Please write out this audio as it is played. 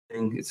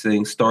It's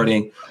saying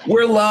starting.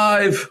 We're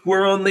live.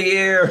 We're on the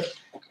air.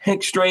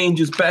 Hank Strange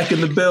is back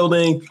in the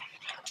building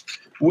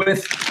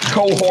with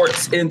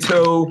cohorts in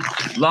tow,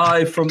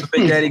 live from the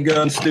Big Daddy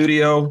Gun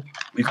studio.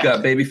 We've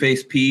got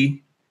Babyface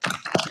P,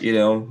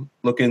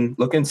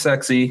 looking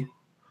sexy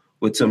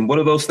with some, what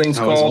are those things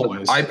called?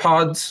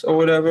 iPods or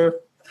whatever?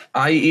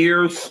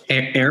 Ears?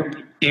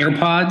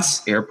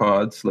 AirPods?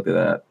 AirPods. Look at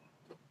that.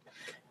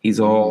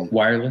 He's all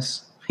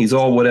wireless. He's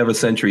all whatever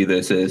century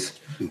this is.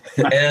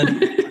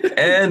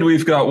 And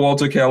we've got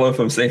Walter Keller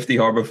from Safety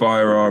Harbor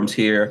Firearms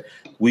here.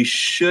 We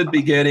should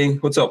be getting,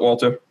 what's up,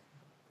 Walter?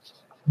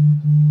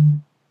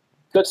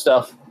 Good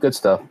stuff. Good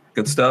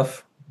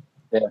stuff?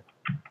 Yeah.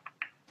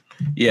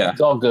 Yeah.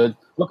 It's all good.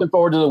 Looking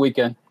forward to the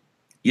weekend.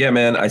 Yeah,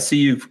 man. I see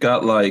you've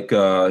got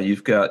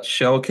you've got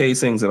shell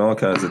casings and all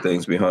kinds of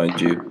things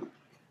behind you.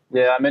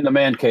 Yeah, I'm in the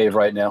man cave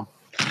right now.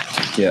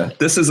 Yeah.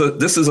 This is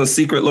a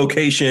secret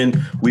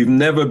location we've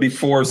never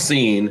before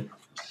seen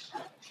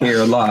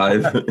here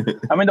live.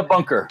 I'm in the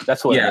bunker.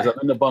 That's what it is. I'm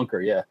in the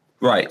bunker, yeah.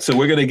 Right. So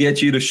we're going to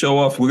get you to show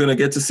off. We're going to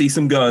get to see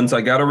some guns.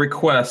 I got a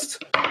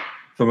request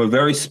from a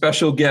very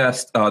special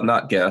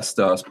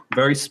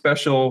very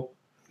special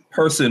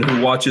person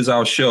who watches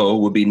our show,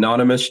 would be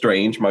Anonymous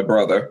Strange, my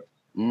brother.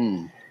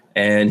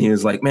 And he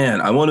was like, man,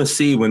 I want to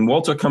see when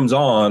Walter comes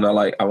on.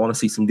 I want to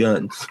see some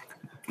guns.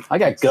 I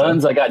got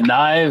guns. I got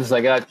knives. I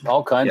got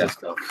all kinds of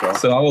stuff.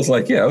 So I was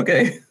like, yeah,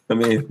 okay. I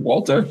mean,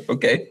 Walter,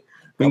 okay.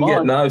 We can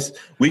get knives.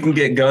 We can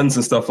get guns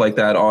and stuff like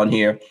that on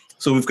here.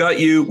 So we've got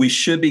you. We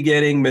should be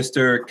getting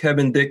Mr.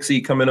 Kevin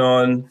Dixie coming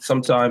on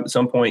some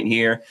point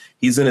here.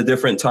 He's in a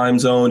different time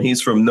zone.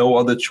 He's from No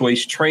Other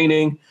Choice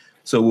Training.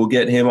 So we'll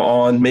get him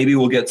on. Maybe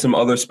we'll get some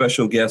other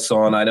special guests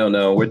on. I don't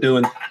know.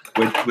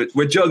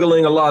 We're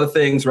juggling a lot of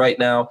things right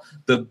now.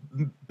 The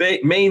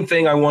main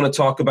thing I want to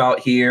talk about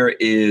here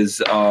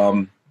is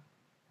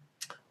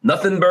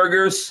Nothing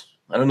Burgers.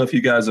 I don't know if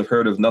you guys have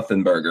heard of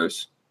Nothing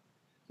Burgers.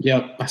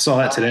 Yep, I saw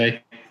that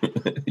today.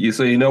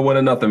 You know what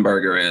a Nothing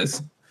Burger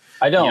is?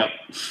 I don't.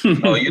 Yep.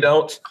 Oh, you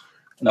don't?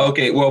 No.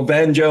 Okay, well,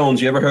 Van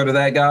Jones, you ever heard of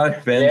that guy?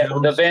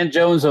 Jones? The Van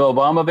Jones of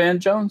Obama Van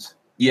Jones?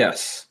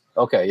 Yes.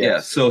 Okay, yes. Yeah,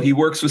 so he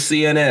works for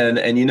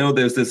CNN, and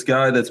there's this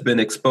guy that's been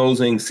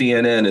exposing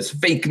CNN as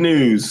fake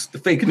news, the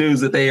fake news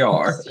that they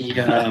are.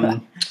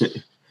 Oh,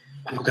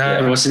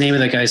 God, what's the name of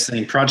that guy's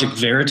thing? Project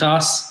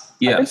Veritas?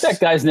 Yes. I think that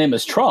guy's name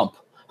is Trump.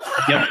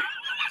 Yep.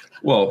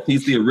 Well,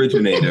 he's the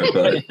originator,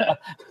 but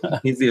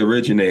he's the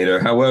originator.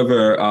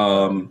 However,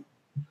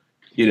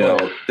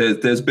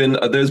 there's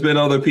been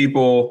other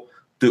people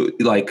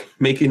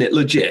making it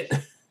legit.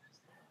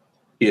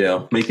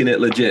 Making it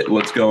legit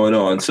what's going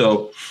on.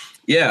 So,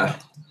 yeah.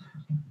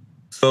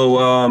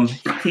 So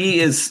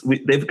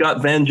they've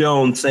got Van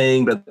Jones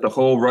saying that the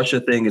whole Russia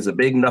thing is a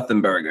big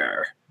nothing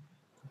burger.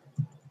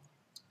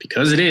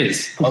 Because it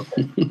is.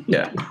 Okay.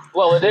 Yeah.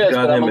 Well, it is.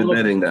 Got him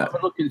admitting that. I'm a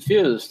little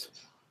confused.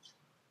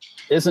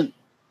 What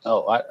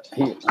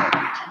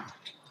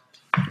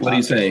are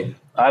you saying?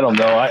 I don't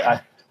know.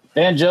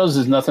 Van Jones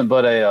is nothing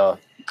but I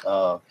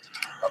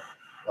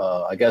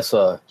guess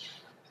a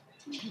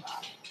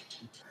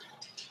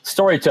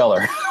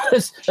storyteller.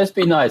 Let's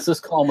be nice. Let's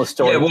call him a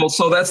storyteller. Yeah, well,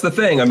 so that's the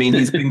thing. I mean,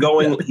 he's been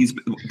going.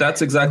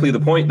 That's exactly the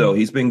point, though.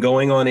 He's been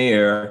going on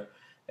air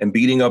and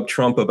beating up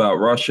Trump about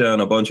Russia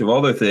and a bunch of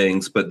other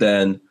things, but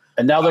then.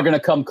 And now they're going to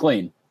come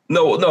clean.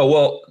 No.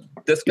 Well,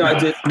 this guy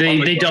did.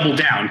 They doubled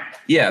down.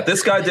 Yeah,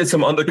 this guy did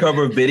some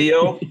undercover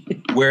video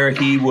where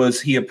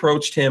he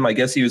approached him. I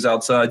guess he was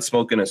outside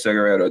smoking a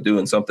cigarette or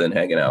doing something,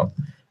 hanging out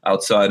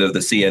outside of the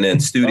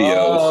CNN studios.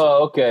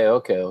 Oh,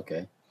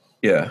 okay.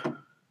 Yeah.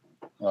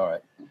 All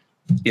right.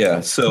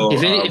 Yeah. So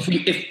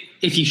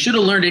if you should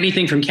have learned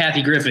anything from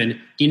Kathy Griffin,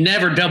 you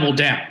never double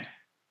down,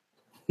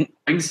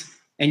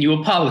 and you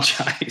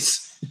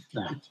apologize.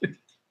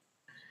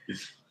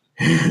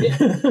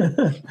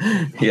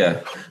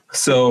 Yeah.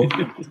 So,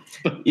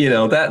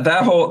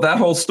 that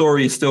whole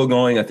story is still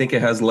going. I think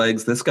it has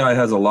legs. This guy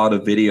has a lot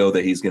of video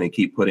that he's going to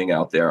keep putting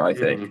out there, I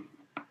think,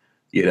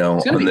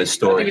 on this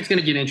story. I think it's going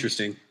to get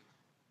interesting.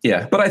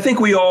 Yeah. But I think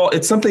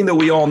it's something that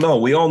we all know.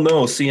 We all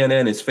know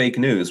CNN is fake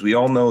news. We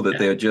all know that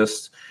they're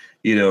just,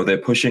 they're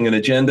pushing an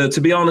agenda. To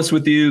be honest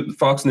with you,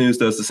 Fox News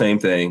does the same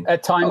thing.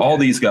 At times, all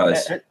these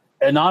guys.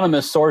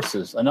 Anonymous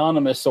sources.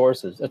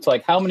 It's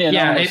like, how many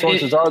anonymous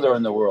sources are there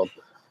in the world?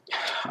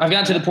 I've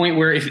gotten to the point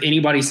where if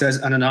anybody says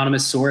an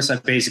anonymous source, I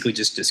basically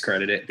just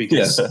discredit it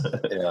because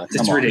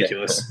it's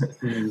ridiculous.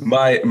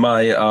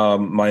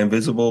 My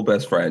invisible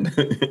best friend.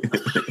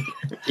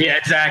 Yeah,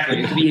 exactly.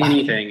 It could be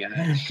anything.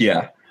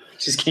 Yeah.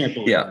 Just can't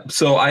believe it.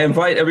 So I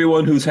invite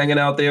everyone who's hanging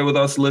out there with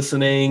us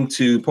listening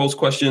to post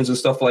questions and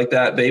stuff like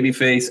that.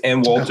 Babyface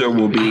and Walter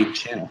will be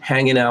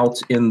hanging out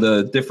in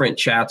the different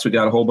chats. We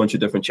got a whole bunch of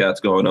different chats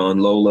going on.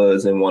 Lola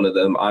is in one of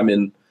them. I'm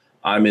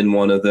in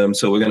one of them.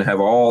 So we're going to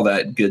have all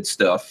that good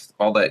stuff,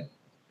 all that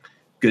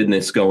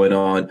goodness going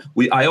on.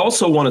 I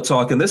also want to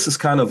talk, and this is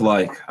kind of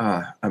like,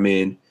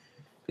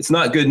 it's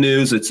not good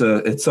news.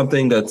 It's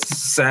something that's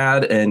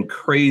sad and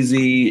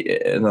crazy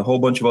and a whole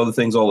bunch of other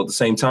things all at the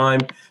same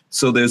time.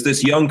 So there's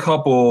this young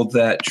couple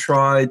that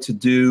tried to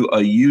do a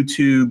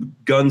YouTube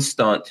gun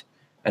stunt,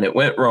 and it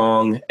went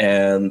wrong,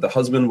 and the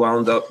husband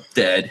wound up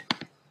dead.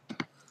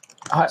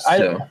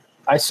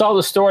 I saw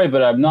the story,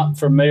 but I'm not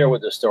familiar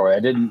with the story.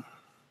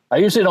 I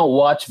usually don't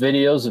watch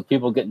videos of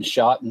people getting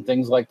shot and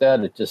things like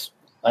that.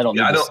 I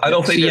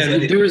don't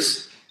think there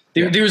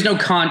was no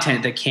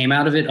content that came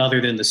out of it other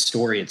than the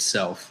story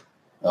itself.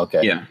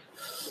 Okay. Yeah.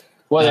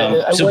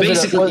 Well, so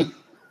basically,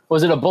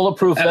 was it a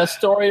bulletproof vest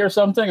story or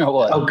something, or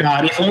what? Oh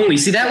God, if only.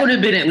 See, that would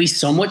have been at least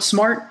somewhat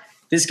smart.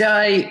 This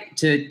guy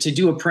to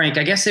do a prank.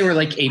 I guess they were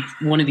like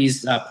one of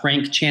these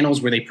prank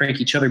channels where they prank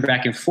each other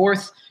back and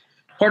forth.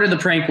 Part of the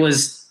prank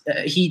was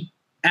he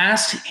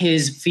asked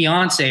his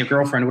fiance or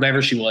girlfriend,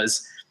 whatever she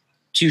was,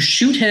 to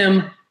shoot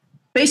him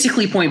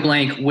basically point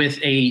blank with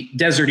a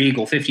Desert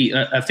Eagle,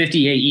 a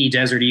 50 AE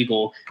Desert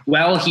Eagle,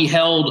 while he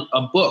held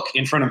a book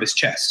in front of his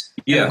chest.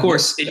 Yeah, and of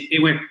course,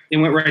 it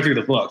went right through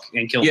the book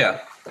and killed him.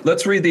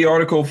 Let's read the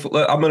article.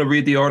 I'm going to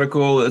read the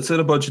article. It's in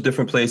a bunch of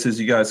different places.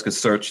 You guys could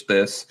search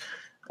this.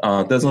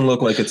 It doesn't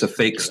look like it's a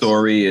fake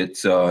story.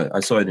 It's I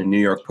saw it in New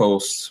York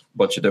Post, a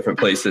bunch of different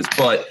places,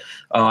 but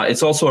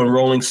it's also in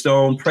Rolling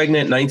Stone.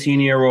 Pregnant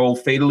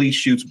 19-year-old fatally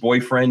shoots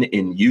boyfriend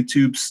in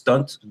YouTube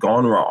stunt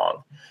gone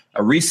wrong.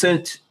 A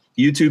recent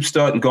YouTube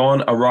stunt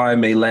gone awry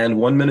may land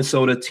one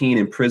Minnesota teen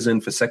in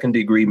prison for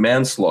second-degree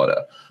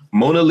manslaughter.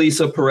 Mona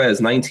Lisa Perez,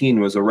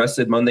 19, was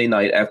arrested Monday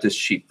night after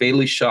she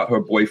fatally shot her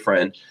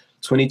boyfriend,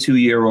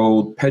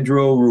 22-year-old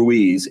Pedro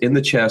Ruiz, in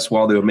the chest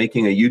while they were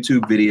making a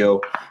YouTube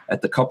video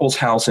at the couple's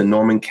house in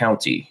Norman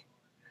County.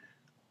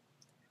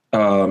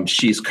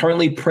 She's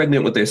currently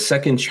pregnant with their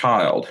second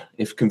child.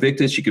 If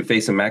convicted, she could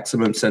face a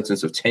maximum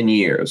sentence of 10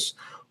 years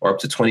or up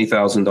to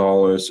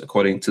 $20,000,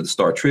 according to the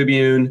Star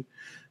Tribune.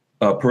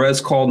 Perez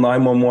called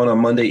 911 on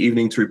Monday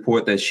evening to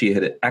report that she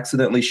had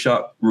accidentally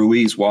shot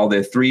Ruiz while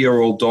their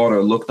 3-year-old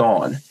daughter looked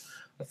on.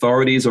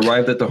 Authorities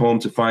arrived at the home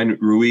to find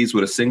Ruiz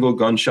with a single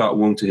gunshot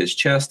wound to his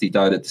chest. He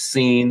died at the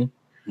scene.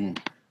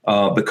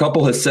 The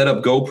couple has set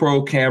up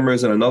GoPro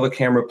cameras and another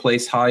camera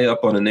placed high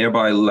up on a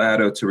nearby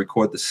ladder to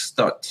record the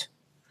stunt.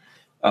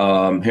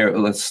 Here,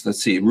 let's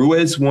see.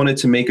 Ruiz wanted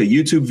to make a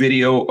YouTube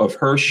video of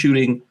her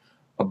shooting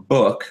a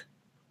book.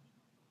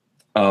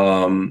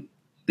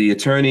 The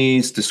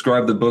attorneys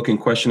described the book in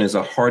question as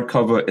a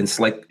hardcover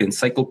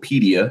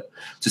encyclopedia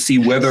to see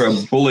whether a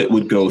bullet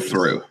would go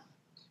through.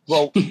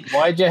 Well,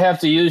 why'd you have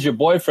to use your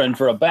boyfriend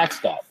for a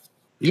backstop?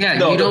 Yeah,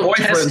 no,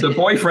 the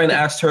boyfriend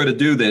asked her to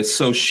do this,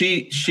 so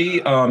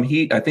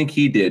I think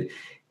he did.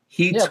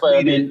 He tweeted. But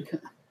I mean,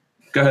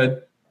 go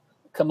ahead.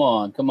 Come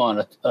on.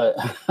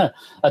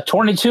 A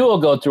 22 will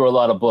go through a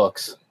lot of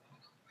books.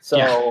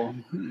 So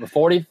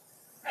 40.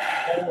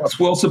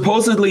 Well,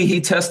 supposedly he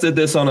tested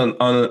this on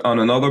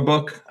another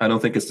book. I don't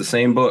think it's the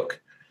same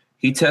book.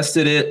 He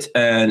tested it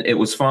and it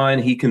was fine.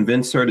 He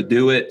convinced her to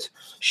do it.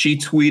 She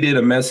tweeted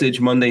a message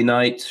Monday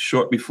night,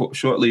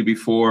 shortly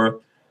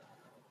before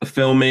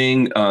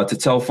filming, to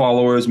tell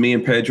followers, me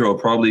and Pedro are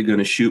probably going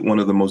to shoot one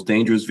of the most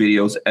dangerous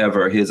videos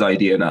ever. His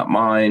idea, not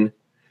mine.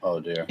 Oh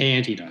dear.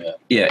 And he died.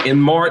 Yeah. In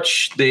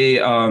March, they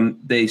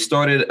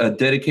started a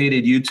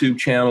dedicated YouTube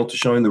channel to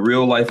showing the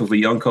real life of a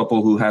young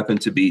couple who happened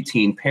to be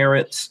teen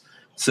parents.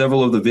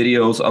 Several of the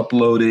videos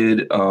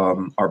uploaded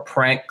are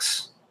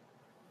pranks.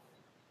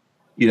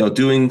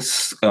 Doing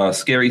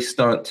scary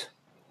stunt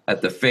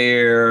at the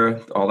fair,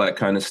 all that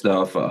kind of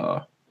stuff.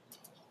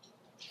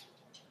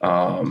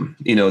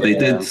 They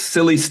did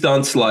silly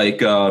stunts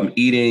like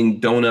eating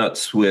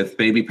donuts with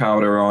baby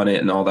powder on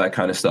it and all that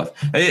kind of stuff.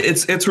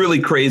 It's really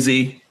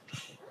crazy.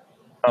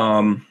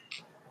 You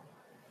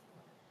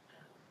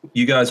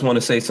guys want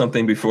to say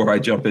something before I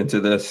jump into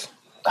this?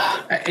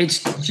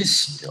 It's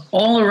just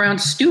all around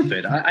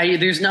stupid.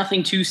 There's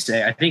nothing to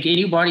say. I think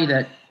anybody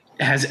that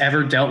has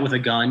ever dealt with a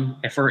gun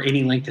for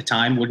any length of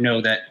time would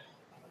know that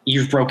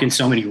you've broken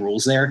so many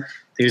rules there.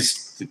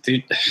 It's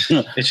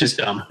just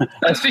dumb.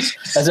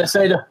 As I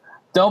say,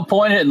 don't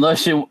point it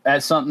unless you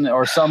at something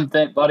or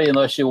somebody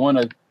unless you want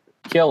to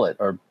kill it.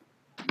 Or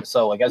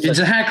so I guess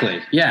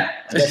exactly. Yeah,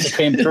 I guess it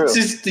came through. It's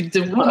just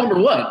rule number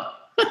one.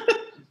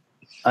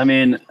 I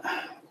mean,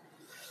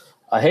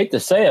 I hate to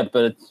say it,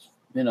 but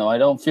I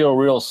don't feel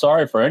real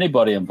sorry for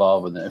anybody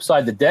involved with it,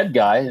 aside the dead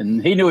guy,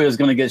 and he knew he was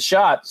going to get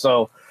shot.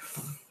 So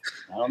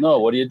I don't know.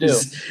 What do you do?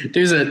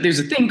 There's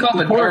a thing called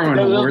the Darwin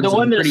Awards.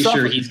 I'm pretty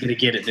sure he's going to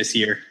get it this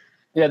year.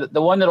 Yeah,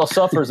 the one that'll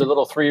suffer is a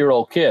little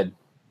 3-year-old kid.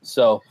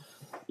 So,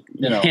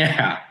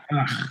 Yeah.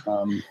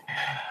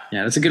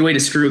 Yeah, that's a good way to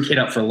screw a kid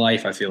up for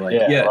life, I feel like.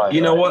 Yeah, right,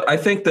 you know what? I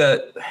think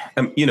that,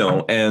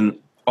 and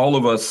all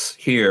of us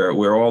here,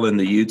 we're all in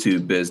the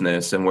YouTube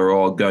business and we're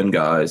all gun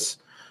guys.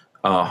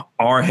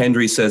 R.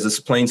 Hendry says it's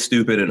plain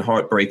stupid and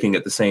heartbreaking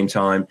at the same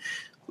time.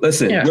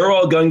 Listen, we're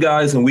all gun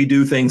guys and we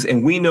do things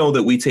and we know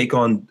that we take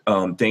on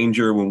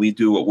danger when we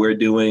do what we're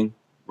doing,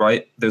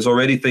 right? There's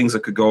already things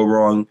that could go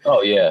wrong.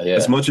 Oh, yeah.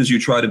 As much as you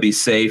try to be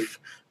safe.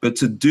 But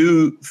to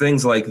do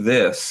things like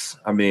this,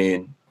 I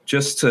mean,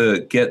 just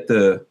to get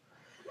the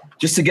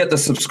just to get the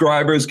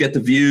subscribers, get the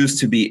views,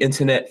 to be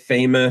internet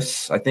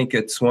famous. I think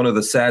it's one of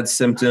the sad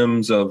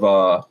symptoms of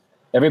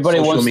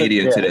social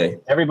media today.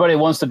 Everybody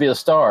wants to be a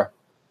star,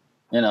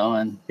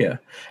 and yeah.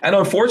 And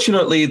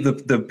unfortunately,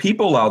 the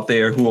people out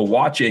there who are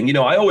watching,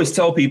 I always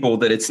tell people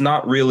that it's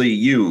not really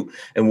you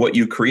and what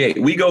you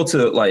create. We go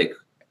to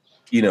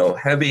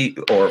heavy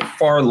or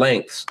far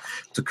lengths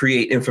to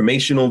create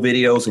informational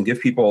videos and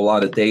give people a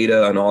lot of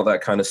data and all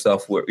that kind of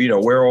stuff.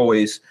 We're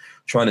always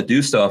trying to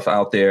do stuff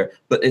out there,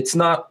 but it's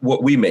not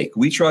what we make.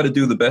 We try to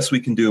do the best we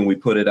can do and we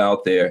put it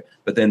out there,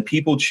 but then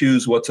people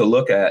choose what to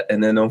look at.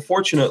 And then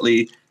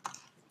unfortunately,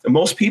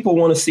 most people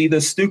want to see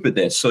this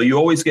stupidness. So you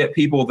always get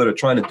people that are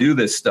trying to do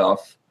this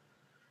stuff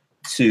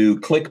to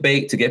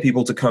clickbait, to get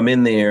people to come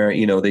in there.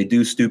 They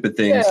do stupid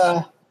things.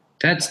 Yeah,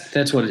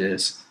 that's what it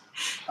is.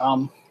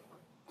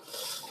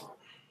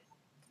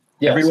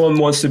 Yes. Everyone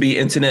wants to be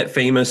internet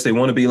famous. They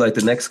want to be like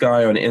the next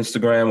guy on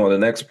Instagram or the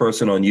next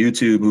person on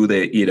YouTube who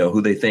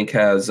they think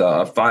has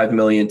 5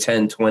 million,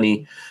 10,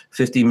 20,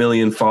 50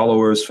 million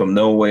followers from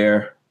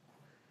nowhere.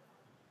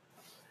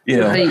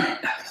 I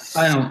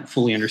don't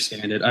fully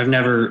understand it. I've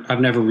never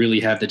really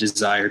had the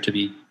desire to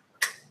be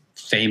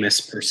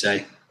famous per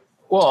se.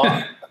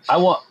 Well,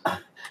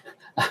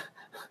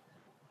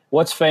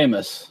 what's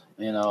famous?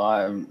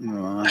 I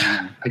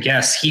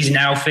guess he's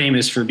now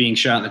famous for being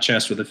shot in the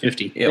chest with a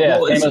 50. Yeah,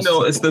 well,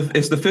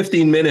 it's the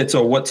 15 minutes,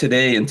 or what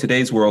in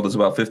today's world is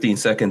about 15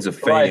 seconds of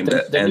fame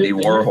that Andy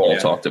Warhol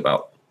talked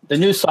about. The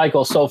news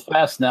cycle's so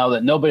fast now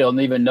that nobody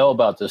will even know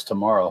about this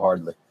tomorrow,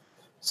 hardly.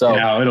 So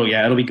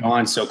it'll be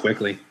gone so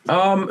quickly.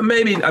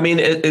 Maybe. I mean,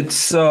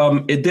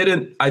 it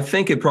didn't. I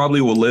think it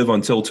probably will live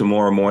until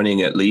tomorrow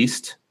morning at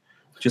least,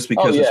 just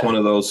because it's one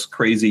of those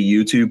crazy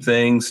YouTube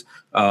things.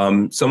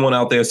 Someone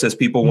out there says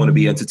people want to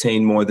be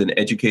entertained more than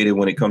educated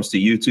when it comes to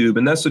YouTube.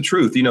 And that's the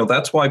truth.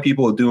 That's why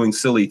people are doing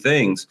silly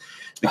things,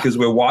 because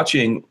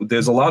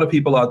there's a lot of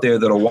people out there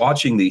that are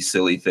watching these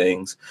silly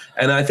things.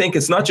 And I think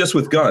it's not just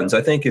with guns.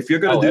 I think if you're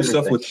going to do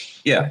stuff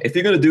if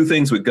you're going to do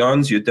things with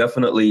guns, you're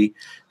definitely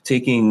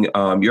taking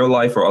your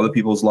life or other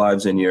people's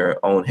lives in your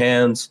own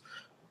hands.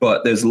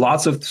 But there's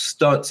lots of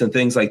stunts and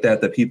things like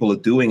that people are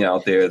doing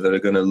out there that are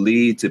going to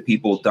lead to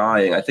people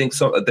dying. I think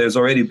there's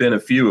already been a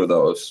few of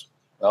those.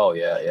 Oh,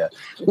 yeah.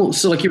 Well,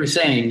 so like you were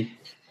saying,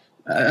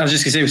 I was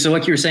just going to say, so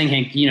like you were saying,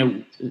 Hank,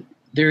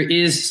 there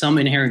is some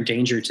inherent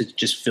danger to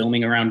just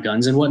filming around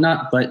guns and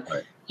whatnot, but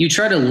you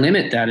try to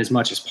limit that as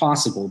much as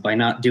possible by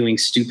not doing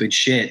stupid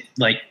shit,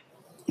 like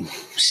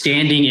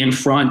standing in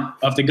front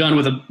of the gun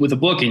with a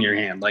book in your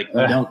hand. Like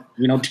we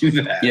don't do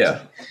that.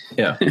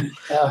 Yeah.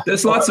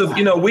 There's lots of,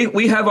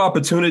 we have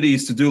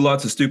opportunities to do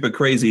lots of stupid,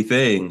 crazy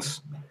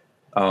things.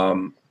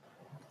 I'm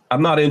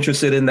not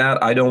interested in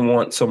that. I don't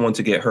want someone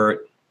to get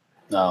hurt.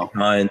 No.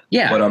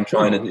 What I'm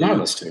trying to do. None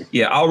of us do.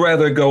 Yeah, I'll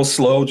rather go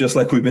slow, just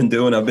like we've been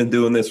doing. I've been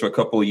doing this for a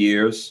couple of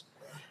years.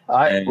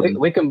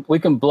 We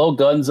can blow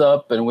guns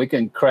up and we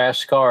can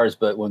crash cars,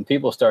 but when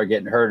people start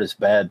getting hurt, it's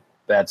bad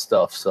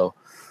stuff. So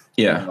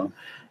yeah.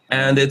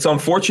 And it's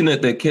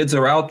unfortunate that kids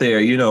are out there,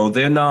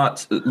 they're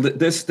not,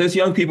 there's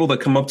young people that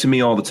come up to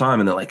me all the time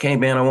and they're like, hey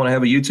man, I want to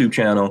have a YouTube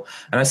channel.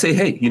 And I say,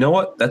 hey, you know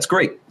what? That's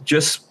great.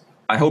 Just,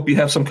 I hope you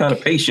have some kind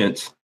of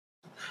patience,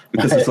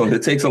 because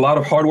it takes a lot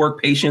of hard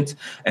work, patience,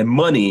 and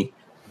money.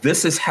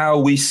 This is how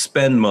we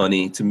spend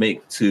money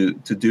to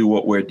do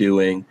what we're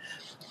doing.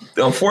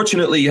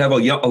 Unfortunately, you have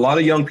a lot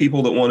of young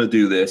people that want to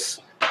do this.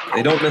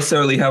 They don't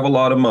necessarily have a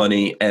lot of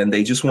money, and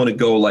they just want to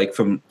go like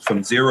from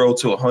 0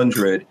 to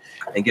 100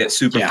 and get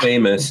super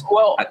famous.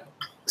 Well,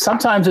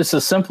 sometimes it's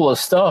the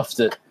simplest stuff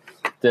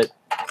that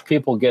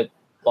people get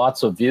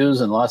lots of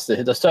views and lots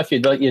of the stuff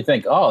you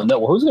think, oh no,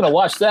 well, who's going to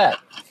watch that?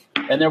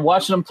 And they're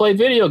watching them play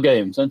video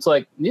games. And it's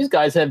like, these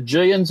guys have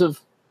jillions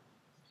of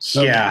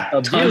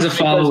tons of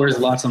followers,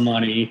 lots of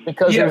money.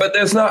 But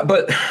there's not.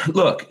 But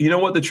look, you know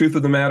what the truth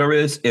of the matter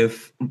is?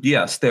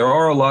 Yes, there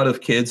are a lot of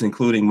kids,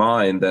 including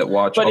mine, that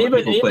watch other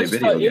people play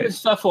video games. Even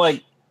stuff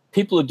like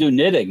people who do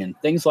knitting and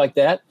things like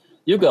that.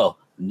 You go,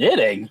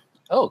 knitting?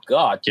 Oh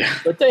God! Yeah.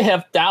 But they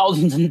have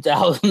thousands and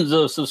thousands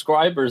of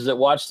subscribers that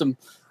watch them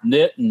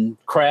knit and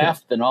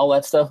craft and all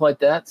that stuff like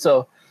that.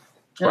 So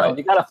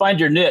you got to find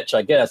your niche,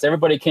 I guess.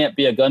 Everybody can't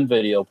be a gun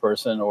video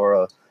person or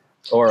a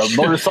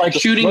motorcycle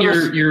shooting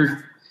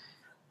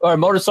or a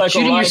motorcycle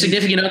shooting your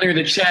significant other in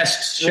the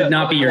chest should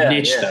not be your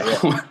niche, though.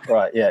 Yeah.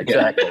 Right? Yeah,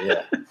 exactly.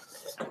 Yeah.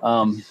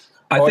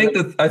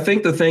 I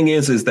think the thing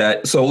is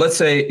that, so let's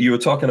say you were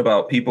talking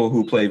about people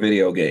who play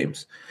video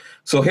games.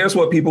 So here's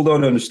what people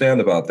don't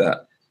understand about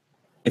that.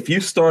 If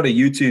you start a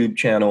YouTube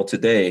channel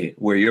today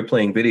where you're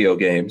playing video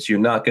games, you're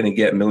not going to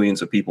get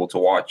millions of people to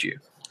watch you.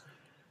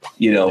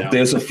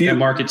 There's a few. The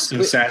market's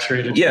too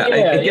saturated.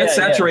 It gets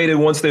saturated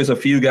once there's a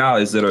few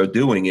guys that are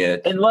doing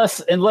it.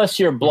 Unless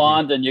you're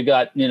blonde and you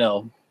got,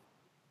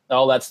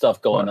 all that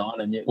stuff going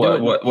on. And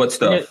what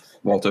stuff,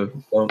 Walter?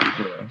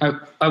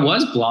 I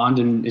was blonde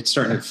and it's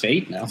starting to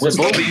fade now.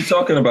 What are you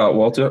talking about,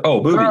 Walter? Oh,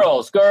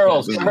 boobies.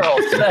 Girls,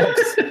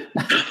 sex.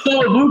 Oh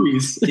full of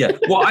boobies. Yeah.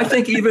 Well, I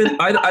think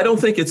I don't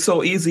think it's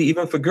so easy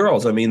even for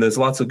girls. I mean, there's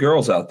lots of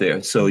girls out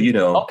there. So, you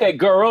know. Okay,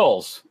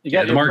 girls. You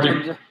got the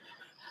market.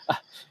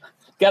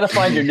 Got to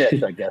find your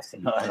niche, I guess.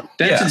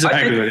 That's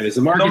exactly what it is.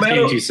 The market's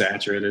getting too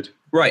saturated.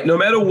 Right. No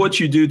matter what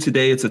you do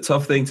today, it's a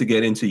tough thing to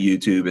get into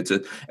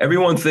YouTube.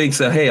 Everyone thinks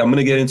that, hey, I'm going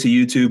to get into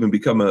YouTube and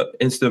become an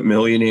instant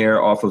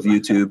millionaire off of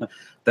YouTube.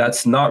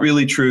 That's not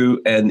really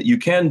true. And you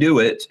can do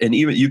it. And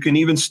you can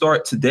even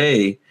start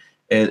today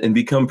and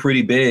become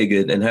pretty big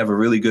and have a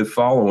really good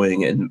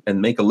following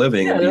and make a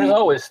living. Yeah,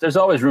 there's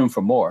always room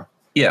for more.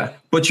 Yeah.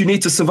 But you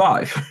need to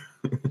survive.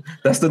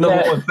 That's the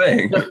number one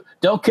thing.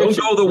 Don't go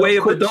the way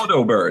of the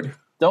dodo bird.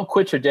 Don't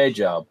quit your day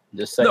job.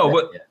 Just say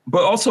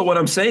but also what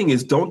I'm saying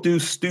is don't do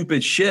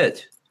stupid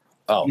shit.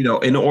 Oh. You know,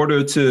 in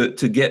order to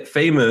get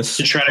famous.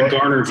 To try to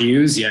garner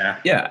views, yeah.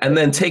 Yeah, and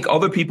then take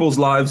other people's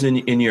lives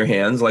in your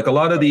hands. Like a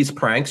lot of these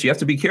pranks, you have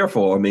to be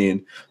careful. I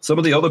mean, some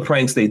of the other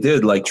pranks they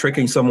did, like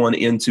tricking someone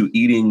into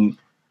eating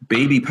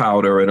baby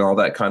powder and all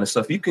that kind of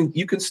stuff, you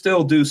can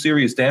still do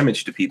serious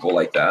damage to people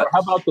like that. How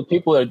about the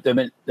people that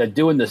are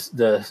doing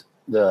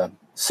the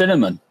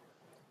cinnamon?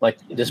 Like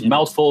just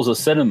mouthfuls of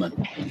cinnamon.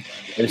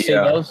 Have you seen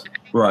those?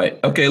 Right.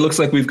 Okay. Looks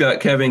like we've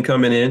got Kevin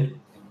coming in.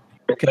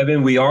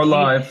 Kevin, we are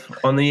live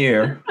on the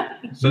air.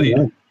 So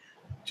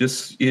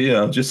just so you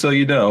know, just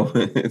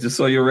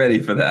so you're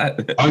ready for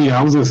that. Oh yeah,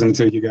 I was listening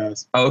to you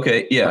guys.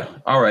 Okay. Yeah.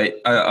 All right.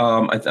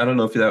 I don't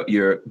know if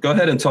you're. Go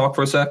ahead and talk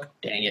for a sec.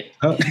 Dang it.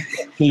 Can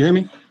you hear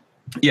me?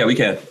 Yeah, we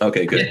can.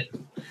 Okay. Good.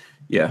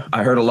 Yeah,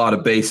 I heard a lot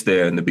of bass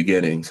there in the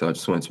beginning, so I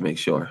just wanted to make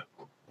sure.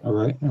 All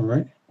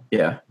right.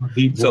 Yeah.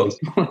 Deep voice.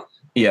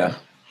 Yeah.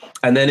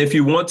 And then if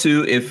you want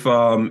to,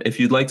 if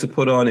you'd like to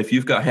put on, if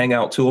you've got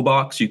Hangout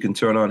Toolbox, you can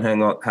turn on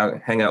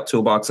Hangout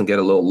Toolbox and get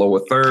a little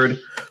lower third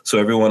so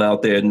everyone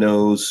out there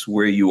knows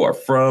where you are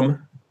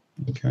from.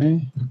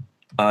 Okay.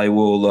 I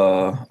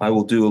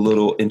will do a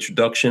little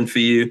introduction for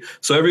you.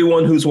 So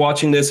everyone who's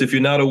watching this, if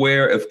you're not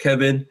aware of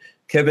Kevin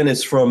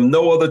is from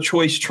No Other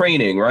Choice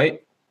Training,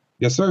 right?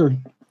 Yes, sir.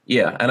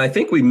 Yeah. And I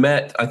think we've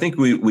met on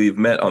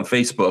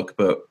Facebook,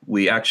 but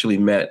we actually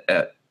met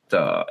at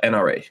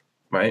NRA.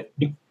 Right.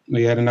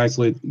 We had a nice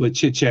little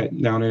chit chat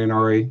down at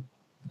NRA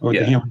or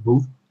the Hammer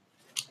booth.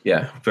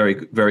 Yeah,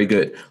 very, very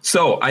good.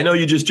 So I know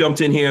you just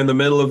jumped in here in the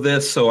middle of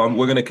this, so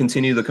we're going to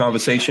continue the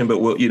conversation, but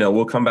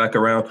we'll come back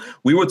around.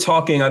 We were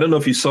talking. I don't know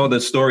if you saw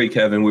this story,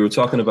 Kevin. We were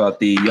talking about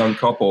the young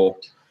couple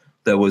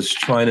that was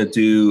trying to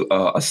do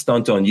a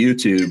stunt on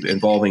YouTube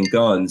involving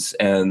guns,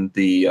 and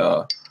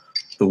the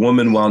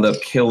woman wound up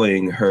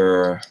killing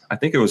her. I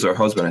think it was her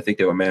husband. I think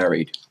they were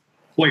married.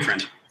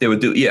 Boyfriend. They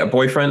would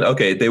boyfriend.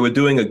 Okay. They were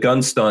doing a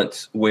gun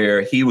stunt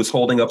where he was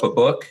holding up a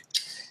book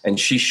and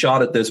she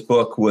shot at this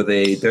book with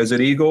a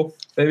Desert Eagle,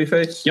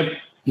 Babyface.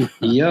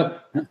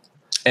 Yep.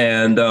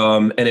 And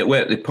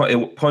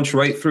it punched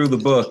right through the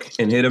book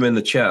and hit him in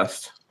the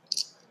chest.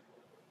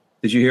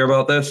 Did you hear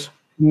about this?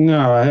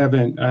 No, I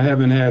haven't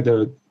had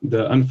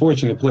the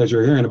unfortunate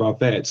pleasure of hearing about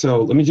that.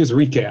 So let me just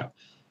recap.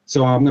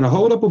 So I'm going to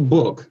hold up a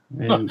book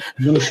and I'm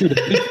going to shoot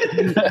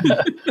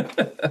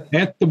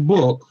at the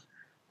book.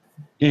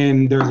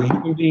 And there's a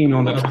human being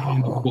on the other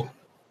end of the book.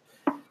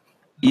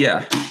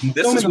 Yeah.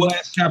 This is the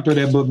last chapter of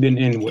that book didn't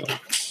end well.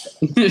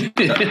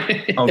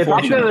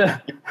 Unfortunately.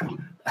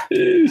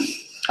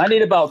 I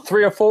need about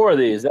 3 or 4 of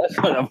these. That's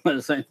what I'm going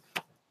to say.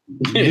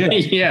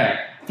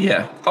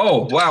 Yeah.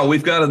 Oh, wow.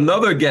 We've got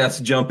another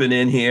guest jumping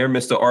in here,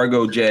 Mr.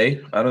 Argo J.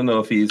 I don't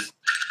know if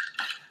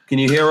can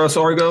you hear us,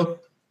 Argo?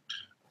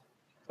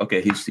 Okay,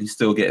 he's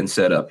still getting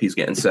set up. He's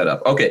getting set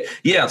up. Okay,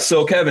 yeah.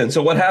 So Kevin,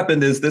 so what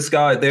happened is this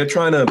guy, they're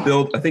trying to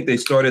build. I think they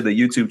started the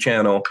YouTube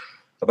channel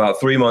about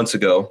 3 months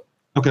ago.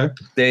 Okay.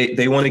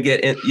 They want to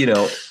get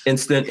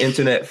instant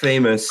internet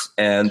famous,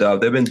 and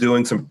they've been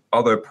doing some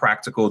other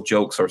practical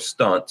jokes or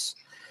stunts.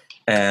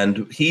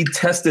 And he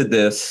tested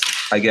this,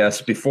 I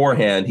guess,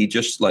 beforehand. He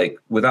just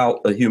without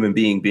a human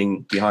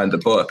being behind the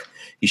book,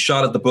 he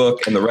shot at the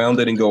book, and the round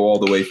didn't go all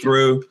the way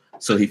through.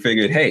 So he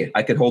figured, hey,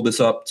 I could hold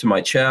this up to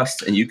my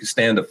chest and you could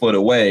stand a foot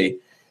away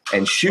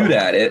and shoot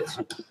at it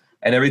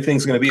and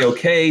everything's going to be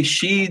okay.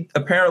 She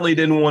apparently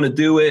didn't want to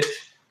do it.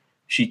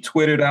 She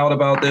twittered out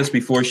about this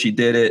before she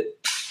did it.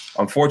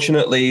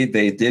 Unfortunately,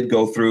 they did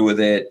go through with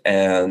it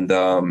and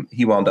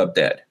he wound up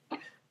dead.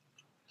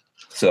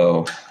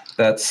 So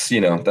that's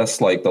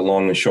like the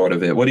long and short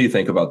of it. What do you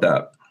think about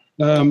that?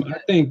 I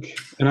think,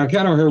 and I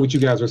kind of heard what you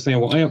guys were saying.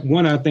 Well,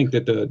 one, I think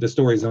that the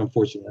story is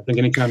unfortunate. I think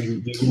anytime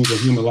you lose a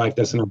human life,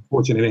 that's an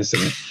unfortunate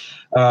incident.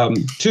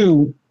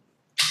 2,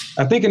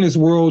 I think in this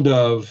world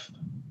of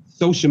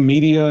social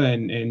media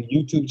and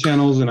YouTube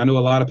channels, and I know a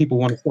lot of people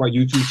want to start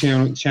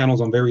YouTube channels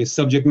on various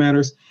subject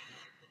matters,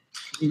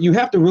 you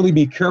have to really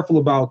be careful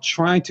about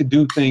trying to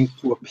do things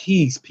to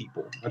appease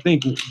people. I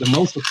think the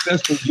most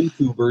successful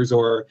YouTubers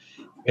or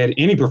at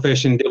any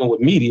profession dealing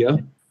with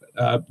media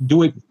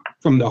do it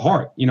from the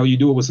heart. You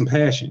do it with some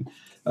passion.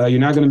 You're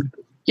not going to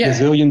make a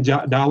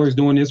zillion dollars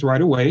doing this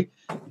right away.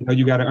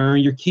 You got to earn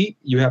your keep.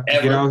 You have to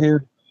get out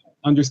here,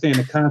 understand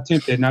the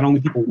content that not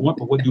only people want,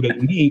 but what do they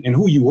need and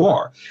who you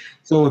are.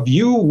 So if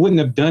you wouldn't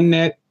have done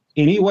that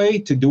anyway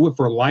to do it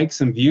for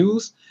likes and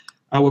views,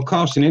 I would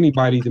caution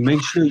anybody to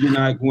make sure you're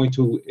not going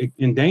to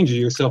endanger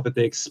yourself at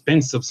the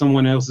expense of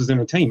someone else's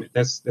entertainment.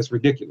 That's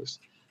ridiculous.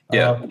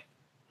 Yeah.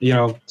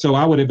 So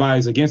I would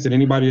advise against it.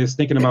 Anybody that's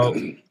thinking about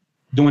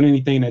doing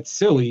anything that's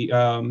silly,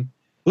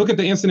 look at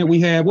the incident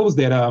we had. What was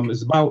that? It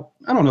was about,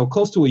 I don't know,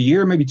 close to a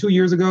year, maybe 2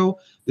 years ago.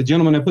 The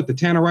gentleman that put the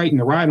tannerite in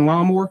the riding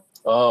lawnmower.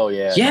 Oh,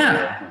 yeah.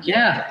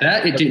 Yeah.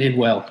 That it did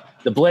well.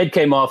 The blade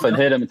came off and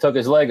hit him and took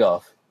his leg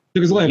off.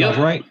 Took his leg off,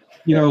 right?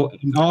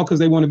 All because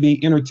they want to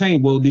be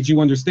entertained. Well, did you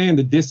understand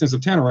the distance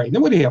of tannerite?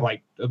 Then what, they have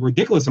like a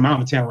ridiculous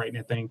amount of tannerite in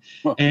that thing.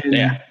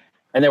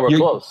 And they were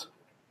close.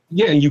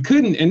 Yeah, and you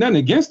couldn't, and nothing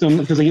against them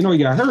because he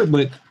got hurt,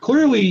 but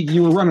clearly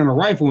you were running a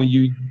rifle and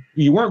you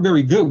weren't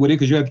very good with it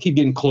because you had to keep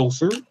getting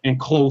closer and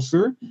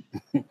closer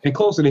and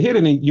closer to hit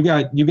it, and you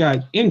got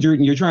injured,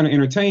 and you're trying to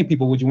entertain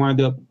people, would you wind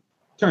up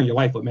turning your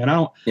life up, man? I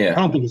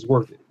don't think it's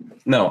worth it.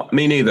 No,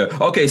 me neither.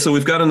 Okay, so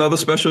we've got another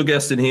special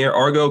guest in here.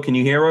 Argo, can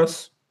you hear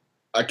us?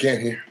 I can't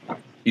hear.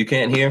 You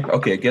can't hear?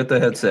 Okay, get the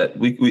headset.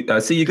 I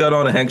see you got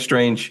on a Hank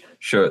Strange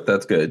shirt.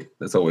 That's good.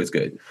 That's always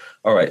good.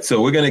 All right,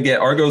 so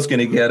Argo's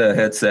gonna get a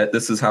headset.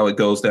 This is how it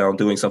goes down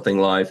doing something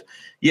live.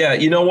 Yeah,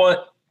 you know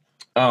what?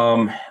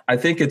 I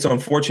think it's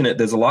unfortunate.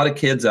 There's a lot of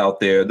kids out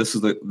there. This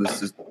is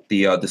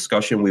the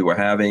discussion we were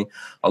having.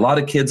 A lot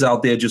of kids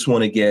out there just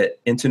want to get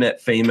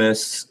internet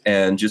famous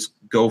and just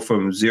go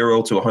from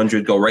 0 to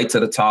 100, go right to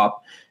the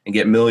top and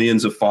get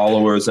millions of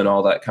followers and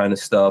all that kind of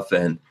stuff.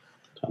 And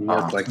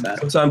like that.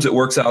 Sometimes it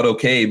works out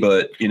okay,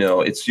 but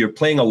you're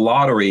playing a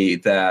lottery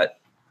that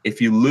if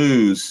you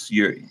lose,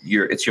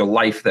 it's your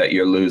life that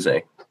you're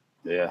losing.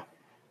 Yeah.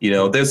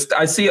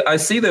 I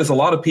see there's a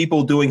lot of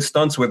people doing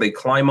stunts where they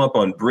climb up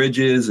on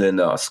bridges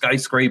and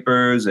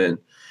skyscrapers, and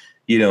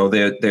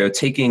they're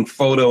taking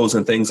photos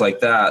and things like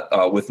that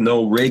with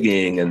no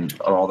rigging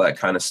and all that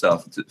kind of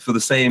stuff for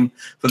the same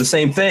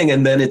thing,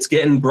 and then it's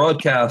getting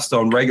broadcast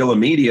on regular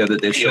media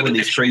that they're showing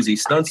these crazy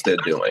stunts they're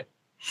doing.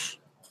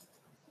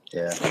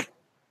 Yeah.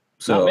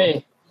 So, not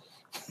me.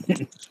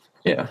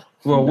 Yeah.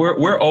 Well,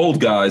 we're old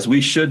guys.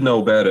 We should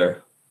know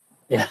better.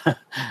 Yeah.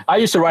 I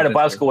used to ride a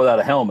bicycle without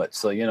a helmet,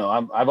 so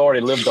I've already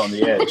lived on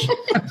the edge.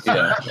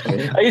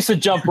 Yeah. I used to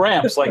jump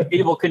ramps like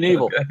Evel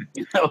Knievel,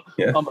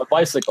 on my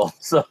bicycle.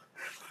 So,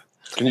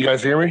 can you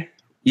guys hear me?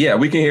 Yeah,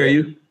 we can hear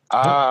you.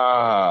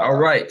 All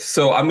right.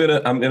 So I'm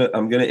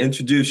gonna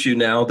introduce you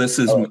now. This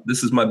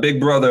is my big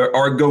brother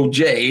Argo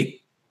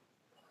J.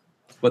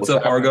 What's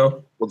up,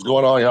 Argo? What's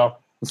going on, y'all?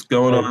 What's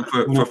going on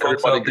for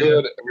folks everybody out there?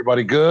 good?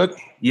 Everybody good?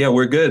 Yeah,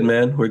 we're good,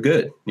 man. We're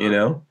good.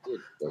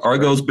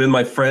 Argo's been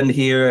my friend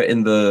here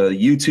in the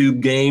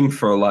YouTube game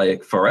for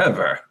like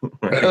forever.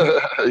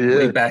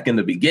 Way back in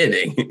the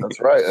beginning. That's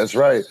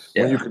right.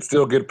 Yeah. When you could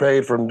still get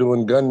paid from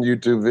doing gun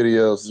YouTube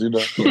videos,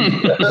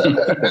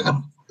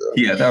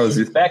 Yeah, that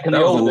was back in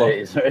the old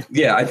days. Right?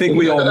 Yeah, I think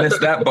we all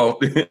missed that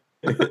boat.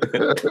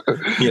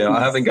 I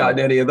haven't gotten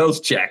any of those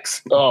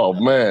checks. Oh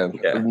man.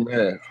 Yeah.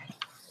 Man.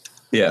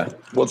 Yeah.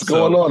 What's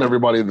going on,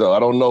 everybody? Though I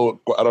don't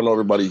know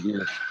everybody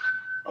here.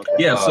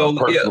 Yeah.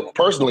 So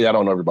personally, I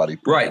don't know everybody.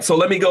 Right. So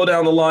let me go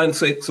down the line and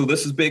say, so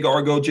this is Big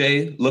Argo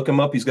J. Look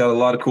him up. He's got a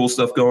lot of cool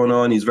stuff going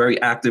on. He's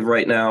very active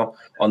right now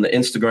on the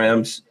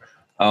Instagrams.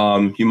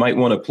 You might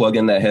want to plug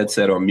in that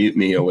headset or mute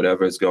me or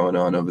whatever is going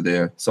on over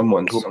there.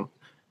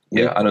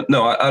 Yeah. I don't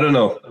know. I don't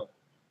know.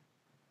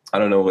 I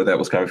don't know where that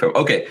was coming from.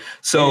 Okay.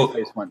 So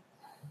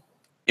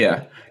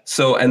yeah.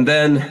 So, and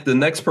then the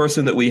next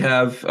person that we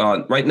have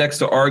right next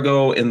to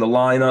Argo in the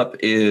lineup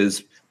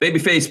is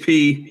Babyface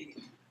P,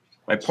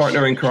 my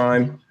partner in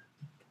crime,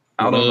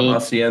 out on the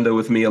hacienda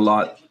with me a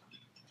lot.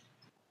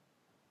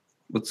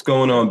 What's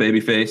going on,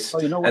 Babyface? Oh,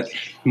 you know what?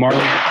 Marley,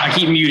 I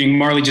keep muting.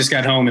 Marley just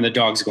got home and the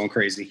dog's going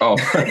crazy. Oh,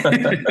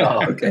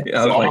 okay.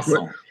 I was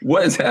awesome. like,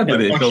 what is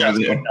happening over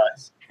there?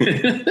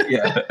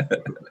 Yeah.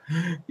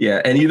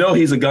 Yeah. And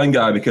he's a gun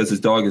guy because his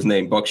dog is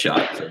named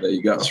Buckshot. So there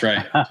you go. That's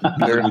right.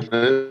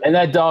 And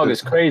that dog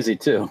is crazy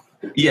too.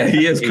 Yeah,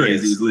 he is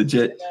crazy. He's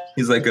legit.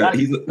 He's like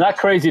he's not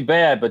crazy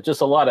bad, but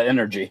just a lot of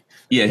energy.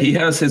 Yeah,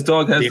 his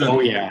dog has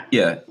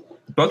yeah.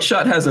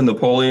 Buckshot has a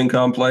Napoleon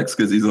complex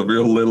because he's a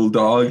real little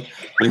dog,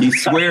 but he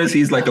swears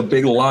he's like a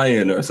big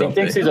lion or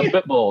something. He thinks he's a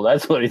pit bull.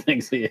 That's what he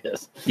thinks he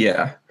is.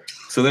 Yeah.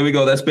 So there we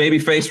go. That's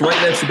Babyface.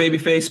 Right next to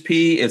Babyface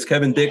P is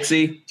Kevin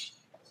Dixie.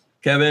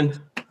 Kevin,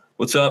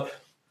 what's up?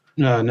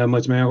 Not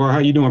much, man. How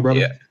you doing, brother?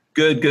 Yeah,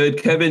 good.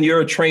 Kevin,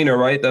 you're a trainer,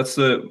 right? That's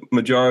the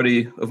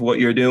majority of what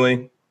you're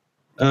doing.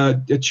 A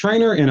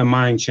trainer and a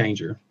mind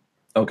changer.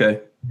 Okay.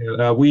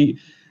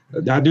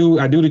 I do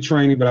the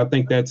training, but I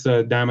think that's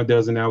a dime a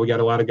dozen now. We got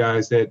a lot of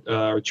guys that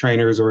are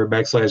trainers or /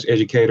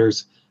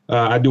 educators.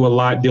 I do a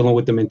lot dealing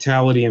with the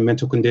mentality and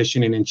mental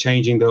conditioning and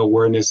changing the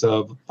awareness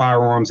of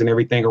firearms and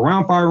everything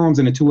around firearms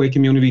in the two-way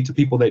community to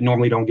people that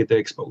normally don't get the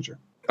exposure.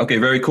 Okay,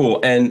 very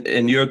cool.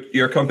 And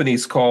your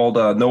company's called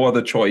No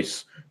Other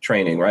Choice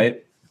Training,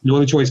 right? No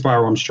Other Choice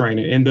Firearms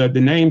Training. And the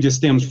name just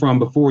stems from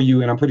before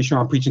you, and I'm pretty sure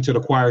I'm preaching to the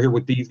choir here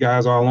with these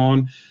guys all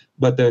on,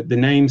 but the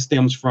name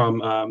stems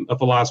from a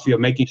philosophy of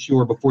making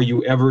sure before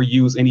you ever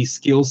use any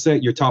skill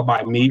set you're taught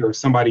by me or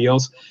somebody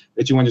else,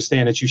 that you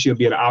understand that you should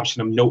be at an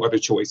option of no other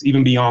choice,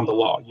 even beyond the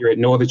law. You're at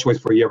no other choice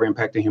before you ever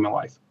impact a human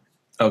life.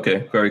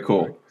 Okay, very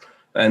cool.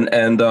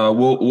 And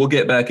we'll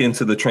get back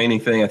into the training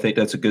thing. I think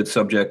that's a good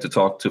subject to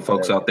talk to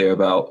folks out there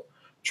about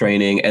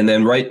training. And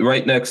then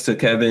right next to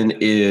Kevin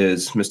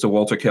is Mr.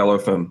 Walter Keller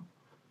from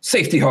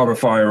Safety Harbor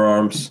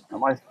Firearms.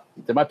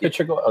 Did my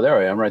picture go? Oh, there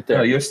I am, right there.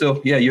 No, you're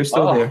still there. You're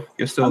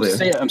still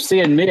there. I'm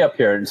seeing me up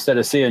here instead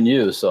of seeing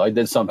you, so I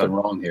did something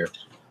wrong here.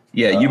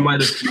 Yeah, you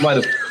might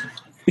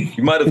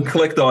have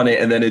clicked on it,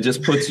 and then it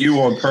just puts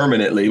you on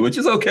permanently, which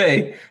is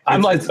okay.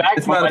 I'm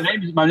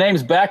my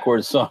name's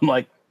backwards, so I'm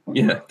like,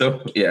 yeah.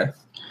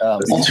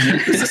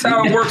 This is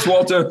how it works,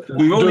 Walter.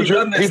 We've only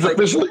done this.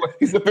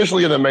 He's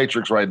officially in the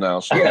Matrix right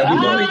now. So. Yeah,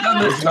 we've only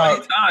done this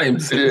 20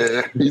 times.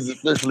 Yeah, he's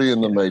officially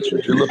in the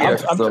Matrix. You're looking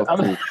at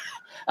yourself.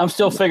 I'm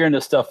still figuring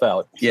this stuff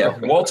out. Yeah,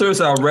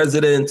 Walter's our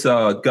resident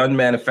gun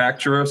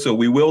manufacturer, so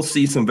we will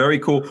see some very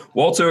cool.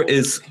 Walter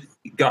he's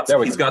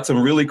got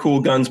some really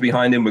cool guns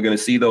behind him. We're going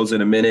to see those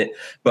in a minute.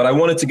 But I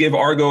wanted to give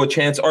Argo a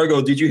chance.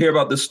 Argo, did you hear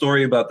about this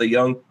story about the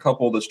young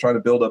couple that's trying to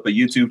build up a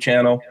YouTube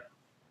channel?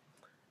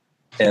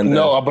 And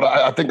no, but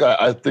I think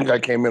I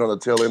came in on the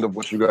tail end of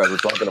what you guys were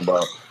talking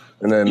about,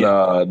 and then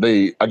I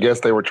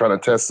guess they were trying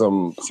to test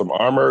some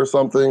armor or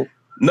something.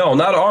 No,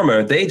 not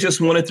armor. They just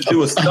wanted to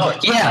do a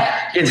stunt.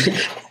 Yeah,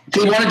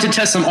 they wanted to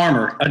test some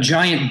armor, a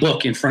giant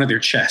book in front of their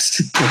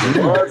chest.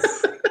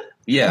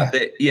 Yeah,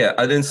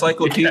 an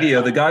encyclopedia.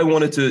 Yeah. The guy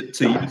wanted to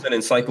use an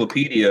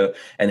encyclopedia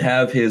and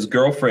have his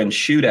girlfriend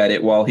shoot at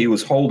it while he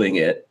was holding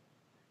it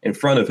in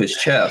front of his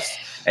chest,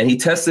 and he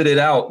tested it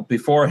out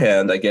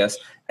beforehand, I guess.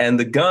 And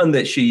the gun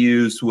that she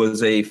used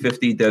was a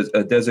 50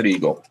 Desert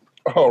Eagle.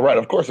 Oh, right.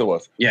 Of course it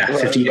was. Yeah,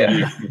 50.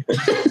 Yeah.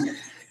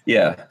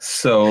 Yeah.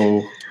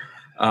 So,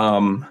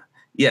 and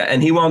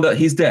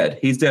he's dead.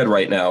 He's dead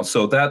right now.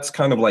 So that's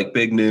kind of like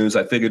big news.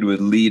 I figured it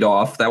would lead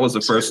off. That was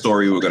the first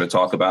story we were going to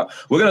talk about.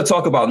 We're going to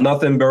talk about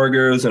nothing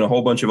burgers and a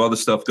whole bunch of other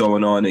stuff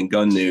going on in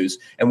gun news.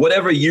 And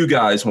whatever you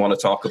guys want to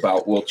talk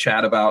about, we'll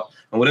chat about.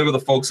 And whatever the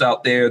folks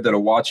out there that are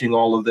watching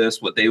all of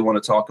this, what they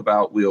want to talk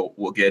about, we'll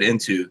get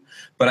into.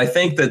 But I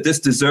think that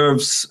this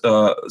deserves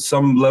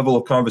some level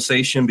of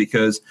conversation,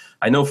 because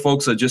I know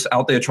folks are just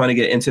out there trying to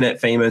get internet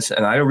famous,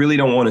 and I really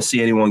don't want to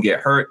see anyone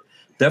get hurt.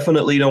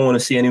 Definitely don't want to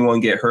see anyone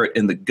get hurt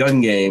in the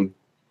gun game.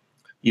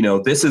 You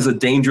know, this is a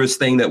dangerous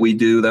thing that we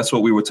do. That's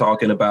what we were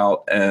talking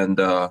about. And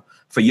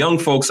for young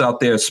folks out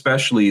there,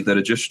 especially that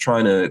are just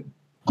trying to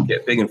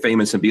get big and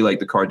famous and be like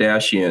the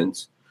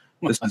Kardashians,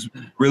 this is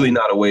really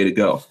not a way to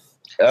go.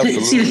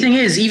 Absolutely. See, the thing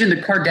is, even the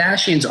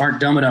Kardashians aren't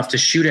dumb enough to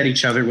shoot at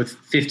each other with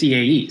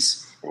 50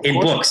 AEs in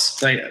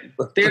books. Like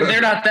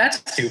they're not that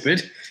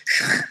stupid.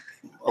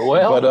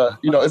 Well, but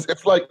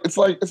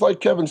it's like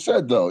Kevin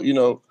said, though. You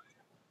know,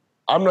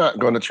 I'm not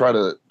going to try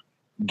to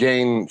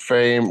gain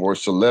fame or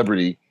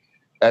celebrity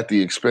at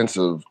the expense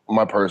of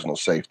my personal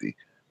safety.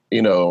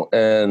 You know,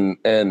 and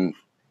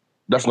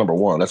that's number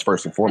one. That's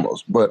first and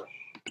foremost. But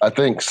I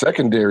think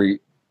secondary,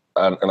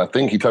 and I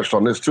think he touched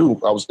on this too.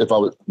 If I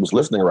was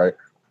listening right.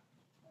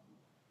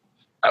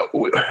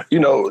 You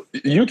know,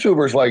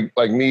 YouTubers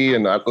like me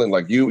and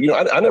like you,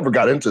 I never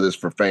got into this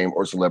for fame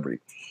or celebrity.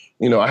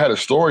 You know, I had a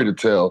story to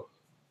tell,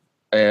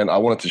 and I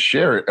wanted to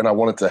share it, and I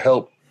wanted to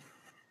help,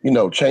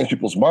 change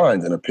people's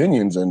minds and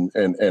opinions, and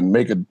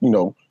make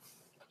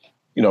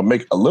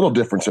make a little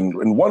difference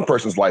in one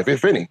person's life,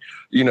 if any.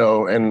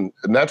 And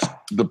that's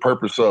the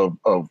purpose of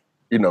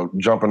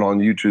jumping on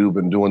YouTube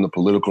and doing the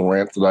political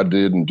rants that I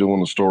did and doing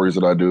the stories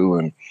that I do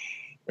and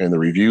the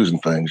reviews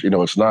and things.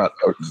 It's not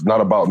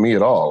about me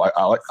at all.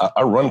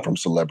 I run from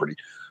celebrity.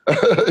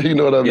 You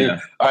know what I mean? Yeah.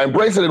 I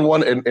embrace it in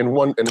one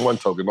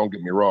token. Don't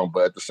get me wrong,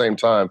 but at the same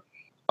time,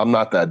 I'm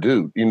not that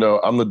dude.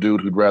 I'm the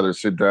dude who'd rather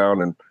sit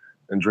down and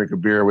drink a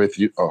beer with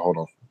you. Oh, hold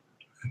on.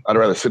 I'd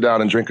rather sit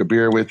down and drink a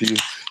beer with you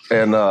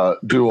and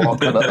do all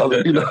kind of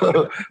other.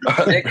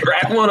 Hey,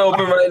 crack one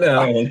open right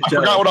now. I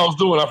forgot what I was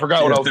doing.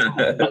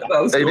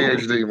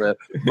 ADHD, man.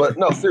 But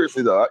no,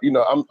 seriously though,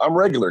 I'm a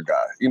regular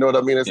guy. You know what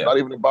I mean? It's not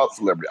even about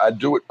celebrity. I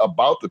do it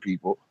about the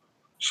people.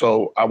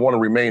 So I want to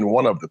remain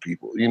one of the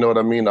people. You know what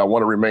I mean? I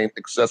want to remain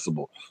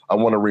accessible. I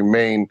want to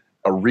remain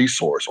a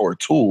resource or a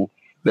tool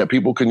that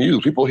people can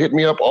use. People hit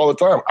me up all the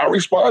time. I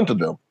respond to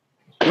them.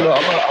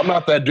 I'm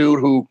not that dude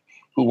who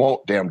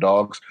won't, damn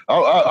dogs.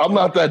 I'm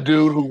not that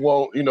dude who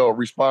won't,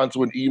 respond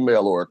to an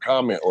email or a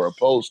comment or a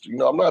post.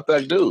 I'm not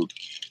that dude.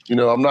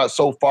 I'm not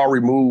so far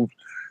removed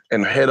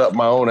and head up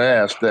my own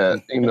ass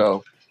that,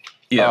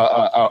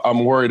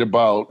 I'm worried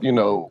about,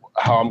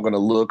 how I'm going to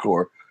look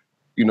or,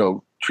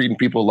 treating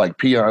people like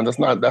peons.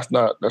 That's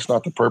not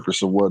the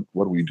purpose of what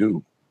we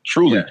do.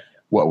 Truly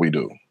what we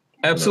do.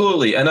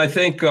 Absolutely. And I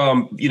think,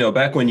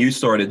 back when you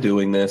started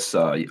doing this,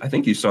 I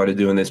think you started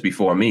doing this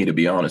before me, to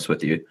be honest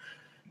with you.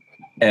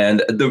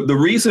 And the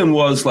reason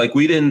was like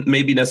we didn't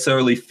maybe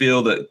necessarily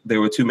feel that there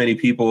were too many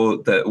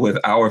people that with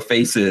our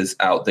faces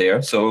out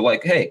there. So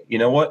like, hey, you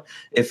know what?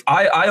 If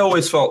I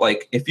always felt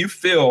like if you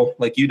feel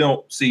like you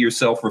don't see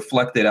yourself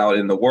reflected out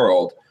in the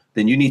world,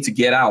 then you need to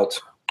get out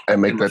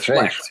and make that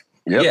change.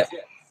 Yep. Yeah.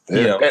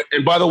 You know.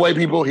 And by the way,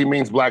 people, he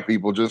means black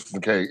people, just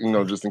in case you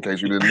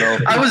didn't know.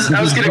 I was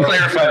going to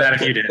clarify that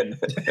if you didn't.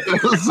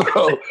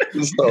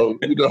 so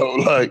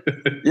like,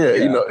 yeah,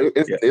 you know,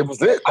 it was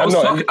it. I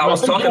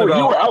was talking about.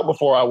 You were out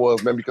before I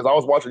was, man, because I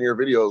was watching your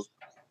videos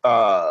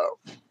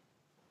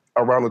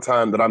around the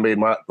time that I made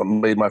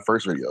my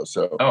first video.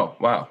 So. Oh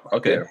wow!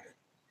 Okay, yeah.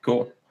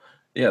 Cool.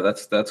 Yeah,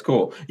 that's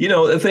cool. You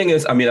know, the thing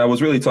is, I mean, I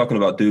was really talking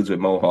about dudes with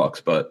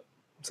mohawks, but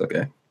it's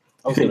okay.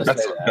 I was gonna say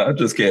that. I'm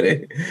just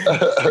kidding.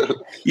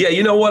 Yeah,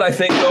 you know what I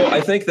think though?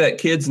 I think that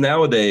kids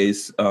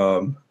nowadays,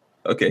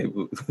 okay,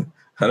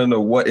 I don't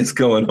know what is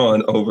going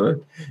on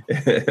over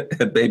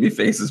at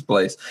Babyface's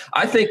place.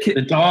 I think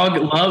the dog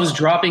loves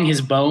dropping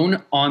his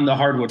bone on the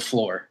hardwood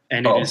floor,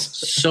 and it is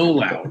so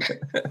loud.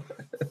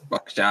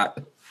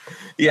 Buckshot.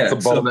 Yeah,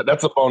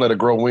 that's a bone that'll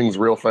grow wings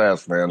real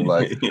fast, man.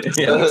 Like,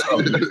 yeah,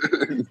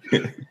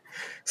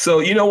 so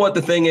you know what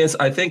the thing is?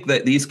 I think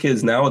that these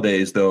kids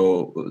nowadays,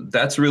 though,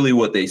 that's really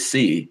what they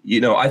see. You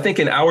know, I think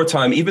in our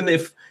time, even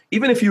if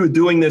you were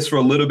doing this for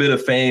a little bit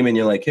of fame and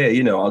you're like, hey,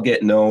 you know, I'll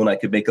get known, I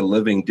could make a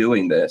living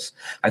doing this.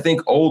 I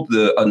think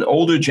an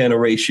older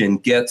generation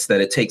gets that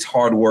it takes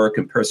hard work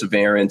and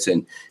perseverance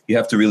and you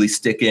have to really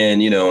stick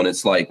in, you know, and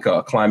it's like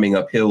climbing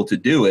uphill to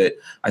do it.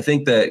 I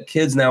think that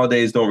kids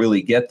nowadays don't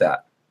really get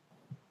that.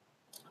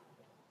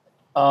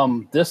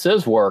 This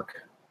is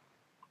work.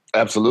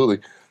 Absolutely.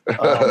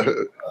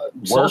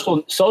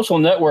 Social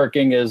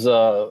networking is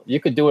you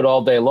could do it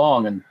all day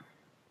long, and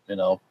you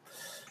know,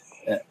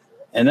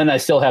 and then I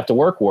still have to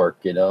work,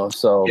 you know.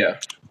 So yeah,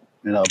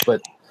 you know,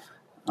 but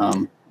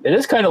it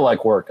is kind of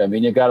like work. I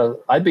mean,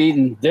 I'd be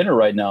eating dinner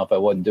right now if I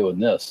wasn't doing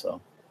this. So.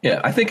 Yeah,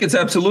 I think it's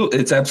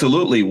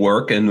absolutely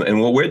work.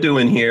 And what we're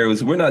doing here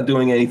is we're not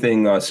doing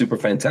anything super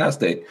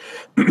fantastic.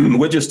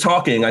 We're just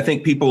talking. I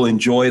think people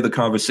enjoy the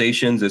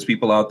conversations. There's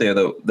people out there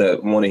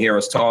that want to hear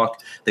us talk.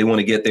 They want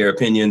to get their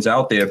opinions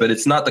out there. But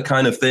it's not the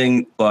kind of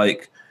thing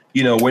like,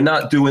 you know, we're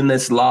not doing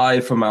this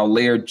live from our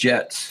Lear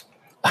jets,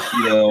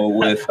 you know,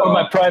 with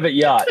my private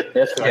yacht.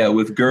 That's right. Yeah,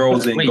 with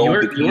girls in gold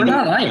bikinis. You're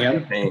not, I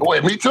am.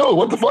 Wait, me too.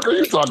 What the fuck are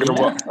you talking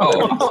about?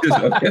 Oh,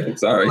 okay,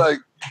 sorry. Like,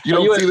 you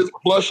don't see this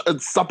plush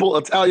and supple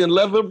Italian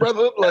leather,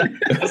 brother? Like,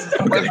 this is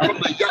fresh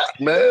from the yacht,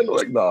 man.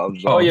 Like, no, I'm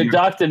sorry. Oh, you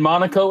docked in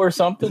Monaco or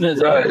something?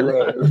 Is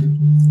right.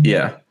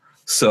 Yeah.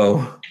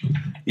 So,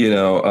 you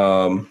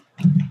know,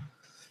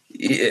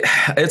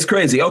 it's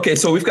crazy. Okay,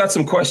 so we've got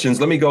some questions.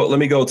 Let me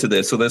go to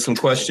this. So there's some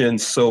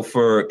questions. So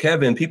for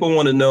Kevin, people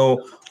want to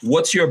know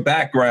what's your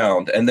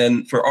background, and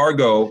then for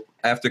Argo,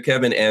 after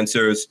Kevin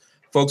answers,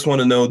 folks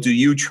want to know, do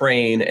you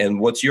train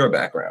and what's your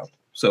background?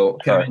 So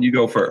Kevin, you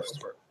go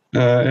first.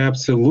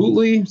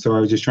 Absolutely. So I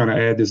was just trying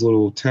to add this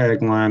little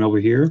tagline over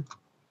here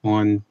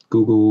on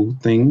Google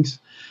Things.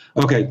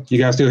 Okay, you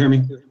guys still hear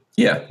me?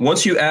 Yeah.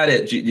 Once you add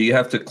it, you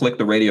have to click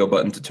the radio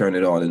button to turn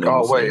it on. And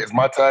wait, is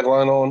my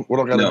tagline on? What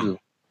do I got to do?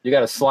 You got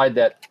to slide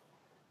that.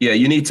 Yeah,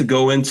 you need to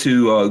go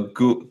into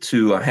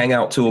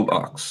Hangout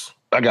Toolbox.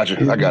 I got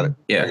you. I got it.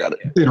 Yeah, I got it.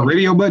 Is it a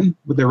radio button?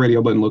 What that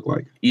radio button look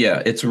like?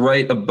 Yeah, it's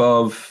right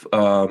above.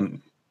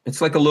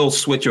 It's like a little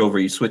switch over.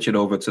 You switch it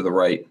over to the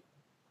right.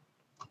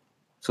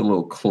 It's a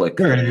little click.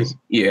 There it is.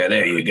 Yeah,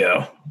 there you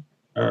go.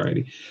 All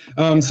righty.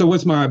 So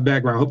what's my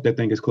background? I hope that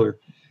thing is clear.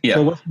 Yeah.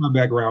 So what's my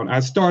background? I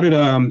started,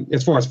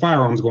 as far as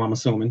firearms go, I'm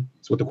assuming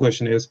that's what the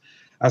question is.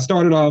 I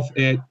started off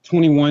at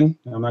 21.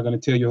 I'm not going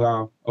to tell you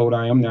how old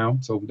I am now,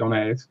 so don't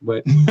ask.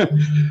 But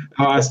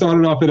I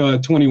started off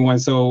at 21.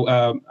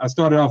 So I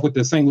started off with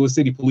the St. Louis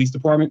City Police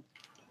Department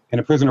and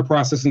the Prisoner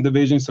Processing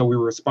Division. So we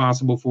were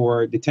responsible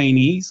for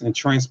detainees and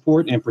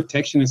transport and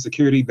protection and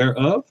security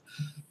thereof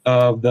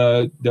of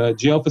the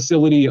jail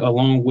facility,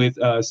 along with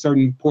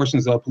certain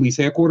portions of police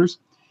headquarters.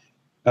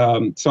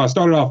 So I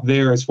started off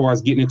there as far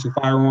as getting into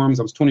firearms.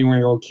 I was a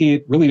 21-year-old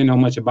kid, really didn't know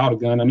much about a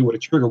gun. I knew what a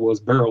trigger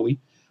was barely.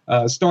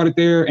 Started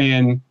there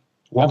and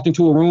walked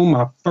into a room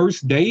my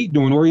first day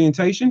doing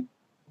orientation,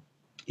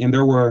 and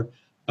there were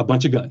a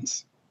bunch of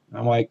guns.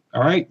 I'm like,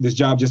 all right, this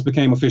job just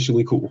became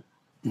officially cool.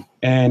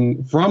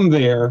 And from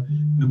there,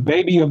 the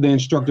baby of the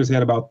instructors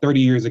had about 30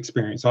 years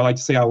experience. So I like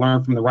to say I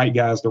learned from the right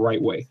guys the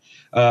right way.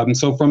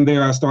 So from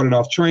there, I started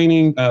off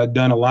training,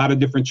 done a lot of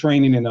different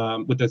training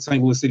with the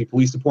St. Louis City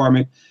Police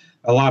Department,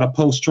 a lot of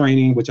post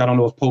training, which I don't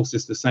know if post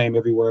is the same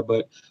everywhere,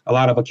 but a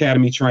lot of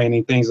academy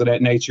training, things of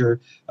that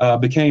nature.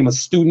 Became a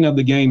student of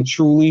the game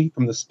truly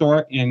from the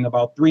start. And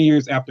about 3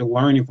 years after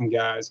learning from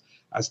guys,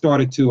 I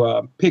started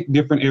to pick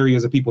different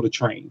areas of people to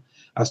train.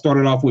 I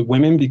started off with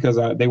women because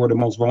they were the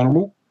most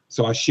vulnerable.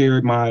 So I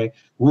shared my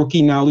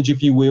rookie knowledge,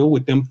 if you will,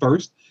 with them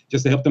first,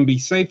 just to help them be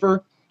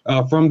safer.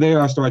 From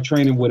there, I started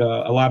training with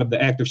a lot of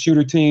the active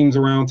shooter teams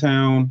around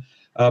town.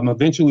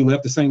 Eventually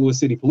left the St. Louis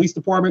City Police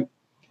Department,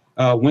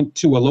 went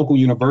to a local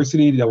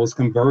university that was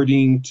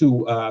converting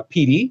to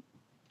PD.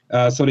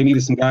 So they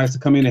needed some guys to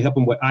come in and help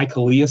them with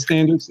ICALEA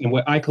standards. And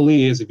what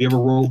ICALEA is, if you ever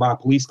roll by a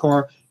police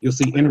car, you'll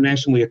see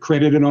internationally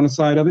accredited on the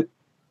side of it.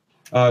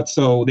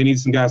 So they needed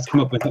some guys to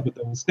come up and help with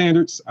those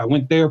standards. I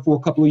went there for a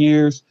couple of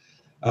years,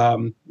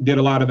 did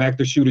a lot of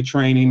active shooter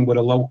training with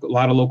a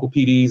lot of local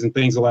PDs and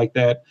things like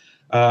that.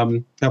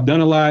 I've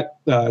done a lot,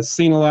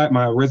 seen a lot.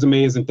 My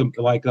resume isn't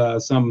like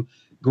some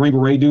Green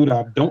Beret dude.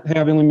 I don't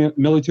have any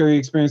military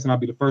experience, and I'll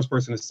be the first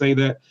person to say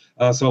that.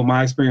 So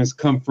my experience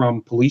come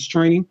from police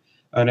training,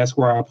 and that's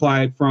where I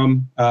applied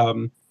from.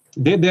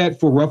 Did that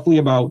for roughly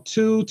about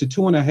 2 to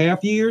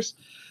 2.5 years.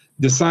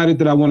 Decided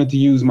that I wanted to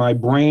use my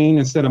brain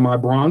instead of my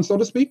brawn, so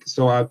to speak.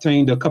 So I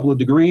obtained a couple of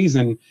degrees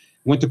and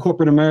went to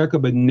corporate America,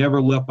 but never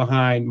left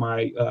behind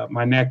my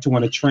my knack to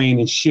want to train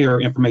and share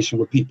information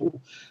with people.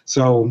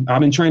 So I've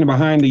been training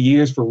behind the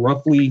years for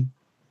roughly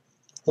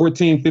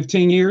 14,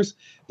 15 years.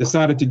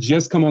 Decided to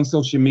just come on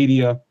social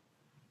media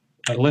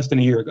less than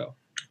a year ago.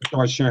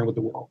 Start sharing with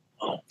the world.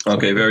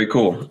 Okay, very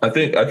cool. I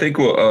think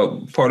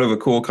we'll, part of a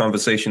cool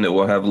conversation that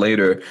we'll have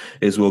later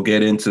is we'll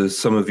get into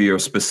some of your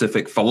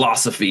specific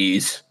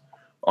philosophies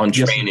on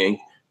training.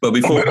 Yes. But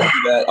before we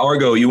do that,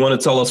 Argo, you want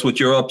to tell us what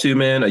you're up to,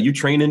 man? Are you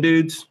training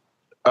dudes?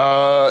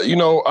 I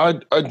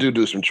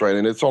do some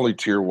training. It's only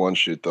tier 1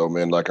 shit though,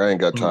 man. Like I ain't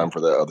got time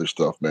for that other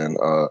stuff, man.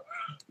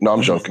 No,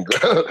 I'm joking.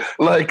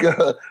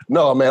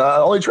 No, man.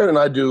 Only training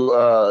I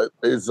do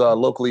is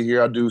locally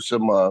here. I do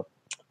some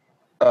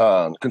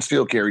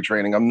concealed carry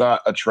training. I'm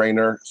not a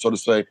trainer, so to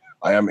say.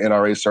 I am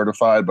NRA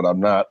certified, but I'm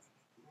not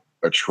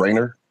a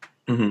trainer,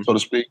 so to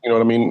speak. You know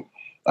what I mean?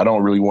 I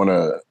don't really want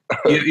to.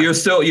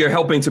 You're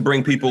helping to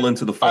bring people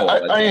into the fold.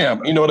 I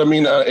am. You know what I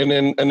mean? And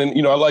then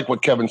I like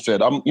what Kevin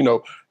said. I'm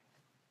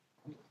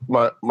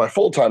my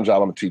full-time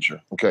job. I'm a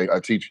teacher. Okay, I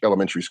teach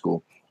elementary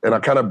school, and I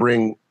kind of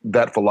bring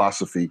that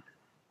philosophy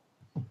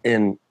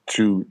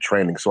into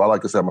training. So I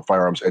like to say I'm a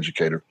firearms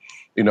educator.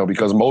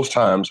 Because most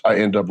times I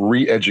end up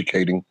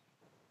re-educating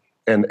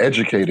and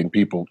educating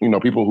people.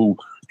 People who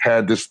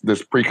had this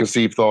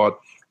preconceived thought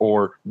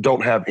or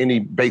don't have any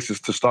basis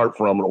to start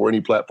from or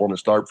any platform to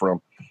start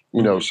from.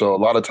 So a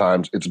lot of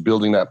times it's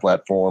building that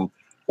platform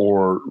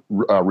or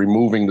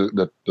removing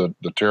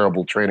the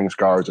terrible training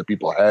scars that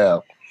people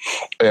have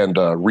and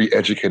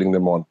re-educating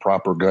them on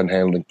proper gun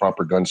handling,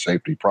 proper gun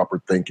safety, proper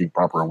thinking,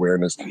 proper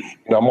awareness.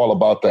 I'm all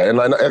about that. And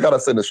I got to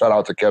send a shout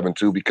out to Kevin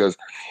too, because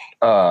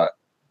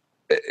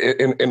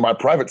in my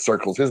private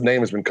circles, his name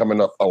has been coming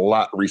up a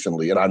lot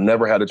recently, and I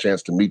never had a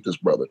chance to meet this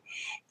brother.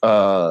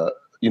 I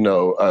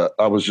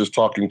was just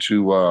talking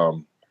to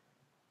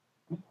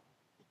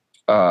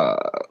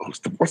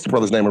what's the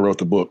brother's name who wrote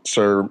the book?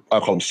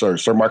 I'll call him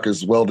Sir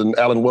Marcus Weldon,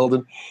 Alan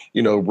Weldon,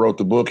 wrote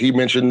the book. He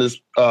mentioned this,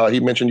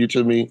 he mentioned you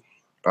to me.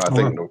 I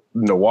think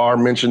Noir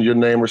mentioned your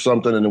name or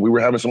something, and then we were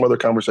having some other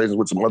conversations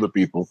with some other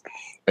people,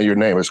 and your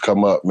name has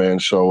come up,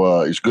 man.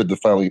 So it's good to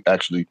finally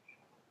actually,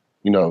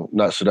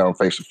 not sit down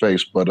face to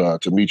face, but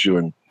to meet you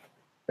and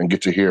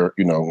get to hear,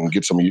 and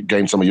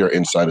gain some of your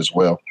insight as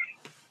well.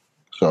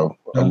 So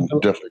I'm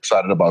definitely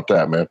excited about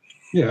that, man.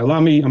 Yeah,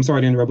 I'm sorry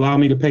to interrupt. Allow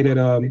me to pay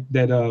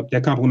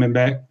that compliment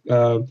back.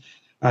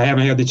 I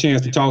haven't had the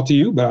chance to talk to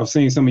you, but I've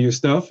seen some of your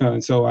stuff.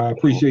 And so I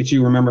appreciate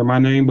you remembering my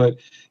name, but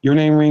your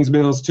name rings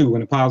bells too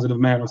in a positive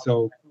manner.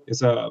 So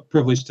it's a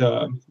privilege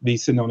to be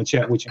sitting on a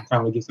chat with you and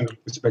finally get some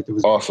perspective.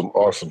 Awesome.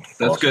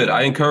 That's good.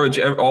 I encourage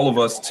all of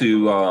us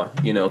to,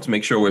 to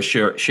make sure we're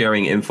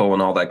sharing info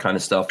and all that kind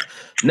of stuff.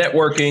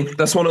 Networking.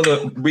 That's one of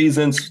the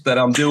reasons that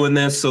I'm doing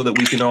this, so that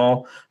we can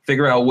all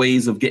figure out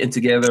ways of getting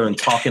together and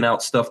talking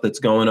out stuff that's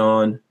going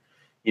on,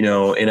 in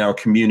our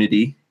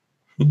community.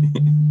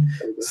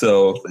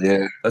 So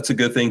yeah, that's a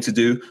good thing to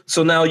do.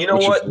 So now,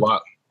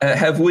 what?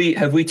 Have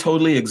we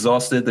totally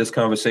exhausted this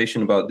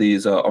conversation about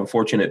these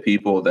unfortunate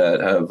people that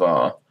have,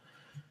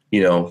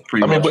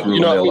 pretty much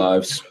ruined their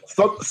lives?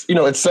 So,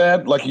 it's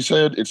sad, like you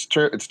said, it's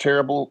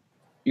terrible,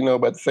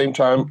 but at the same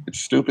time, it's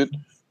stupid,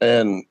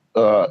 and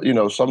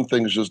some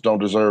things just don't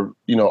deserve,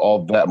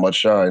 all that much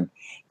shine.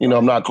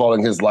 I'm not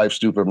calling his life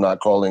stupid. I'm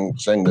not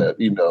saying that,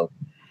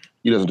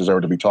 he doesn't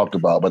deserve to be talked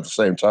about. But at the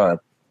same time,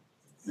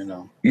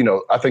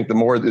 I think the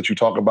more that you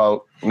talk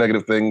about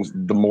negative things,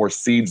 the more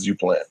seeds you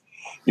plant,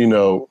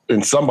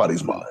 in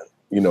somebody's mind.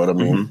 You know what I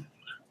mean? Mm-hmm.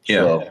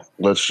 Yeah. So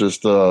let's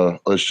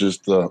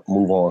just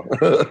move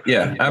on.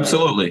 Yeah,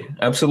 absolutely.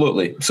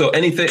 So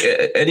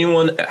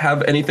anyone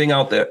have anything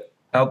out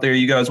there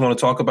you guys want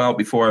to talk about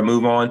before I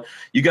move on?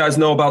 You guys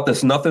know about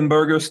this nothing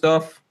burger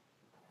stuff?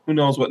 Who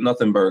knows what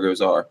nothing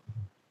burgers are?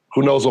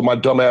 Who knows what my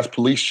dumbass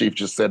police chief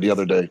just said the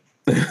other day?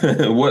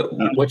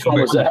 Which one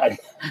was that?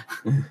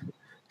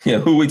 Yeah,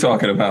 who are we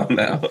talking about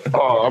now?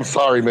 Oh, I'm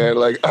sorry, man.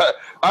 Like,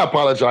 I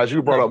apologize.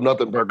 You brought up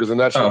nothing burgers, and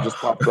that shit just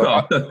popped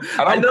up.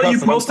 I know you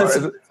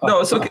posted. No,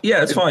 it's okay.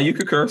 Yeah, it's fine. You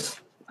could curse.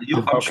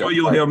 I'm sure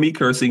you'll hear me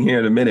cursing here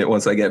in a minute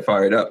once I get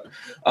fired up.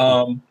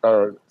 All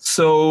right.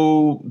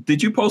 So,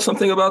 did you post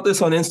something about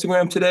this on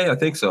Instagram today? I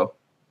think so.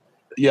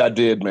 Yeah, I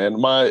did, man.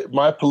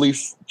 My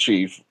police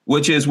chief.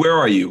 Which is, where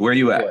are you? Where are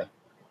you at?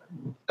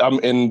 I'm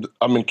in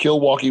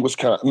Milwaukee,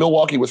 Wisconsin.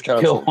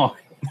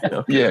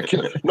 Yeah,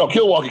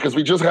 Milwaukee, because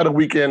we just had a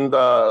weekend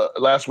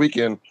last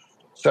weekend.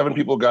 7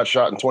 people got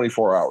shot in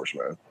 24 hours,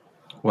 man.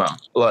 Wow.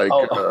 Like,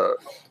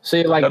 so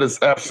you like that is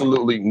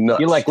absolutely nuts.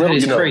 You like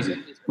little,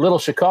 crazy. Little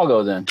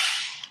Chicago, then?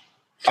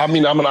 I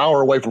mean, I'm an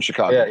hour away from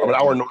Chicago. Yeah, I'm an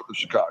hour north of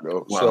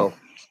Chicago. Wow. So,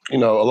 a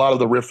lot of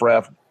the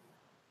riffraff,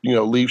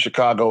 leave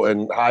Chicago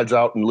and hides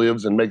out and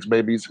lives and makes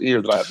babies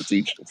here that I have to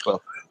teach and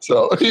stuff.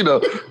 So,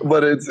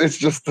 but it's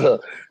just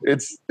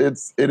it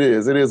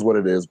is what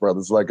it is, brother.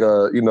 It's like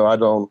I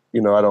don't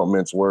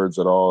mince words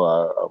at all.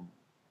 I'm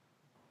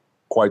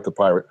quite the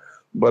pirate.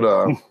 But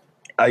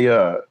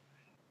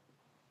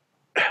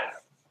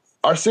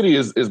our city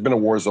has been a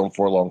war zone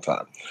for a long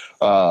time.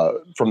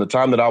 From the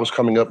time that I was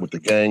coming up with the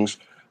gangs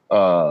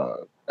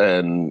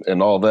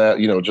and all that,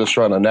 just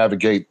trying to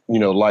navigate,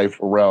 life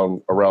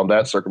around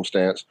that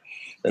circumstance.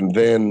 And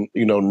then,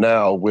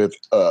 now with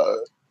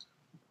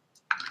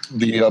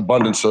the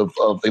abundance of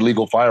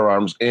illegal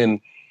firearms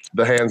in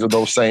the hands of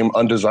those same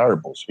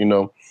undesirables,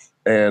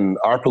 and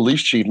our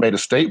police chief made a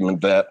statement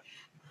that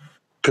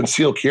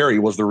concealed carry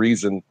was the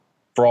reason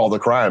for all the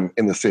crime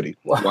in the city.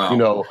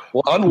 Wow.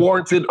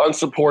 Unwarranted,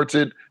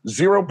 unsupported,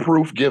 zero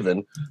proof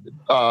given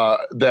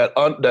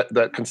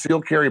that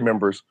concealed carry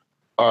members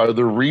are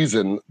the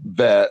reason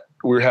that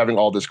we're having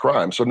all this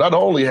crime. So not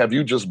only have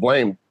you just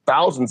blamed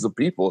thousands of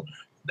people,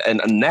 and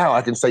now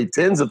I can say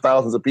tens of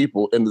thousands of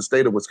people in the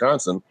state of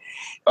Wisconsin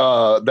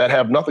that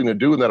have nothing to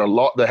do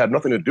that have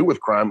nothing to do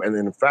with crime, and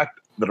in fact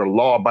that are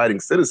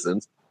law-abiding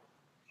citizens.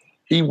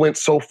 He went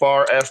so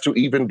far as to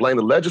even blame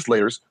the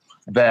legislators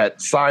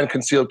that signed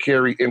concealed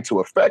carry into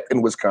effect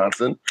in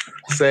Wisconsin,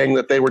 saying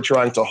that they were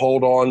trying to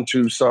hold on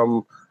to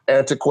some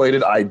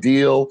antiquated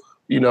ideal,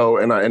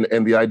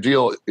 and the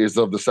ideal is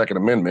of the Second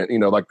Amendment,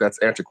 like that's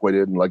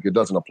antiquated and like it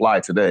doesn't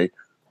apply today,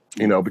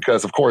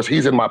 because of course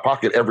he's in my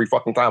pocket every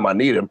fucking time I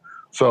need him.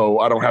 So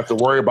I don't have to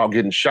worry about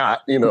getting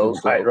shot,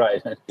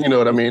 Right. You know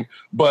what I mean?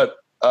 But,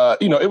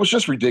 it was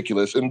just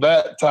ridiculous. And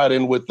that tied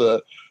in with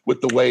the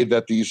way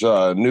that these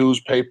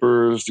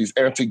newspapers, these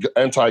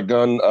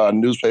anti-gun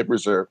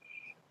newspapers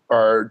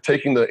are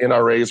taking the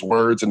NRA's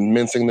words and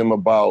mincing them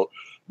about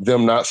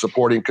them not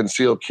supporting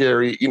concealed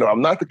carry.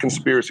 I'm not the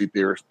conspiracy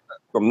theorist.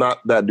 I'm not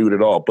that dude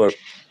at all. But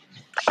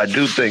I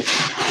do think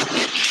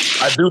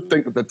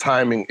that the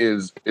timing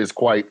is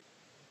quite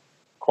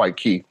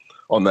key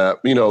on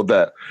that.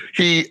 That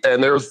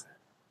there's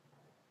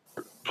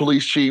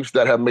police chiefs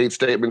that have made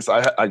statements.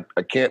 I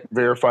can't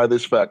verify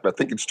this fact. I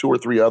think it's 2 or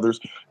 3 others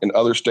in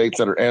other states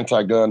that are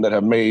anti-gun that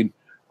have made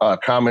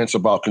comments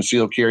about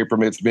concealed carry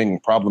permits being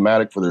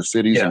problematic for their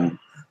cities and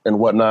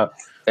whatnot.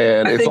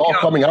 And it's all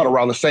coming out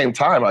around the same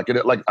time.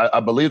 I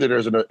believe that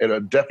there's a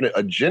definite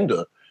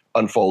agenda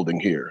unfolding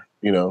here,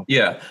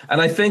 Yeah. And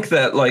I think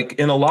that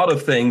in a lot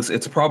of things,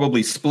 it's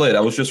probably split.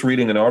 I was just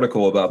reading an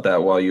article about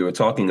that while you were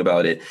talking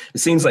about it. It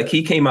seems like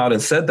he came out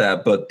and said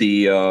that, but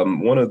the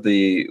one of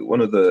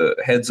the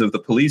heads of the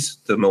police,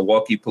 the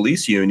Milwaukee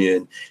Police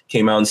Union,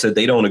 came out and said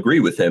they don't agree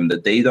with him,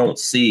 that they don't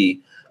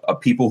see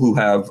people who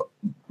have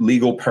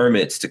legal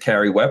permits to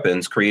carry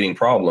weapons creating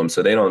problems.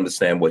 So they don't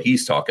understand what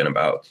he's talking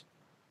about.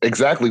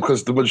 Exactly,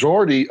 because the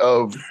majority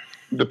of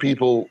the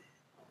people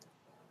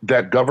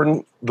that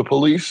govern the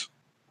police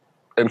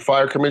and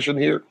fire commission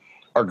here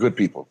are good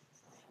people,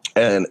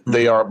 and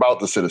they are about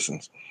the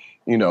citizens,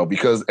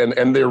 because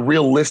and they're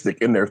realistic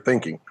in their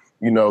thinking.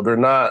 They're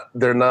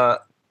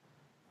not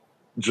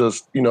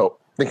just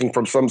thinking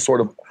from some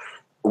sort of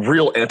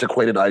real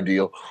antiquated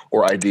ideal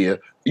or idea.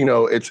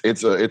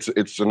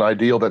 It's an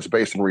ideal that's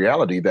based in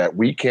reality, that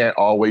we can't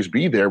always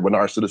be there when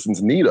our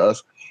citizens need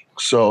us.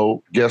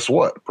 So guess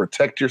what?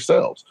 Protect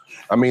yourselves.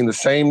 I mean, the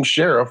same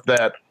sheriff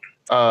that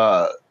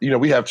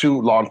we have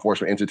 2 law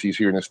enforcement entities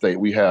here in the state.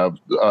 We have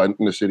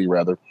in the city,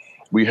 rather.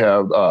 We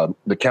have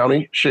the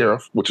county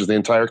sheriff, which is the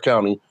entire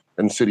county,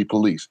 and city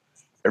police.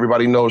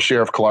 Everybody knows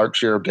Sheriff Clark,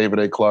 Sheriff David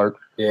A. Clark.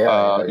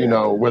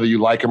 Whether you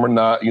like him or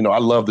not, I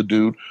love the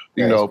dude.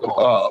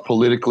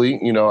 Politically,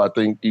 I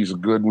think he's a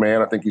good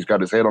man. I think he's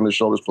got his head on his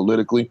shoulders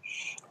politically.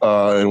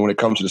 And when it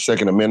comes to the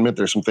Second Amendment,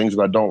 there's some things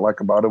that I don't like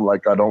about him,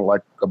 like I don't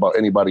like about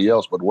anybody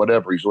else. But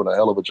whatever, he's doing a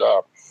hell of a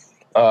job.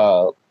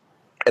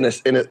 And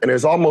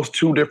there's almost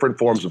 2 different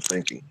forms of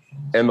thinking,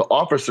 and the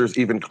officers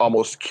even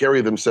almost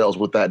carry themselves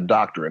with that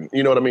doctrine.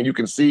 You know what I mean? You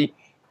can see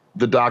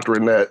the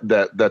doctrine that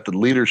the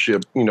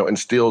leadership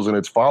instills in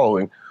its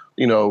following,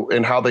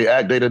 and how they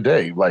act day to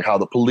day, like how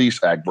the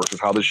police act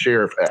versus how the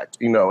sheriff act.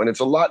 And it's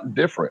a lot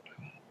different.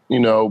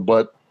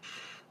 But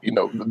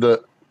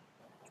the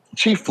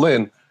Chief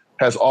Flynn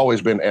has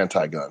always been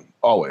anti-gun,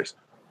 always.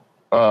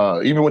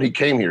 Even when he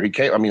came here, he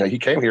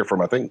came here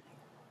from, I think,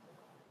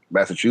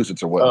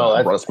 Massachusetts or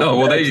whatnot.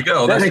 Well, there you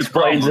go. That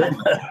explains it.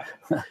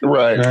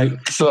 Right.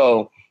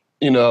 So,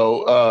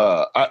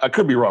 I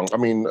could be wrong. I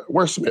mean,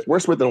 where's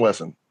Smith and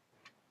Wesson?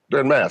 They're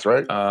in Mass,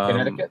 right?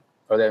 Connecticut.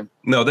 Are they?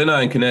 No, they're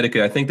not in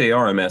Connecticut. I think they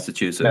are in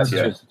Massachusetts.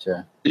 Massachusetts,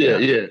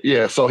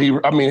 Yeah. So he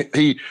when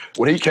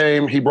he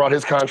came, he brought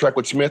his contract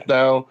with Smith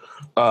down.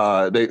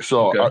 The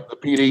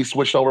PD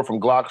switched over from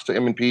Glocks to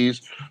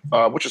M&Ps,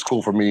 which is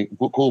cool for me,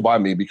 cool by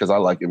me because I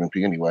like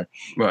M&P anyway.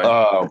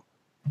 Right.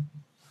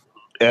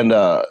 And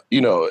all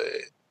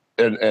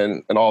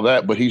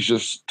that, but he's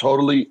just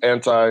totally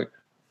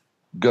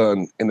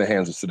anti-gun in the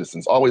hands of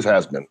citizens. Always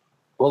has been.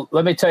 Well,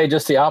 let me tell you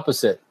just the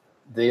opposite.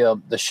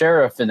 The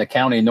sheriff in the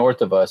county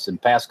north of us in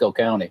Pasco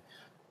County,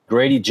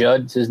 Grady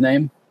Judd's his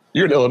name.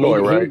 You're in Illinois,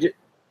 right?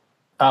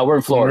 We're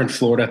in Florida. We're in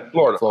Florida.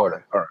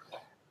 Florida. All right.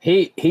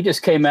 He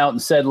just came out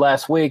and said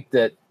last week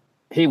that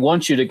he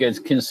wants you to get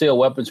a concealed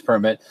weapons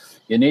permit.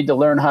 You need to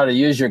learn how to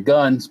use your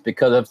guns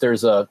because if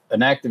there's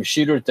an active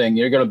shooter thing,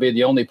 you're going to be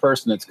the only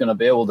person that's going to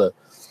be able to.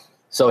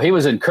 So he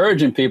was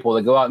encouraging people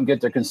to go out and get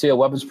their concealed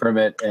weapons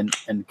permit and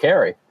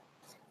carry.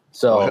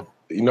 So,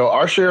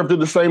 our sheriff did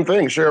the same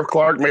thing. Sheriff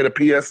Clark made a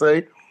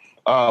PSA,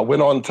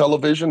 went on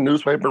television,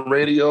 newspaper,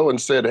 radio,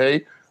 and said,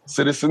 "Hey,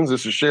 citizens,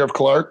 this is Sheriff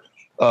Clark.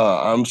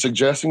 I'm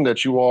suggesting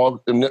that you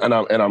all, and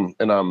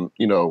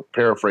I'm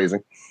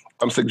paraphrasing.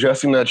 I'm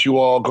suggesting that you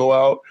all go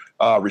out,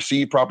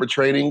 receive proper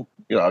training,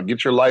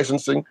 get your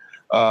licensing,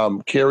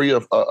 carry a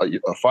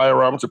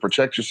firearm to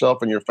protect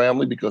yourself and your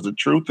family, because the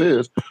truth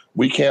is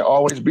we can't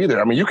always be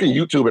there. I mean, you can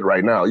YouTube it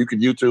right now. You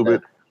can YouTube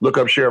it, look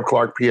up Sheriff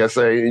Clark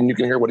PSA, and you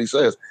can hear what he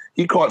says.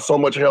 He caught so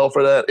much hell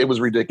for that. It was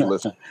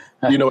ridiculous.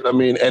 You know what I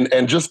mean?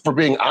 And just for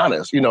being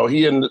honest,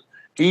 he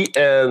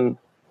and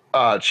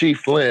Chief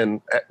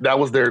Flynn, that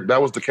was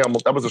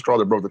the straw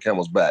that broke the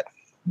camel's back.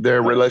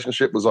 Their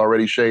relationship was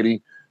already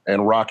shady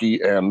and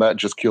rocky, and that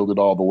just killed it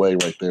all the way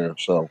right there.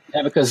 So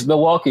because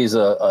Milwaukee's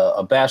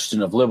a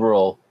bastion of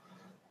liberal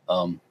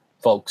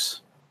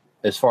folks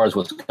as far as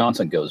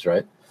Wisconsin goes,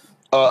 right?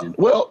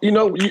 Well,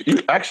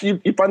 you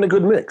find a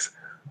good mix.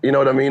 You know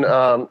what I mean?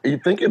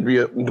 You'd think it'd be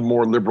the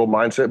more liberal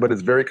mindset, but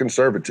it's very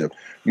conservative.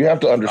 You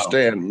have to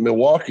understand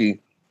Milwaukee.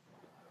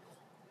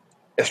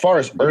 As far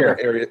as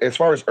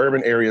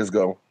urban areas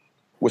go,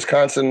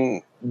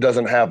 Wisconsin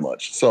doesn't have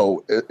much.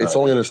 So it's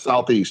only in the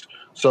southeast.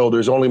 So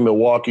there's only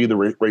Milwaukee, the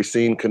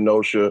Racine,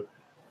 Kenosha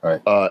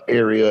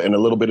area, and a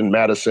little bit in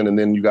Madison, and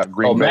then you got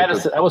Green Bay.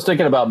 Madison. I was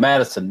thinking about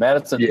Madison.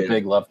 Madison's a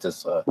big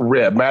leftist.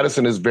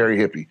 Madison is very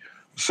hippie.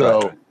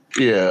 So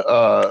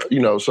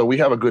so we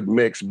have a good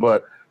mix,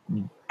 but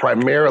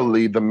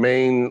primarily the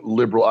main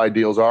liberal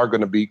ideals are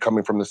going to be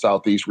coming from the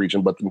southeast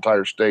region, but the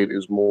entire state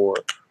is more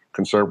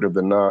conservative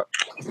than not.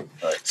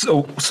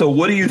 So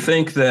what do you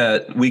think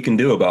that we can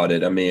do about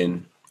it? I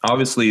mean,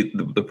 obviously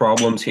the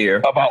problem's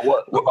here. About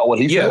what? About what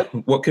he said?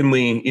 What can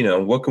we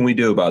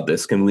do about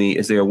this?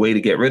 Is there a way to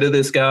get rid of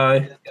this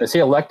guy? Is he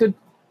elected?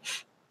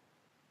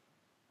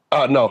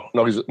 No,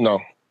 he's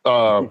not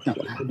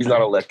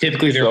elected.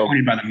 Typically they're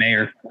appointed by the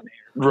mayor.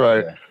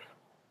 Right.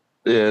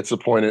 Yeah, it's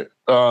appointed.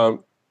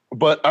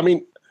 But I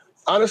mean,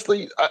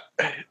 honestly,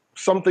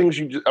 some things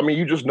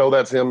you just know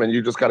that's him, and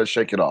you just got to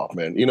shake it off,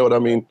 man. You know what I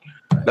mean?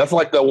 That's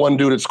like that one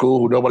dude at school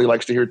who nobody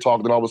likes to hear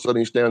talk, then all of a sudden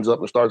he stands up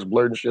and starts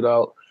blurting shit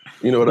out.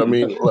 You know what I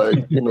mean?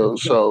 Like,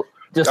 so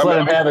just let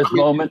him have his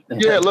moment.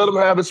 Yeah, let him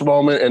have his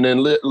moment, and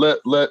then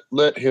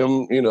let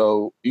him,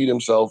 eat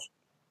himself.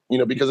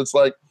 Because it's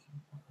like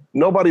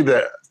nobody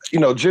that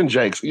Jen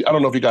Jakes. I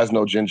don't know if you guys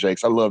know Jen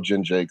Jakes. I love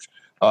Jen Jakes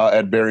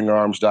at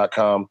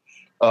bearingarms.com.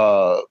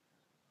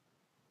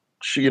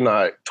 She and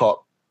I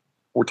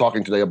we're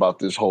talking today about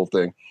this whole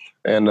thing,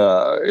 and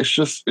it's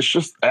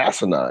just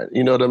asinine.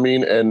 You know what I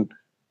mean? And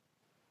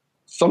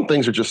some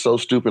things are just so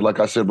stupid,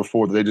 like I said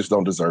before, that they just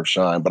don't deserve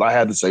shine. But I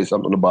had to say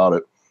something about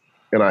it,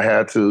 and I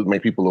had to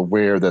make people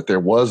aware that there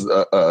was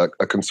a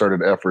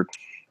concerted effort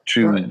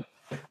to,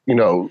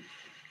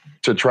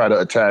 to try to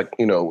attack,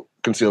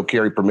 concealed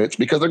carry permits,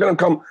 because they're going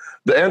to come.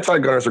 The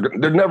anti-gunners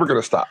they're never going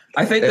to stop.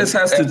 I think this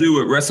has to do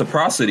with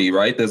reciprocity,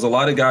 right? There's a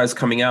lot of guys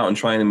coming out and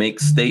trying to make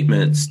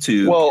statements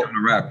to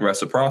counteract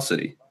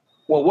reciprocity.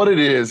 Well, what it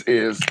is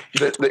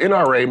the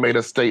NRA made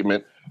a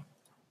statement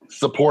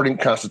supporting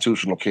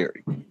constitutional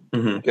carry.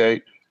 Mm-hmm.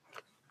 Okay.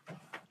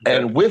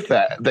 And with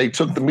that,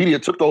 the media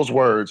took those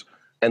words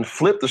and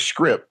flipped the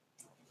script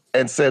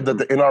and said that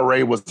the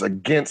NRA was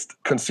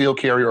against concealed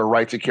carry or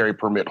right to carry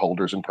permit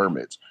holders and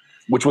permits,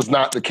 which was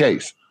not the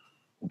case.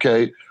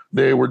 Okay.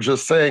 They were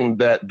just saying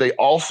that they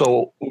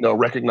also,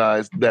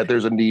 recognize that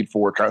there's a need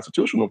for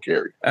constitutional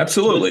carry.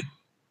 Absolutely.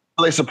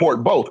 They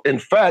support both. In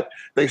fact,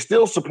 they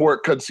still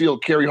support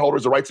concealed carry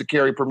holders, the right to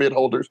carry permit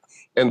holders,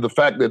 and the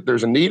fact that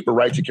there's a need for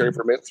right to carry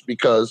permits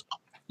because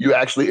you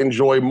actually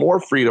enjoy more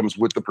freedoms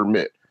with the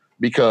permit.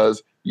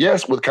 Because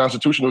yes, with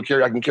constitutional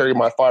carry, I can carry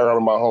my firearm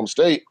in my home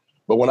state,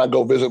 but when I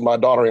go visit my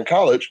daughter in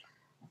college,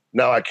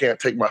 now I can't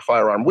take my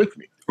firearm with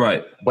me.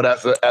 Right. But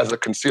as a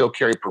concealed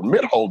carry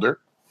permit holder,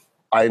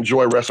 I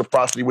enjoy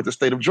reciprocity with the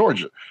state of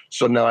Georgia.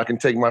 So now I can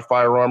take my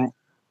firearm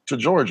to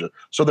Georgia.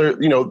 So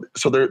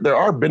there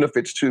are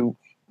benefits to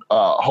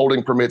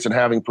holding permits and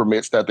having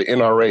permits that the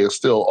NRA is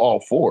still all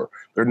for.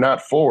 They're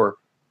not for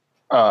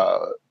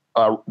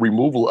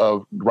removal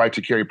of right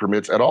to carry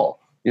permits at all.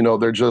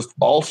 They're just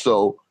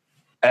also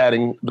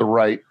adding the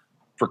right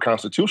for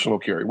constitutional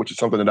carry, which is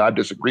something that I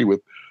disagree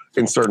with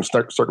in certain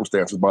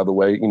circumstances. By the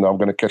way, I'm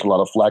going to catch a lot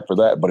of flack for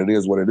that, but it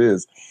is what it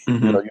is.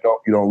 Mm-hmm.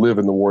 You don't live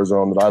in the war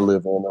zone that I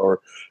live in,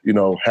 or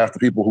half the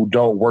people who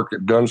don't work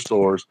at gun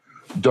stores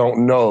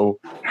don't know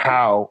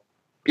how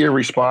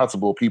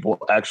irresponsible people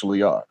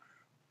actually are.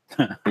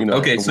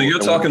 Okay, so you're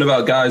talking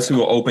about guys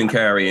who are open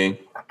carrying.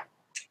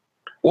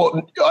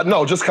 Well,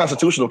 no, just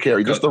constitutional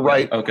carry, just the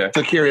right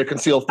to carry a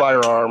concealed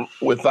firearm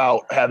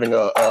without having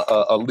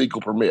a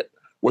legal permit,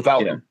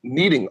 without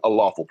needing a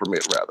lawful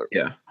permit, rather.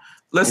 Yeah.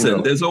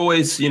 Listen, there's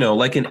always,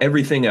 like in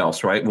everything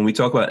else, right? When we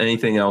talk about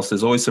anything else,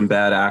 there's always some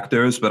bad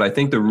actors. But I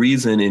think the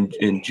reason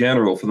in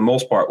general, for the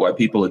most part, why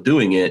people are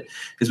doing it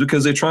is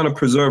because they're trying to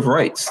preserve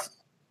rights.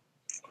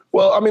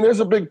 Well, there's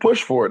a big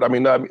push for it.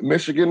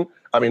 Minnesota,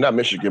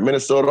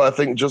 I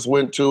think, just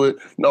went to it.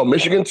 No,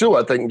 Michigan, too,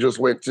 I think, just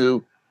went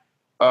to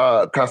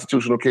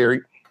constitutional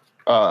carry.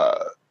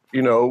 And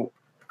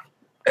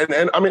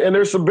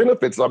there's some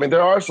benefits.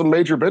 There are some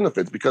major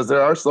benefits, because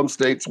there are some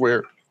states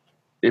where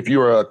if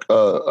you're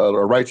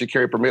a right to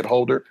carry permit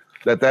holder,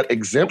 that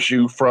exempts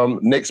you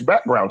from NICS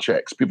background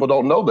checks. People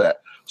don't know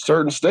that.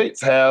 Certain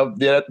states have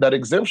that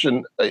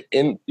exemption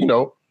in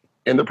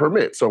the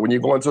permit. So when you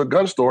go into a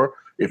gun store,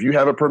 if you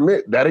have a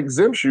permit, that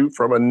exempts you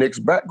from a NICS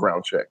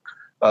background check.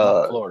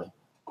 Florida.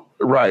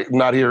 Right.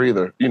 Not here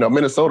either.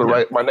 Minnesota,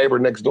 right? My neighbor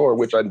next door,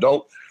 which I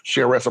don't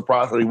share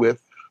reciprocity with,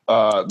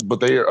 but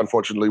they are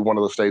unfortunately one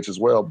of the states as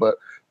well. But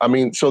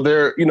so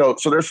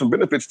there's some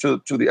benefits to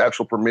the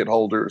actual permit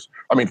holders.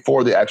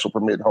 For the actual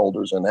permit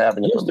holders and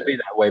having it used to be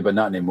that way, but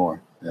not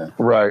anymore. Yeah.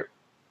 Right.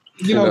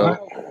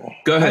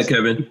 Go ahead,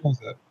 Kevin.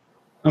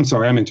 I'm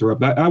sorry, I'm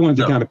interrupting. I wanted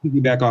to kind of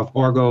piggyback off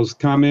Argo's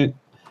comment.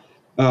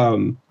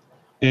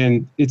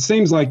 And it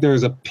seems like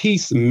there's a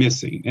piece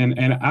missing,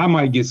 and I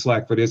might get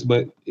slack for this,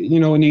 but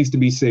it needs to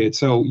be said.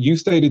 So you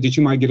stated that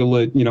you might get a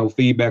little,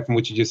 feedback from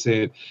what you just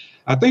said.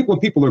 I think what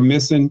people are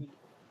missing,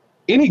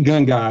 any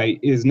gun guy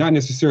is not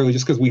necessarily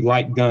just because we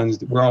like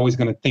guns, we're always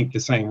going to think the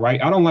same, right?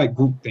 I don't like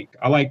groupthink.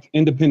 I like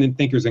independent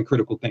thinkers and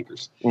critical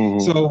thinkers. Mm-hmm.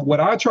 So what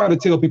I try to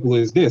tell people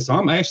is this.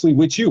 I'm actually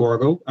with you,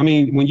 Argo.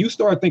 When you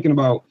start thinking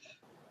about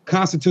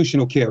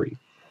constitutional carry,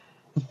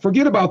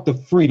 forget about the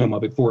freedom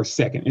of it for a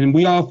second. And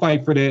we all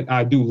fight for that.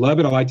 I do love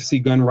it. I like to see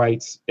gun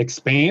rights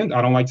expand.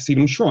 I don't like to see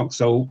them shrunk.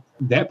 So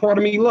that part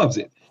of me loves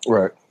it.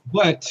 Right.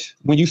 But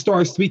when you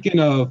start speaking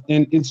of,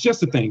 and it's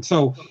just a thing.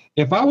 So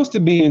if I was to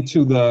be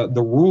into the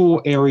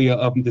rural area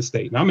of the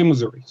state, and I'm in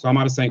Missouri, so I'm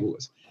out of St.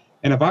 Louis.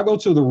 And if I go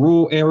to the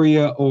rural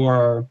area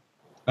or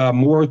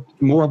more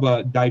of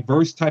a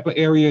diverse type of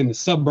area in the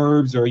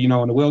suburbs or, in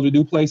the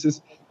well-to-do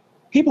places,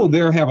 people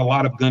there have a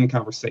lot of gun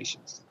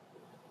conversations.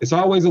 It's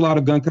always a lot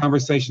of gun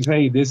conversations.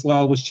 Hey, this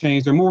law was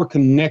changed. They're more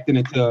connected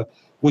into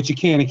what you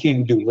can and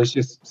can't do. Let's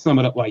just sum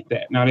it up like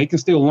that. Now, they can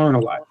still learn a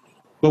lot.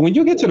 But when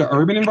you get to the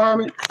urban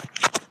environment,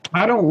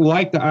 I don't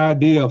like the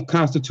idea of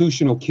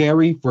constitutional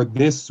carry for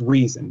this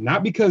reason.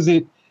 Not because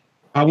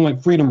I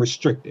want freedom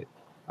restricted.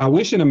 I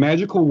wish in a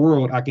magical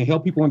world I can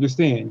help people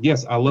understand.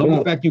 Yes, I love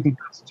the fact you can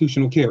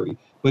constitutional carry.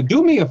 But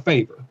do me a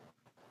favor.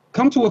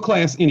 Come to a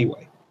class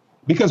anyway.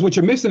 Because what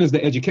you're missing is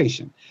the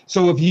education.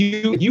 So if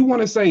you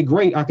want to say,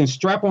 great, I can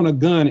strap on a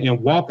gun and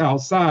walk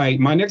outside,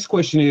 my next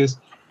question is,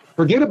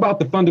 forget about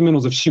the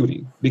fundamentals of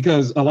shooting,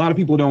 because a lot of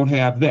people don't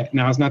have that.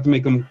 Now, it's not to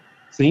make them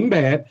seem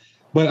bad,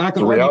 but I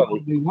can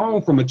argue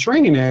along from a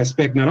training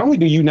aspect. Not only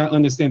do you not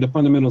understand the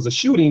fundamentals of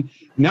shooting,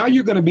 now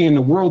you're going to be in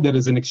a world that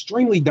is an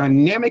extremely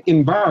dynamic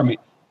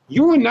environment.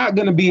 You're not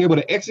going to be able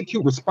to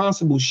execute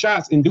responsible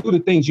shots and do the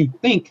things you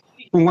think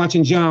from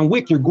watching John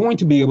Wick you're going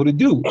to be able to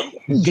do.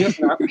 It's just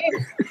not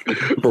fair.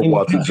 From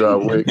watching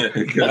John Wick. Good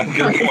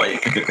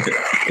point.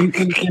 And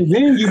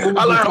then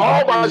I learned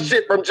all my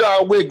shit from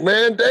John Wick,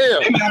 man.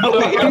 Damn.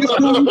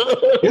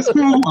 It's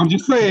cool. I'm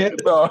just saying.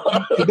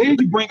 And then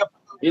you bring up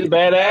he's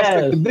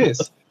badass. Of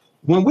this.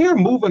 When we're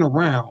moving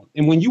around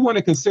and when you want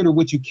to consider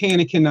what you can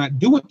and cannot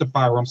do with the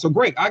firearm, so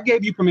great, I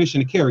gave you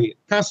permission to carry it.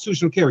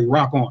 Constitutional carry,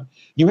 rock on.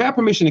 You have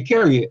permission to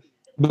carry it,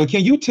 but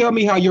can you tell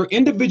me how your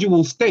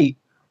individual state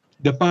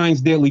defines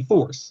deadly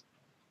force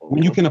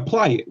when you can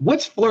apply it?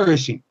 What's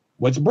flourishing?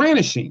 What's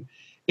brandishing?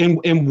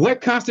 And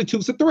what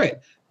constitutes a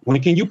threat?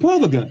 When can you pull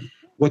the gun?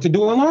 What to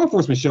do when law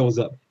enforcement shows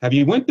up? Have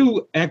you went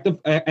through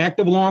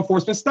active law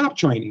enforcement stop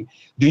training?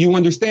 Do you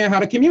understand how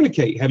to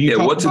communicate? Have you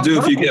what to do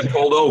if you get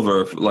pulled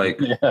over?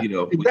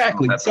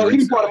 Exactly. So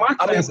even part of my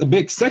class, a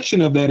big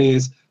section of that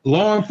is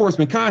law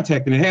enforcement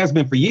contact, and it has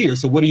been for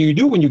years. So what do you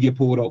do when you get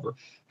pulled over?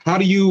 How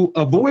do you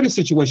avoid a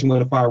situation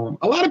with a firearm?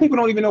 A lot of people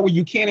don't even know where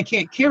you can and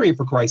can't carry it,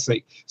 for Christ's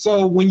sake.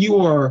 So when you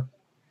are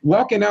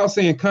walking out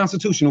saying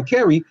constitutional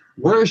carry,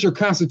 where is your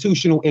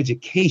constitutional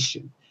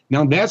education?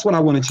 Now that's what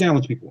I want to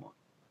challenge people on.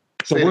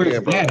 So where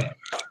is that at?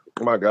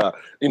 Oh my God.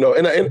 And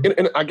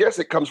I guess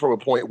it comes from a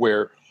point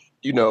where,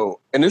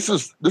 and this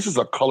is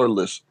a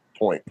colorless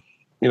point,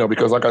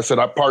 because like I said,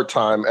 I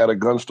part-time at a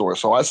gun store.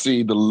 So I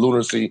see the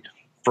lunacy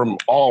from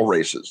all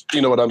races.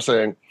 You know what I'm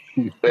saying?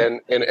 And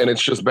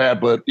it's just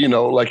bad. But,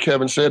 like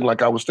Kevin said, and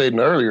like I was stating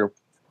earlier,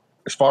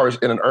 as far as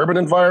in an urban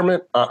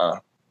environment,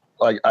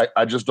 Like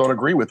I just don't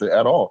agree with it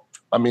at all.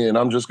 I mean, and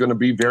I'm just going to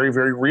be very,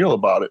 very real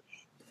about it.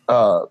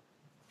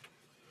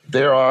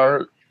 There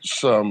are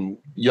some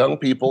young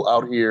people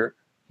out here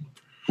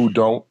who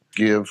don't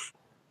give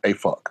a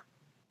fuck.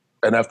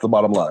 And that's the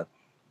bottom line.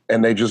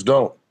 And they just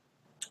don't.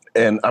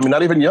 And I mean,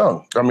 not even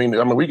young. I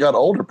mean, we got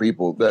older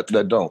people that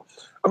don't.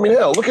 I mean,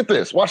 hell, look at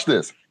this. Watch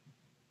this.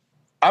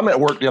 I'm at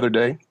work the other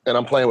day, and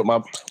I'm playing with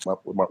one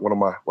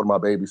of my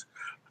babies.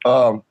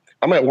 I'm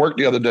at work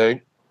the other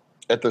day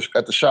at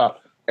the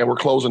shop, and we're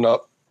closing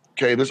up.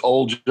 Okay, this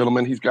old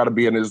gentleman, he's got to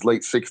be in his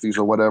late 60s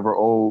or whatever,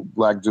 old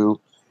black dude,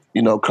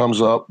 you know,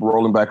 comes up,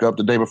 rolling back up.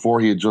 The day before,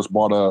 he had just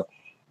bought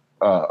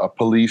a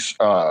police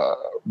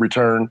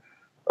return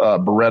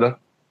Beretta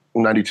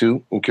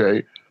 92.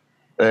 Okay,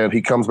 and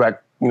he comes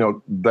back, you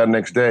know, that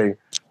next day.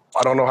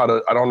 I don't know how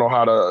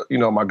to, you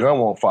know, my gun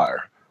won't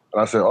fire.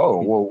 And I said,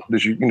 oh, well,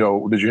 did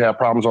you have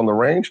problems on the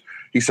range?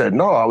 He said,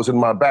 no, I was in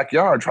my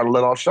backyard trying to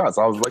let off shots.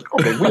 I was like,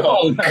 okay,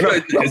 no,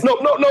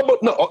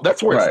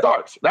 that's where it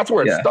starts. That's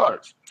where it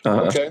starts.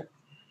 Okay.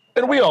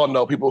 And we all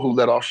know people who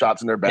let off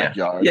shots in their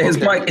backyard. Yeah, his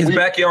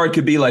backyard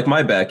could be like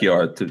my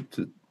backyard.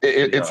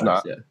 It's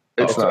not. Yeah.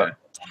 It's not.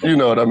 You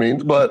know what I mean?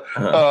 But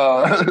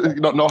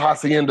no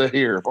hacienda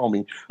here,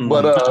 homie.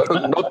 But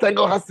no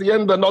tengo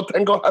hacienda.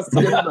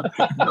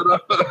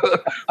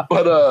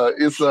 But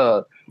it's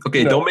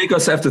okay. Don't make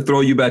us have to throw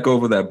you back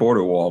over that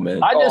border wall,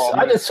 man.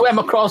 I just swam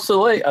across the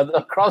lake,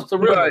 across the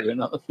river. Right. You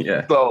know?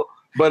 Yeah.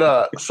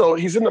 So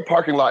he's in the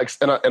parking lot,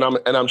 and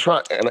I'm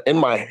trying, and in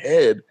my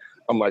head,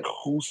 I'm like,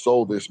 who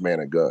sold this man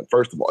a gun?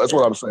 First of all, that's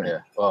what I'm saying,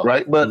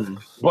 right? But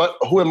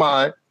who am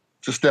I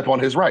to step on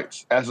his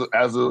rights as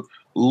a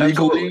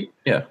legally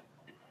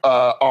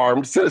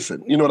armed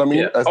citizen? You know what I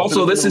mean? Yeah.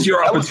 Also, this is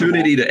your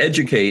opportunity to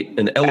educate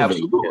and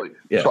elevate. Absolutely.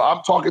 Yeah. So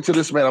I'm talking to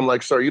this man. I'm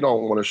like, sir, you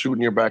don't want to shoot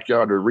in your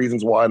backyard. There are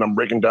reasons why, and I'm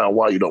breaking down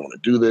why you don't want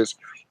to do this.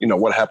 You know,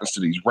 what happens to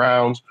these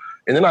rounds?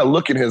 And then I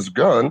look at his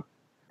gun,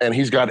 and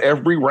he's got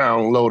every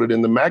round loaded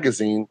in the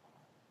magazine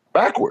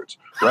backwards,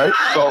 right?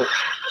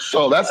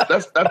 So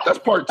that's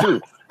part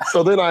two.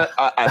 So then I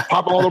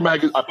pop all the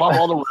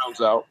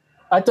rounds out.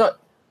 I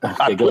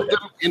put them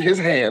in his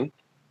hand.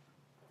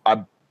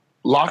 I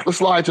lock the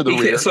slide to the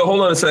rear. So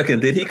hold on a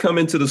second. Did he come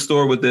into the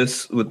store with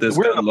this? We're in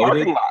the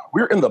parking lot.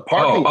 We're in the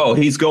parking lot. Oh,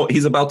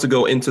 he's about to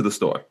go into the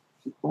store.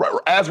 Right,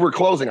 as we're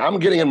closing, I'm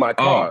getting in my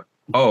car.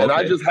 And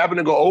I just happen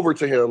to go over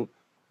to him,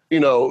 you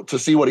know, to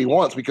see what he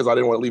wants because I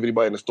didn't want to leave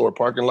anybody in the store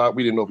parking lot.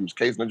 We didn't know if he was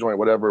casing the joint,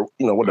 whatever,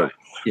 you know, whatever.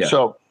 Yeah.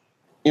 So,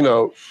 you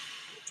know,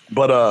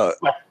 but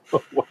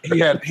he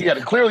had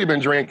clearly been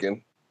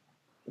drinking.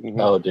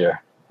 Oh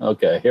dear.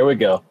 Okay, here we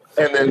go.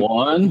 And then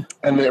one,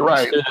 and then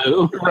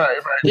two. Right.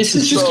 This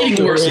is just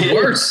getting worse and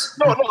worse.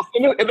 No,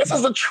 and this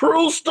is a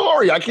true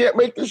story. I can't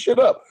make this shit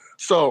up.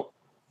 So,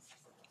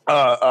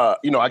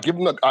 you know, I give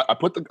him I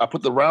put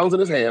the rounds in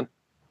his hand,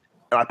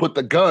 and I put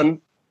the gun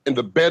in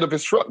the bed of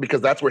his truck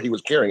because that's where he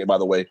was carrying it. By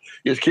the way,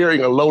 he was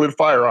carrying a loaded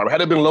firearm. Had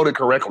it been loaded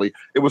correctly,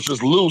 it was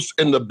just loose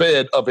in the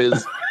bed of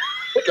his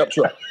pickup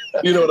truck.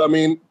 You know what I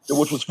mean?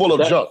 Which was full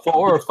of junk. 4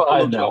 or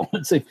 5 now.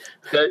 Let's see.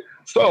 Okay,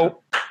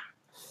 so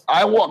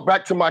I walk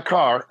back to my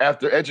car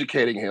after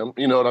educating him.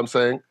 You know what I'm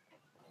saying?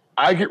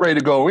 I get ready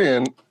to go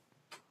in.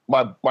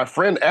 My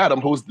friend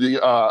Adam, who's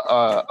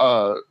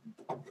the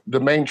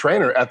main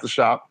trainer at the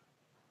shop,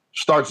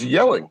 starts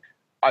yelling.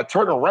 I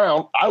turn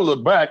around. I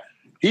look back.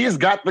 He's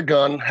got the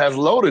gun, has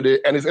loaded it,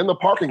 and is in the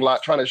parking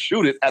lot trying to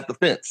shoot it at the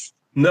fence.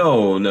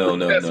 No.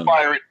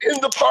 Fire it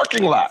in the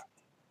parking lot.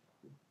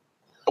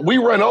 We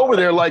run over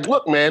there like,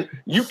 look, man,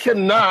 you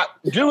cannot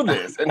do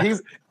this. And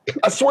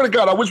I swear to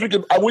God, I wish we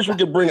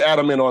could bring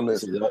Adam in on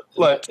this.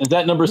 Like, is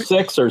that number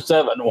 6 or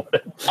 7?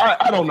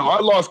 I don't know. I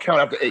lost count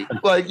after 8.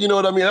 Like, you know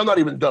what I mean? I'm not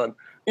even done.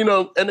 You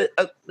know, and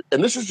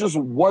this is just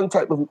one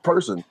type of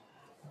person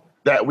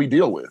that we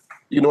deal with.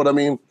 You know what I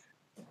mean?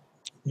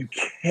 You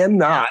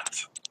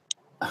cannot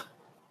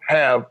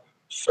have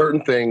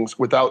certain things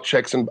without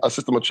a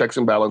system of checks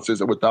and balances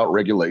and without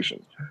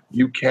regulations.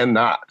 You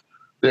cannot.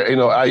 You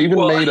know, I even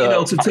made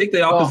to take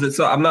the opposite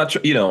side. I'm not,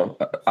 you know,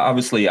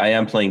 obviously I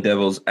am playing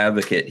devil's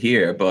advocate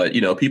here, but,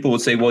 you know, people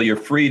would say, well, you're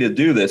free to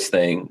do this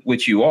thing,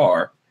 which you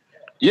are.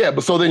 Yeah,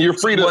 but so then you're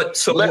free to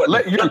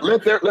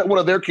let one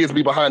of their kids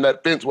be behind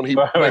that fence when he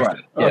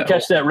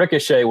catch that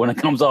ricochet when it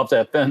comes off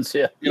that fence.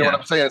 Yeah, you know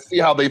what I'm saying. See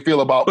how they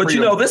feel about. But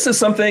freedom. You know, this is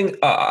something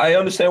I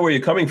understand where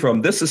you're coming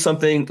from. This is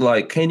something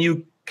like, can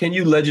you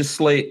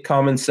legislate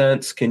common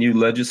sense? Can you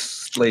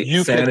legislate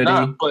sanity?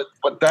 Cannot,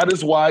 but that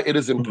is why it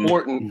is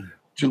important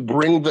to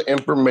bring the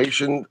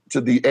information to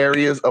the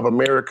areas of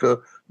America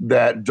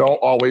that don't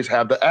always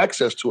have the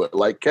access to it.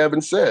 Like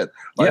Kevin said,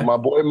 like my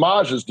boy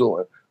Maj is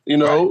doing. You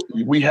know,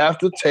 we have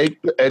to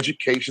take the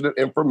education and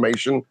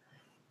information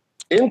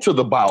into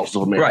the bowels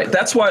of America. Right.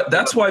 That's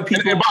why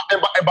people. And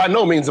by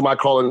no means am I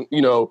calling.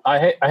 You know,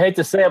 I hate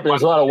to say it, but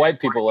there's a lot of white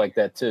people like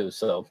that too.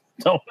 So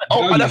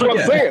Oh, that's what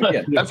I'm saying.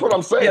 Yeah. That's what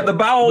I'm saying. Yeah, the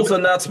bowels are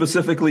not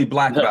specifically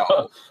black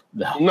bowels.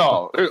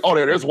 No. Oh,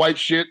 there's white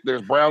shit.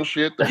 There's brown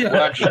shit. There's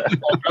black shit.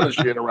 There's all kind of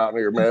shit around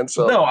here, man.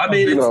 So no, I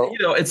mean, you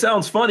know, it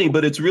sounds funny,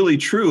 but it's really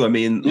true. I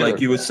mean, like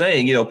you were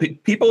saying,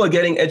 people are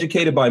getting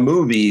educated by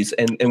movies,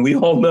 and we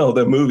all know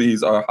that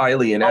movies are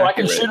highly inaccurate. I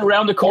can shoot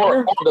around the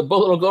corner. The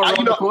bullet will go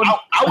around the corner.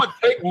 I would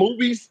take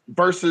movies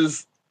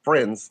versus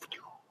Friends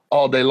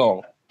all day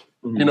long.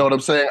 Mm-hmm. You know what I'm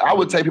saying? I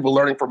would take people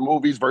learning from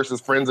movies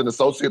versus Friends and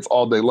Associates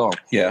all day long.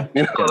 Yeah.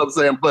 You know what I'm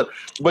saying? But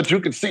you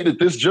can see that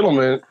this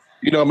gentleman,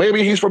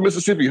 maybe he's from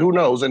Mississippi, who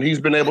knows? And he's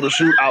been able to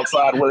shoot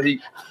outside where he,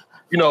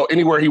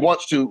 anywhere he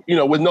wants to,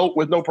 with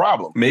no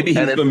problem. Maybe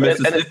he's from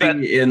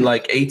Mississippi in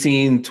like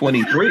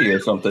 1823 or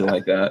something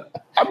like that.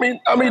 I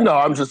mean, no,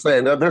 I'm just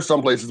saying that there's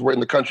some places where in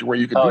the country where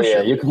you can do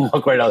shit. You can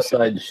walk right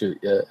outside and shoot.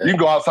 Yeah. You can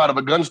go outside of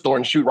a gun store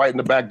and shoot right in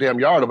the back damn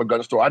yard of a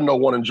gun store. I know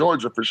one in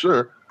Georgia for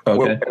sure.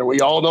 Okay. And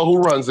we all know who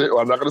runs it.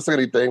 I'm not going to say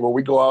anything, but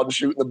we go out and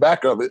shoot in the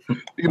back of it.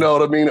 You know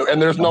what I mean?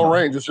 And there's no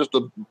range. It's just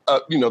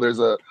there's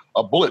a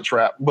bullet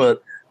trap.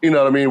 But you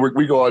know what I mean?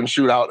 We go out and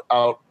shoot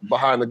out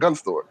behind the gun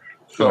store.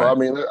 So right.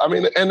 I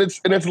mean, and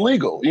it's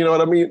legal. You know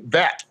what I mean?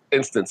 That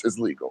instance is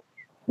legal.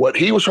 What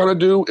he was trying to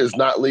do is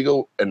not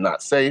legal and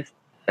not safe.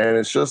 And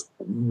it's just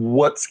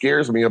what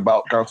scares me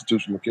about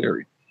constitutional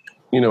carry.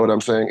 You know what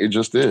I'm saying? It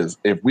just is.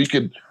 If we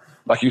could,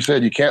 like you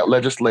said, you can't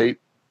legislate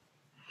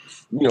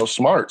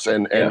smarts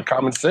and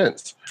common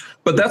sense.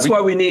 But that's why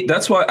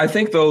I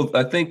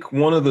think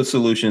one of the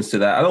solutions to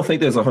that, I don't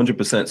think there's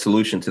 100%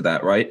 solution to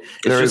that, right?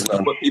 It's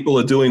just what people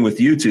are doing with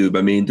YouTube.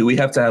 I mean, do we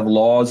have to have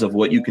laws of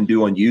what you can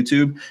do on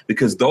YouTube?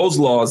 Because those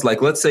laws,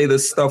 like let's say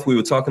this stuff we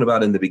were talking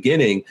about in the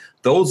beginning,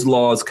 those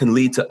laws can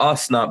lead to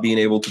us not being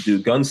able to do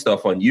gun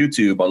stuff on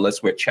YouTube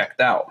unless we're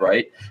checked out,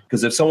 right?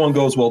 Because if someone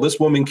goes, well, this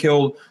woman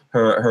killed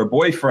her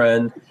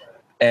boyfriend,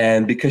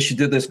 and because she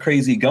did this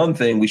crazy gun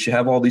thing, we should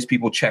have all these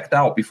people checked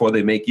out before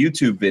they make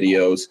YouTube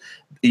videos.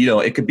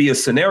 It could be a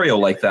scenario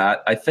like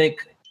that. I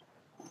think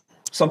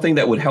something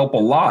that would help a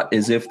lot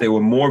is if there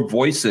were more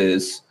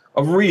voices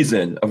of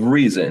reason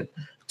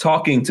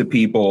talking to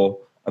people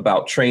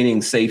about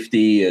training,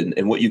 safety,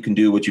 and what you can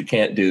do, what you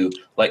can't do.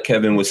 Like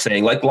Kevin was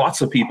saying, like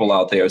lots of people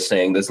out there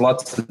saying, there's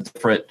lots of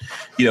different,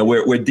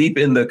 we're deep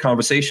in the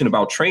conversation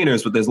about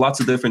trainers, but there's lots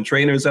of different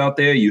trainers out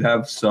there. You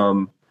have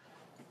some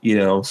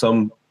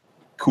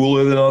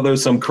cooler than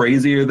others, some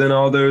crazier than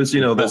others.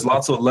 There's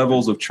lots of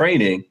levels of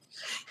training.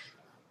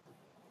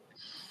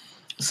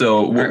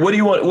 So what do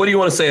you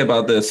want to say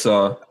about this?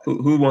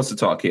 Who wants to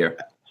talk here?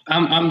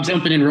 I'm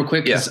jumping in real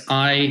quick because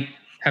I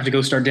have to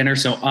go start dinner.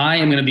 So I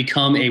am going to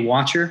become a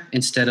watcher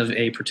instead of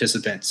a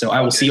participant. So I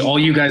will see all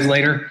you guys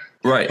later.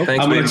 Right.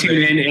 Thanks. I'm going to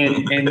tune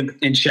in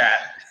and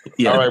chat.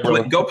 Yeah. All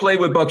right, go play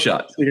with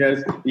Buckshot.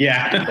 Yeah.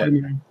 Yeah.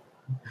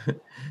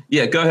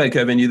 Go ahead,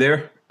 Kevin. You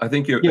there? I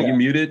think are you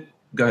muted?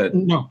 Go ahead.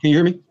 No, can you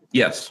hear me?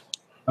 Yes.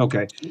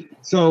 Okay.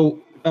 So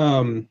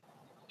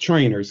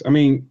trainers. I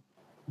mean,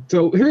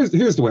 so here's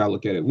the way I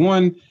look at it.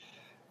 One,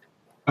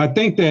 I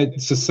think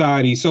that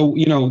society, so,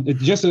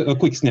 just a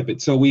quick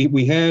snippet. So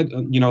we had,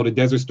 the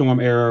Desert Storm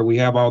era. We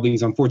have all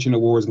these unfortunate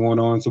wars going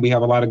on. So we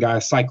have a lot of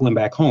guys cycling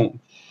back home.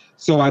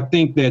 So I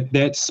think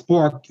that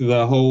sparked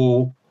the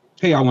whole,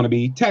 hey, I want to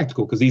be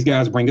tactical because these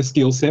guys bring a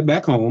skill set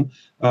back home.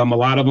 A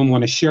lot of them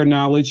want to share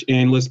knowledge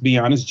and, let's be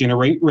honest,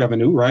 generate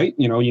revenue, right?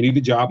 You need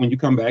a job when you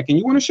come back and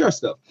you want to share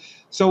stuff.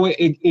 So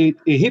it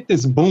hit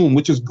this boom,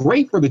 which is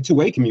great for the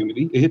 2A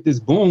community. It hit this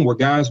boom where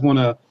guys want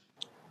to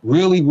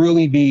really,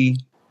 really be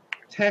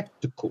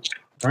tactical,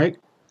 right?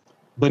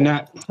 But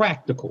not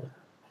practical.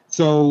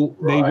 So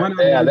they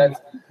run out of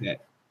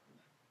that.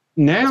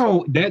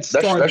 Now that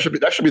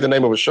should be the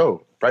name of a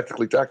show,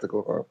 Practically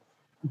Tactical, huh?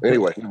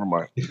 Anyway, never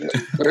mind.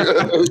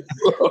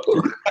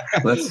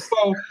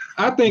 So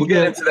I think we'll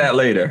get into that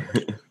later.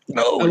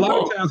 No, a lot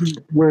of times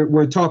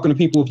we're talking to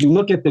people. If you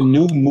look at the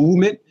new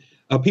movement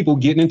of people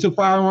getting into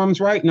firearms,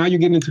 right now, you're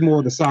getting into more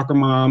of the soccer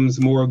moms,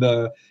 more of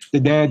the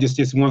dad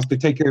just wants to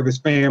take care of his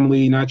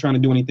family, not trying to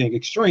do anything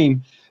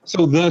extreme.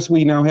 So thus,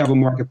 we now have a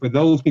market for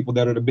those people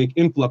that are the big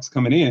influx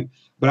coming in.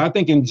 But I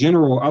think in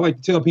general, I like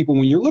to tell people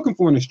when you're looking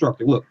for an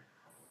instructor, look,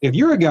 if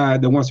you're a guy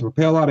that wants to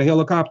propel out of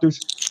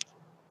helicopters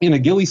in a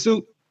ghillie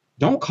suit,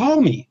 don't call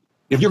me.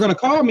 If you're going to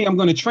call me, I'm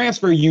going to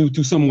transfer you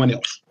to someone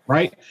else,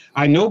 right?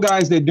 I know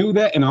guys that do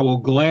that, and I will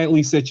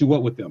gladly set you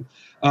up with them.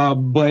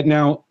 But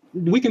now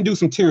we can do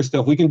some tier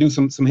stuff. We can do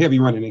some heavy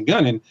running and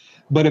gunning.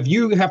 But if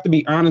you have to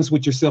be honest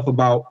with yourself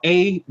about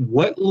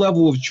what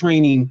level of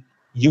training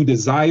you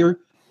desire,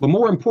 but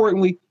more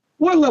importantly,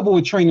 what level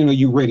of training are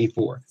you ready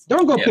for?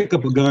 Don't go pick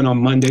up a gun on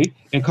Monday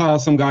and call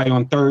some guy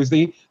on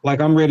Thursday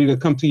like I'm ready to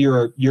come to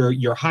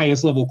your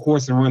highest level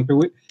course and run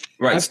through it.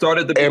 Right. Start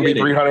at the beginning.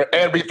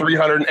 Be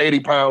 380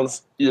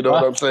 pounds. You know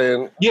what I'm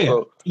saying? Yeah.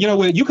 So.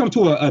 When you come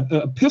to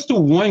a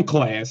Pistol 1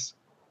 class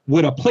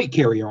with a plate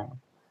carrier on,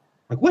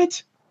 like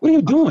what? What are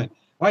you doing?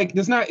 Like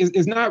it's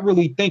not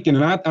really thinking.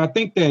 And I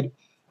think that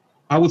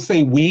I would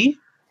say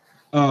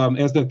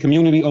as the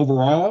community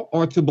overall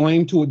are to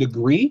blame to a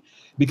degree,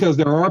 because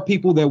there are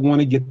people that want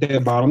to get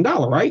that bottom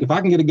dollar, right? If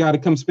I can get a guy to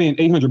come spend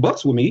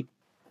 $800 with me,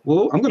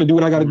 well, I'm going to do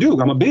what I got to do.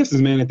 I'm a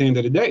businessman at the end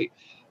of the day.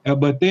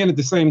 But then at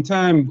the same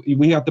time,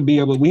 we have to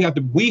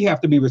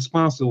be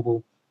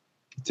responsible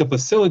to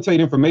facilitate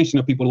information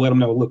to people to let them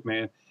know, look,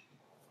 man,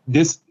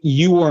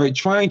 you are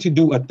trying to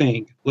do a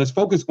thing. Let's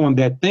focus on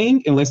that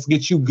thing and let's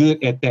get you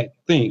good at that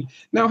thing.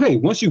 Now, hey,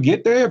 once you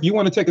get there, if you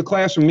want to take a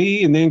class from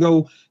me and then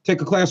go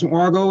take a class from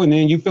Argo, and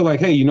then you feel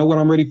like, hey, you know what,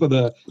 I'm ready for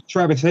the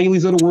Travis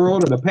Haley's of the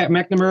world or the Pat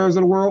McNamara's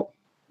of the world,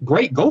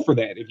 great, go for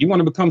that. If you want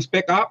to become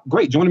spec op,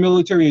 great, join the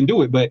military and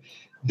do it. But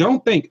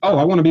don't think, oh,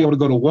 I want to be able to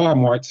go to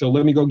Walmart, so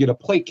let me go get a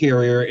plate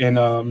carrier and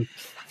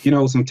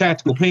some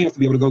tactical pants to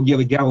be able to go get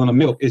a gallon of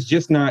milk. It's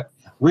just not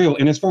real.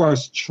 And as far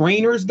as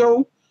trainers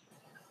though,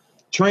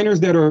 trainers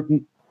that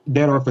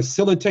are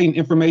facilitating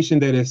information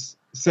that is,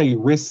 say,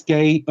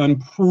 risque,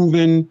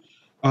 unproven,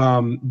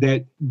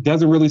 that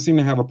doesn't really seem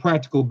to have a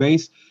practical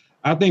base,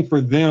 I think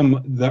for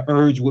them, the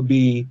urge would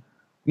be,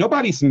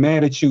 nobody's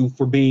mad at you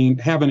for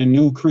having a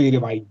new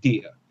creative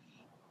idea.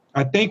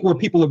 I think where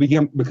people are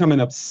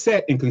becoming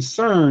upset and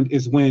concerned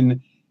is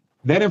when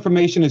that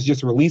information is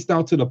just released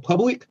out to the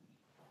public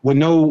with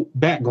no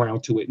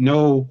background to it.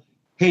 No,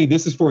 hey,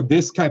 this is for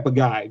this type of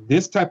guy.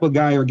 This type of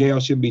guy or gal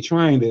should be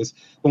trying this.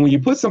 But when you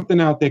put something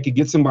out that could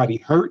get somebody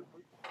hurt,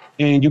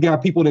 and you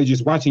got people that are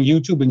just watching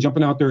YouTube and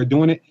jumping out there and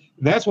doing it,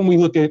 that's when we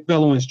look at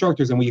fellow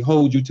instructors and we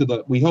hold you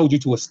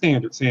to a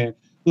standard, saying,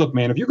 look,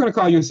 man, if you're going to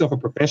call yourself a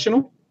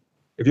professional,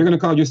 if you're going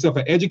to call yourself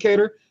an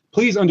educator,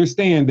 please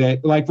understand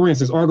that, like, for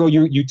instance, Argo,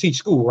 you teach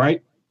school,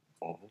 right?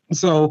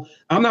 So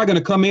I'm not going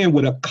to come in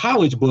with a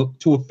college book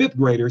to a fifth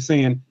grader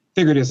saying,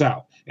 figure this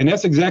out. And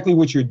that's exactly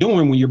what you're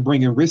doing when you're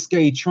bringing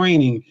risque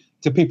training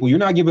to people. You're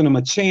not giving them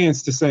a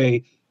chance to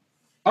say,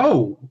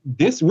 oh,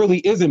 this really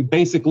isn't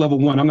basic level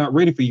 1. I'm not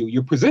ready for you.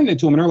 You're presenting it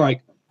to them and they're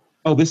like,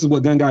 oh, this is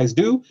what gun guys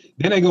do.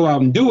 Then they go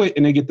out and do it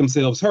and they get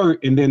themselves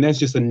hurt. And then that's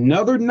just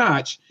another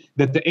notch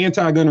that the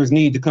anti-gunners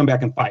need to come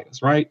back and fight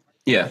us, right?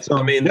 Yeah, so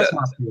I mean, that's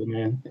my skill,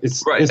 man.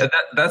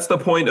 That's the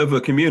point of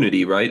a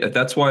community, right?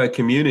 That's why a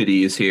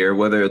community is here,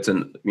 whether it's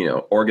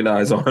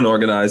organized,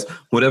 unorganized,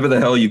 whatever the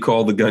hell you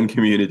call the gun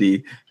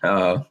community,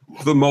 for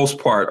the most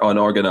part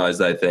unorganized,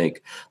 I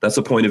think. That's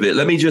the point of it.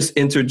 Let me just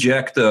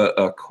interject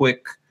a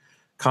quick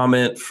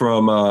comment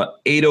from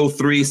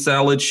 803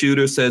 Salad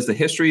Shooter says the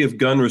history of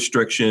gun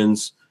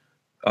restrictions,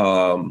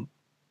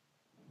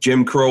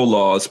 Jim Crow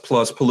laws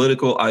plus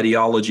political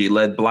ideology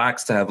led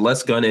blacks to have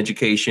less gun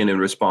education and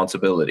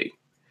responsibility.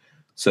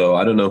 So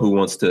I don't know who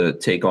wants to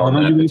take on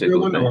that particular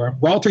one. Or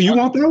Walter, you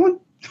want that one?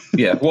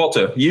 Yeah,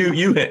 Walter,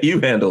 you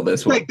handle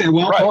this one. Take that,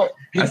 Walter. Right.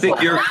 I think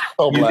you're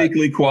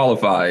uniquely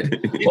qualified.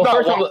 Hold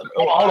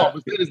on,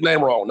 we said his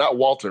name wrong. Not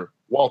Walter.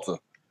 Walter.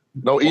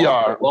 No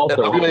ER.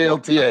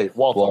 WALTA.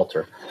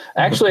 Walter.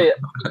 Actually,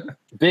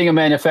 being a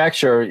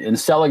manufacturer and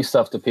selling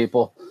stuff to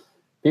people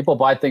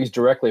buy things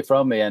directly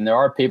from me, and there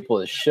are people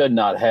that should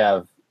not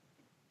have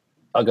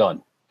a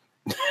gun.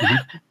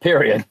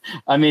 Period.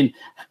 I mean,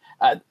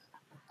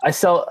 I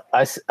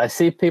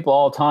see people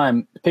all the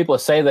time. People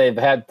say they've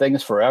had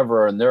things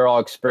forever and they're all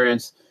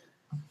experienced,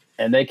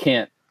 and they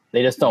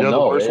just don't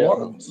know. At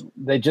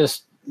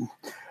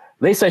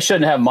least they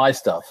shouldn't have my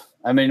stuff.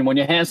 I mean, when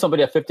you hand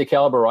somebody a 50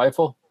 caliber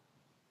rifle,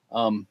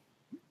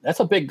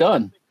 that's a big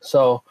gun.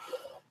 So,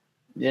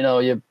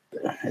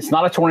 it's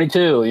not a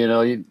 22.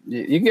 You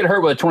can get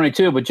hurt with a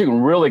 22, but you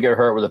can really get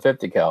hurt with a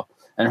 50 cal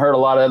and hurt a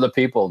lot of other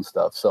people and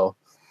stuff. So,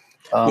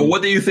 well,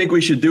 what do you think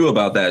we should do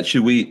about that?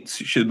 Should we?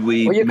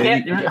 Well, you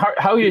can't.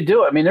 How you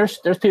do it? I mean, there's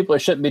people that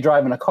shouldn't be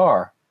driving a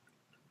car,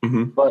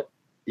 but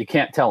you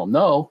can't tell them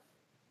no.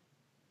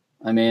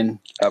 I mean,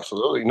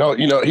 absolutely no.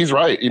 He's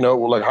right.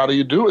 Like, how do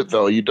you do it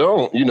though? You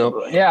don't.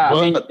 Yeah,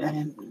 I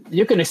mean,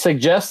 you can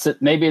suggest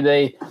that maybe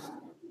they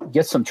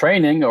get some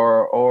training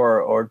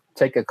or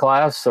take a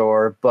class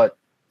but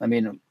I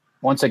mean,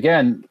 once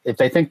again, if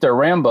they think they're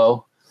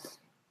Rambo,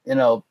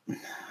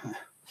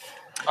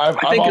 I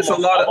think it's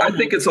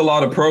a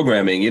lot of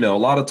programming, a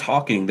lot of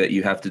talking that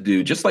you have to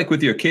do, just like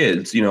with your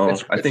kids,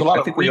 I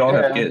think we all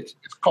have kids.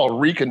 It's called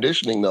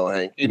reconditioning though,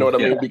 Hank. You know what I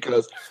mean?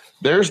 Because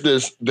there's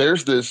this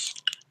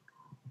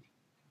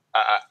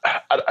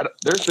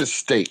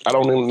state. I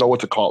don't even know what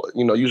to call it.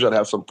 Usually I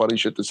have some funny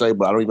shit to say,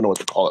 but I don't even know what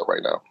to call it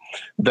right now.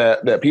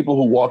 That people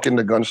who walk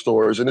into gun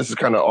stores, and this is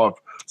kind of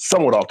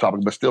somewhat off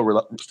topic, but still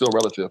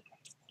relative.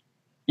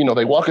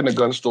 They walk into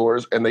gun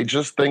stores and they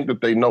just think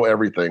that they know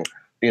everything.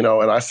 And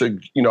I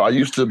said, I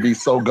used to be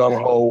so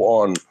gung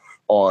ho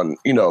on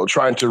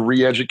trying to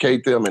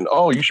re-educate them, and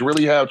you should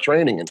really have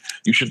training, and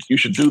you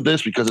should do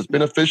this because it's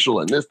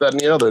beneficial, and this, that, and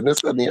the other, and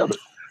this, that, and the other.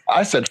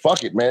 I said,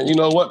 fuck it, man. You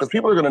know what? Because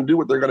people are going to do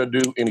what they're going to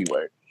do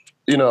anyway.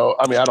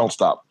 I mean, I don't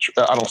stop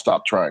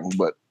trying,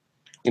 but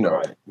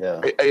right.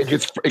 Yeah. It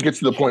gets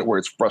to the point where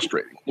it's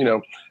frustrating,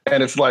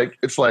 and it's like,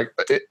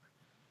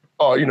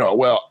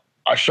 well,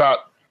 I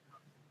shot.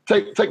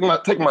 Take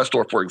my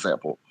store for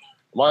example.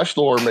 My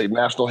store made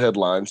national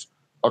headlines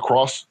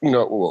across,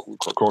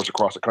 of course,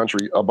 across the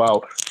country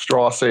about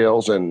straw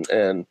sales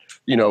and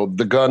you know,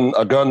 a gun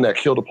that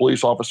killed a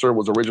police officer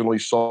was originally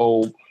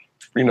sold,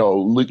 you know,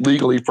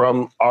 legally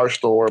from our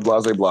store,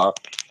 blah, blah, blah.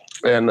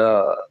 And,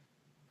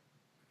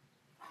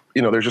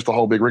 you know, there's just a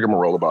whole big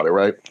rigmarole about it,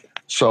 right?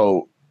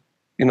 So,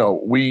 you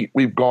know,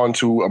 we've gone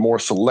to a more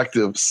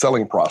selective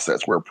selling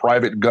process. We're a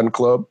private gun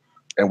club,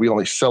 and we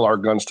only sell our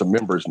guns to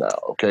members now,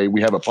 okay?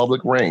 We have a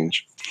public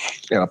range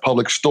and a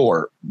public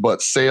store,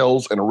 but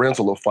sales and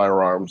rental of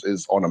firearms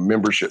is on a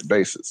membership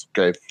basis,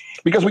 okay?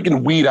 Because we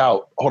can weed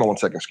out, hold on one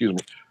second, excuse me.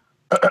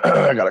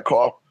 I got a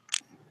call.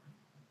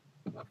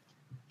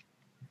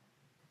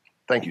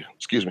 Thank you,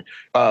 excuse me.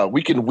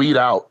 We can weed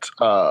out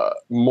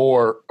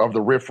more of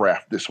the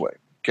riffraff this way,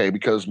 okay?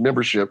 Because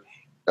membership,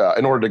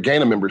 in order to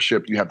gain a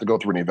membership, you have to go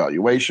through an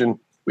evaluation.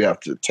 We have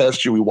to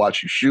test you, we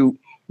watch you shoot.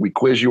 We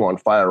quiz you on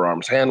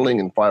firearms handling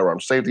and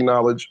firearms safety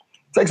knowledge.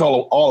 It takes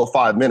all of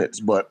 5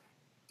 minutes, but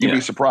you'd be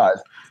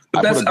surprised.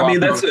 But I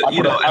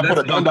put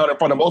a gun down in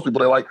front of most people.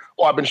 They're like,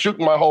 "Oh, I've been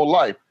shooting my whole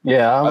life."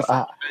 Yeah,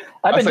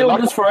 I've been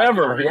doing this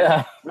forever.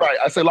 Yeah, right.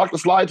 I say lock the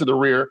slide to the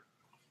rear,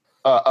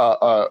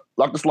 lock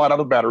the slide out of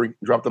the battery,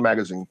 drop the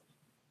magazine.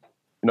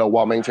 You know,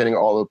 while maintaining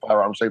all the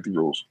firearm safety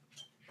rules.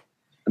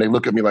 And they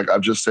look at me like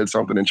I've just said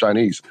something in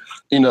Chinese.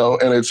 You know,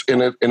 and it's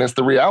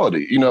the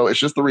reality. You know, it's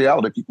just the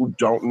reality. People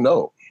don't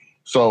know.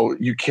 So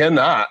you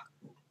cannot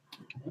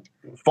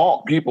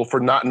fault people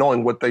for not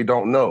knowing what they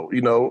don't know, you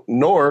know,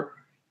 nor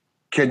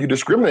can you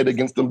discriminate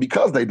against them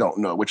because they don't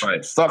know, which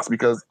sucks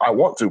because I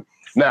want to.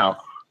 Now,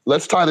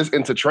 let's tie this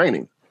into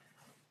training.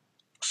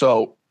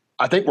 So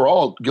I think we're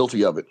all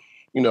guilty of it.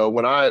 You know,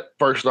 when I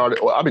first started,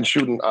 well, I've been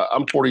shooting,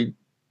 I'm 40.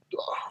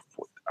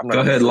 Go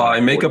ahead, lie.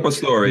 Make up a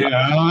story.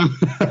 Yeah.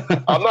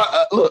 I'm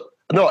not, look.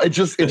 No, it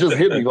just hit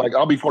me. Like,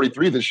 I'll be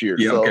 43 this year.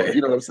 Yeah, so, okay. you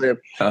know what I'm saying?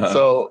 Uh-huh.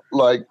 So,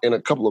 like, in a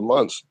couple of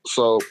months.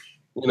 So,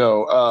 you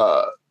know,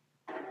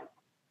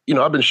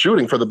 I've been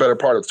shooting for the better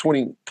part of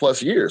 20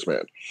 plus years,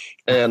 man.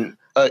 And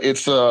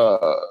it's,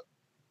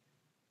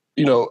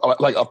 you know,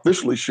 like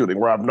officially shooting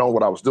where I've known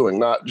what I was doing,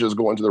 not just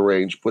going to the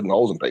range, putting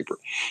holes in paper.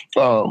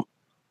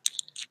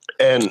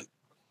 And,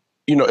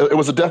 you know, it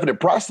was a definite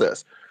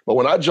process. But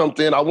when I jumped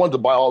in, I wanted to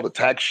buy all the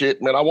tax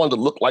shit, man. I wanted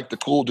to look like the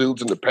cool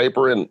dudes in the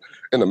paper and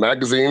in the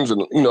magazines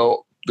and, you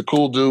know, the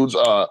cool dudes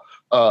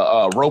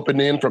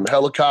roping in from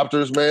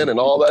helicopters, man, and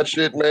all that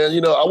shit, man.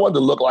 You know, I wanted to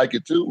look like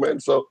it too,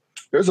 man. So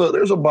there's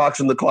a box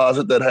in the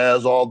closet that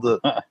has all the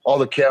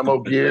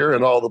camo gear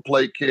and all the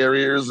plate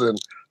carriers and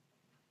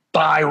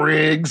thigh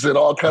rigs and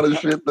all kind of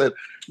shit that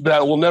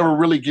will never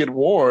really get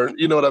worn,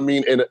 you know what I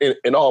mean,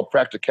 in all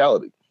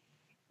practicality,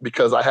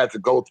 because I had to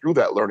go through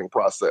that learning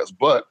process.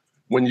 But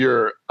when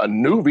you're a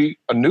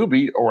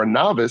newbie or a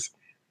novice,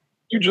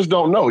 you just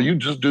don't know. You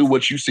just do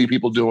what you see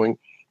people doing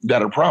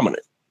that are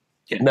prominent.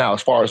 Yeah. Now,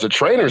 as far as the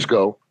trainers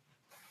go,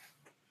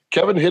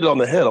 Kevin hit it on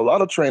the head. A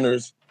lot of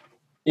trainers,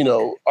 you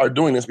know, are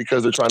doing this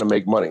because they're trying to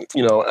make money,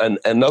 you know,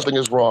 and nothing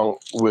is wrong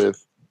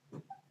with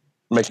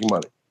making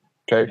money.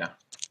 Okay. Yeah.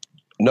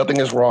 Nothing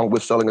is wrong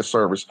with selling a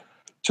service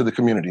to the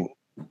community.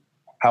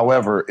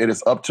 However, it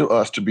is up to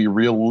us to be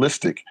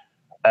realistic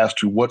as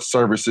to what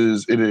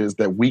services it is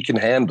that we can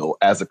handle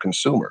as a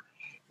consumer.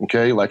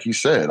 Okay, like he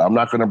said, I'm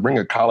not going to bring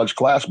a college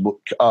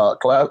textbook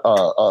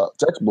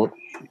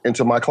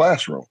into my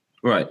classroom.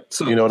 Right.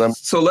 So you know what I mean?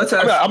 So let's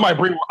ask. I might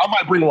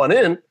bring one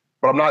in,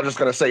 but I'm not just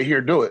going to say,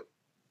 "Here, do it."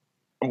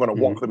 I'm going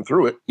to walk them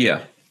through it.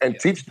 Yeah. And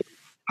teach them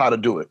how to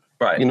do it.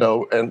 Right. You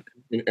know, and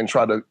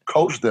try to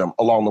coach them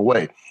along the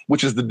way,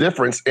 which is the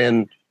difference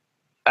in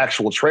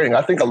actual training.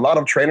 I think a lot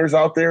of trainers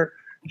out there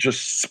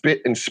just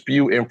spit and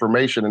spew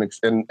information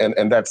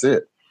and that's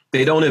it.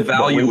 They don't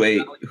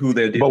evaluate who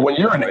they're dealing with. But when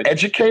you're an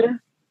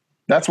educator,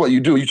 that's what you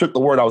do. You took the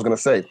word I was going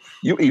to say.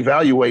 You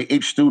evaluate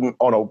each student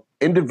on an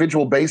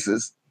individual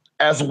basis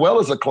as well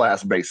as a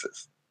class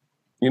basis.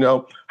 You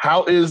know,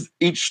 how is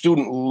each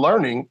student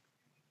learning?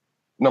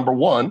 Number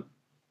one.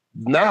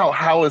 Now,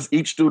 how is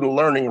each student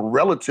learning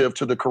relative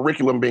to the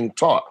curriculum being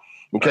taught?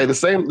 Okay, the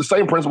same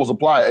principles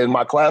apply in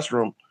my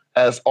classroom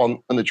as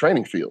in the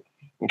training field.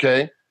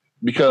 Okay.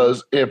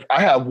 Because if I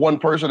have one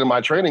person in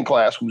my training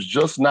class who's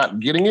just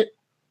not getting it,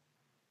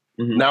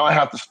 now I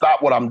have to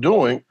stop what I'm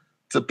doing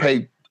to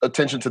pay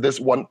attention to this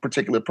one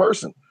particular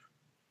person,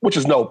 which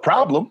is no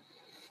problem.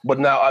 But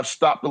now I've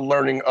stopped the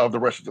learning of the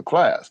rest of the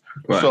class.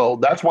 Right. So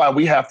that's why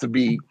we have to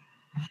be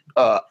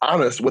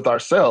honest with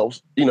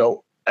ourselves, you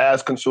know,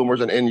 as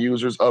consumers and end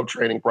users of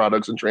training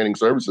products and training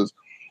services,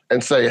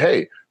 and say,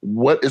 hey,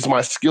 what is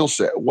my skill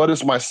set? What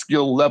is my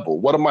skill level?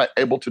 What am I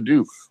able to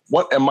do?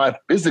 What am I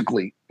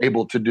physically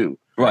able to do?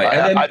 Right.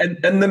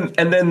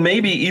 And then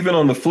maybe even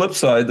on the flip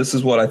side, this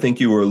is what I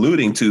think you were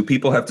alluding to.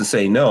 People have to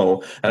say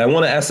no. And I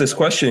want to ask this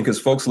question because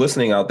folks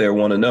listening out there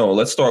want to know.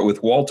 Let's start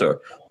with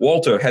Walter.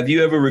 Walter, have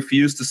you ever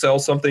refused to sell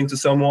something to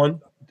someone?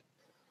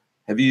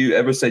 Have you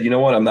ever said, you know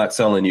what, I'm not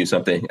selling you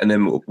something? And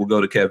then we'll go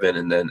to Kevin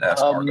and then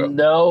ask Margo.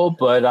 No,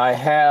 but I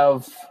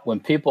have, when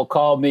people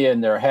call me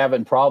and they're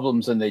having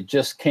problems and they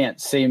just can't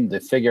seem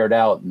to figure it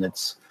out, and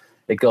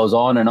it goes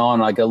on and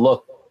on. I go,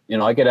 look, you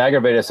know, I get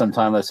aggravated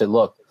sometimes. I say,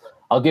 look,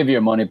 I'll give you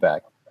your money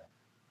back.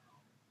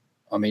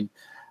 I mean,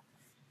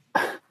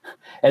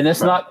 And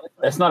that's not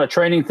a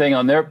training thing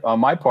on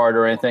my part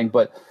or anything,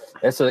 but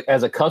as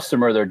a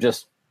customer,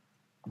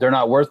 they're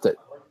not worth it.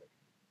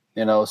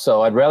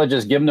 So I'd rather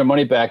just give them their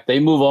money back. They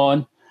move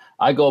on.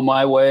 I go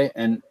my way,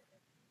 and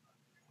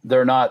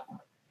they're not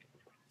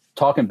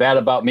talking bad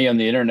about me on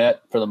the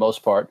internet for the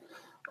most part,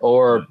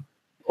 or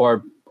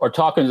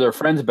talking to their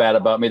friends bad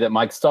about me that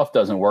my stuff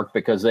doesn't work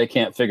because they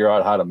can't figure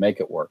out how to make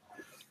it work.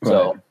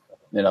 Right.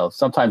 So,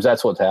 sometimes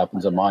that's what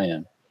happens on my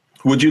end.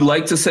 Would you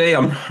like to say,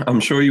 I'm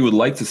sure you would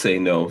like to say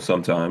no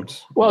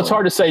sometimes. Well, it's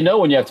hard to say no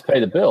when you have to pay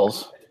the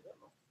bills.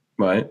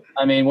 Right.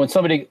 I mean, when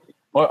somebody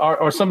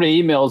or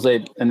somebody emails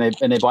and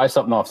they buy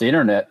something off the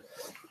internet,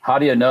 how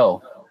do you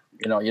know?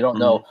 You don't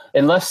know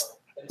unless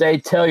they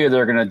tell you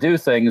they're going to do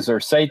things or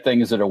say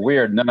things that are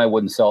weird, and then I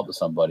wouldn't sell it to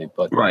somebody.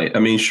 But right. I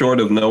mean, short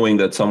of knowing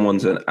that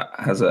someone's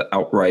has an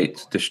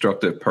outright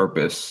destructive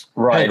purpose.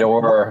 Right.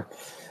 Or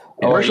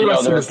where should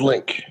I send this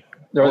link?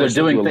 Or they're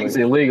doing things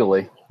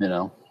illegally,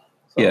 So.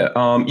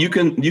 Yeah. You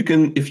can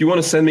if you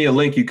want to send me a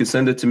link, you can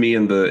send it to me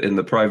in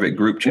the private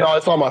group chat. No,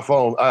 it's on my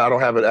phone. I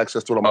don't have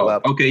access to it on my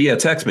laptop. Okay. Yeah.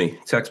 Text me.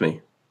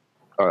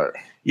 All right.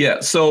 Yeah.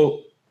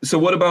 So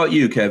what about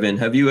you, Kevin?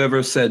 Have you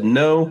ever said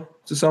no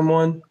to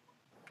someone?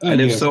 And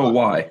if so,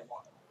 why?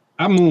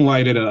 I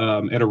moonlighted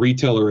at a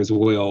retailer as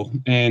well.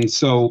 And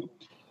so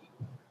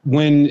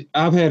when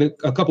I've had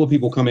a couple of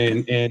people come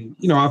in and,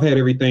 I've had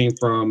everything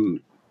from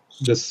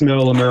the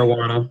smell of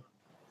marijuana.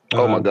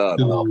 Oh, my God.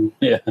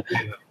 Yeah.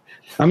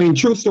 I mean,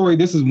 true story.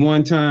 This is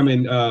one time,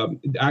 and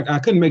I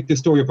couldn't make this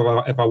story if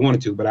I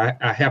wanted to, but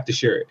I have to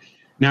share it.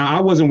 Now,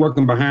 I wasn't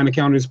working behind the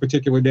counter this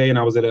particular day, and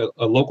I was at a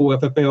local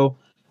FFL.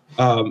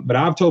 But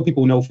I've told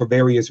people no for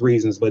various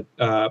reasons. But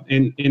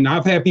and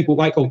I've had people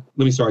let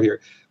me start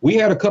here. We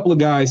had a couple of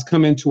guys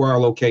come into our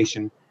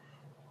location,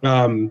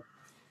 and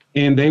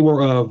they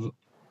were of.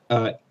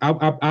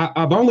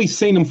 I've only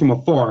seen them from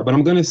afar, but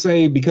I'm going to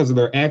say because of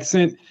their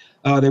accent,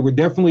 they were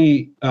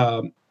definitely.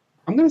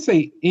 I'm going to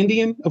say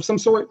Indian of some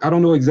sort. I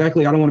don't know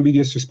exactly. I don't want to be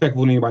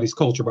disrespectful to anybody's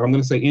culture, but I'm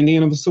going to say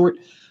Indian of a sort.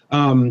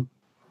 And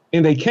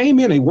they came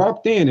in, they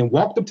walked in and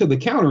walked up to the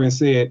counter and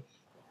said,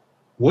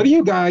 "What do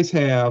you guys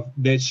have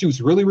that shoots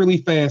really, really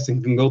fast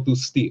and can go through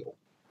steel?"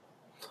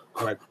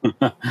 I'm like,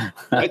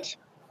 what?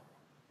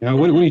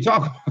 What are you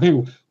talking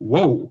about?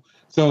 Whoa.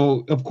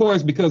 So, of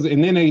course,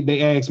 and then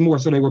they asked more.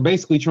 So they were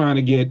basically trying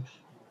to get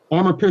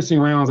armor-piercing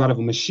rounds out of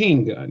a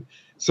machine gun.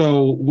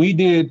 So we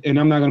did, and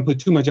I'm not going to put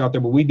too much out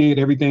there, but we did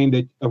everything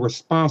that a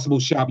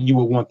responsible shop you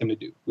would want them to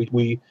do.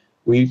 We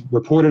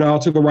reported all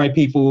to the right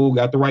people,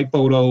 got the right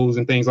photos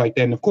and things like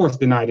that, and of course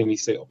denied any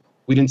sale.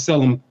 We didn't sell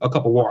them a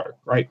cup of water,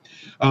 right?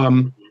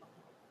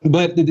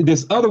 But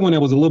this other one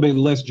that was a little bit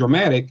less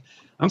dramatic,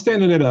 I'm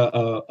standing at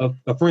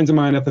a friends of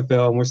mine,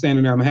 FFL, and we're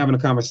standing there. I'm having a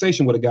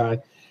conversation with a guy,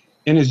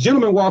 and this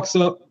gentleman walks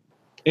up,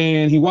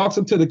 and he walks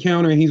up to the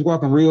counter, and he's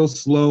walking real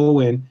slow,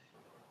 and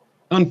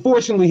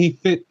unfortunately,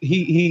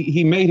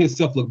 he made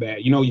himself look bad.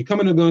 You come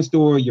in a gun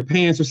store, your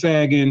pants are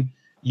sagging,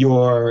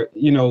 you're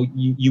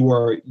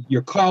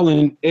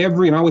calling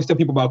and I always tell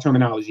people about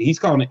terminology. He's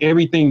calling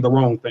everything the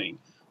wrong thing.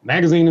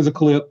 Magazine is a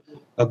clip,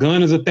 a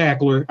gun is a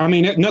tackler. I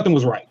mean, nothing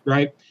was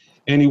right?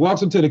 And he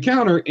walks up to the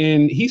counter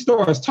and he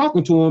starts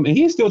talking to him and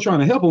he's still trying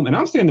to help him and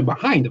I'm standing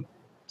behind him.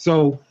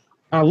 So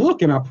I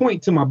look and I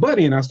point to my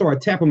buddy and I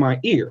start tapping my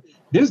ear.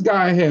 This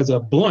guy has a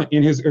blunt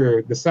in his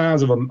ear the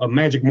size of a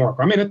magic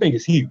marker. I mean, that thing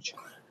is huge.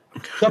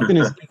 Something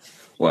is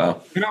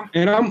wow.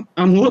 And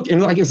I'm looking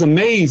like it's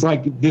amazed,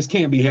 like this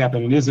can't be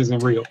happening. This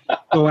isn't real.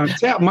 So I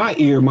tap my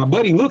ear. My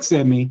buddy looks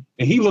at me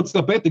and he looks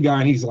up at the guy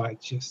and he's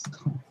like, just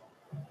come on.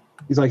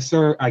 He's like,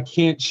 "Sir, I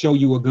can't show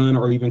you a gun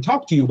or even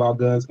talk to you about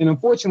guns. And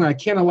unfortunately, I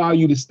can't allow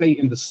you to stay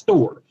in the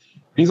store."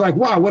 And he's like,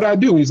 "Why? What'd I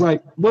do?" He's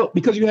like, "Well,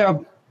 because you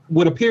have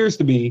what appears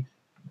to be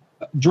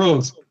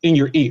drugs in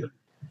your ear."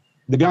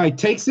 The guy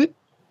takes it,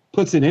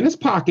 puts it in his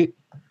pocket,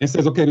 and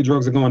says, "Okay, the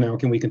drugs are gone now.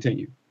 Can we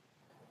continue?"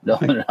 No,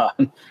 they're not.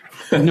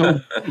 No,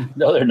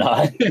 no, they're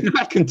not.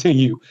 Cannot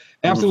continue.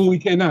 Absolutely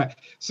cannot.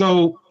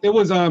 So it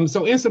was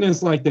so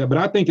incidents like that. But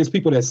I think it's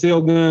people that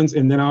sell guns,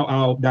 and then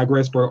I'll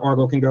digress where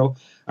Argo can go.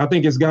 I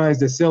think it's guys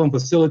that sell and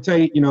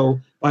facilitate.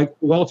 Like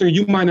Walter,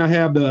 you might not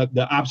have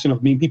the option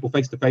of meeting people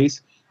face to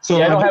face. So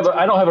yeah,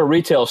 I don't have a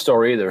retail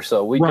store either.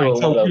 So we right. do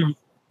a lot of,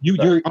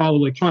 you're all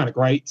electronic,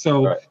 right?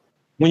 So right.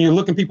 When you're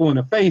looking people in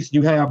the face,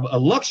 you have a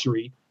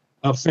luxury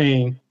of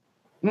saying,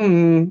 I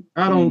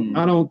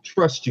don't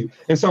trust you.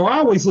 And so I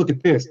always look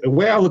at this. The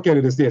way I look at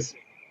it is this.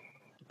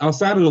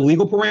 Outside of the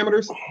legal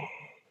parameters,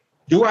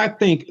 do I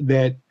think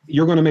that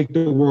you're going to make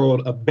the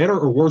world a better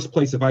or worse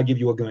place if I give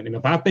you a gun? And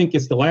if I think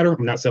it's the latter,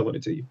 I'm not selling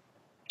it to you.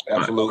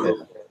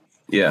 Absolutely.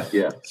 Yeah.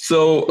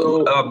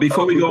 So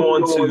before we go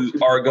on to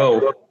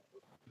Argo,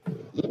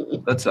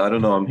 I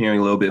don't know. I'm hearing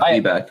a little bit of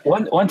feedback.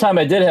 One time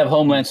I did have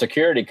Homeland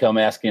Security come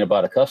asking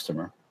about a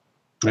customer.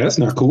 That's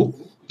not cool.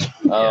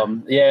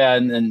 Yeah.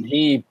 And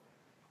he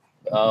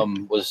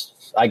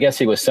I guess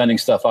he was sending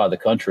stuff out of the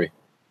country.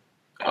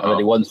 That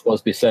he wasn't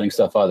supposed to be sending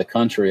stuff out of the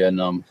country.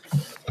 And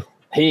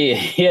he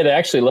had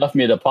actually left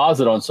me a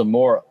deposit on some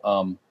more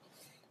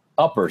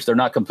uppers. They're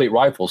not complete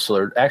rifles.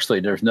 So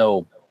there's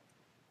no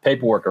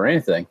paperwork or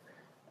anything.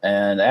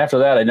 And after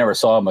that, I never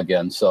saw him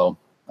again. So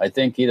I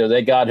think either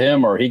they got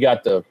him or he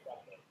got the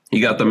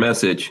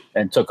message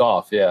and took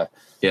off. Yeah.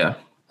 Yeah.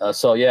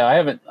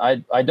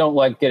 I don't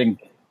like getting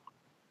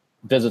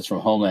visits from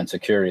Homeland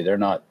Security. They're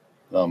not,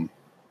 they're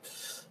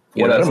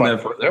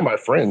my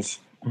friends.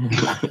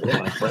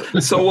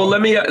 So, well,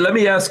 let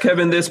me ask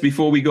Kevin this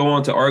before we go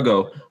on to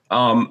Argo.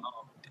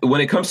 When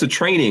it comes to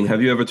training,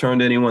 have you ever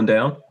turned anyone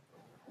down?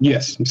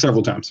 Yes,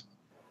 several times.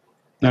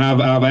 And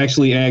I've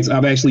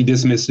actually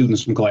dismissed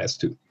students from class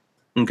too.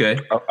 Okay.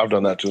 I've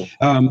done that too.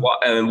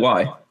 And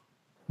why?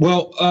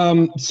 Well,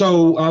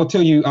 so I'll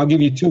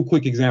give you two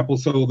quick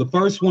examples. So the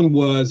first one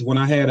was when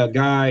I had a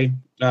guy,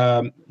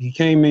 he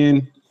came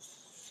in,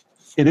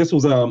 and this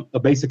was a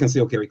basic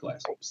concealed carry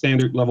class,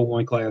 standard level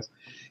 1 class.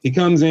 He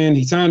comes in,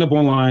 he signed up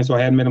online, so I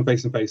hadn't met him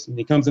face to face. And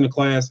he comes into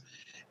class,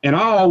 and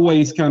I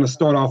always kind of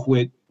start off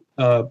with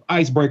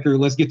icebreaker,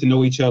 let's get to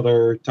know each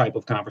other type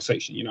of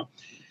conversation, you know.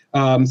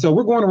 So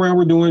we're going around,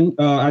 we're doing,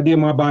 I did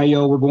my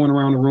bio, we're going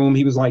around the room.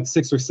 He was like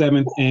 6th or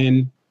 7th,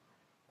 and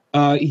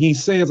he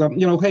says,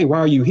 hey, why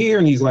are you here?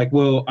 And he's like,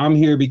 well, I'm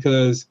here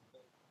because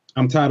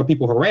I'm tired of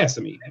people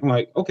harassing me. I'm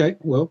like, okay,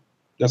 well,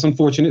 that's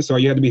unfortunate. So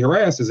you had to be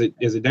harassed. Is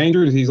it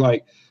dangerous? He's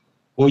like,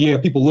 well, yeah,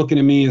 people looking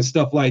at me and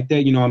stuff like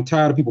that. You know, I'm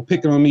tired of people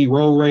picking on me,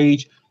 road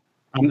rage.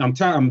 I'm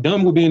tired. I'm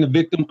done with being a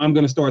victim. I'm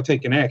going to start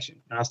taking action.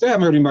 Now, I still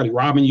haven't heard anybody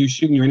robbing you,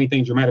 shooting you, or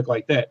anything dramatic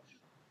like that.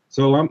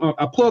 So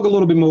I plug a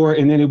little bit more,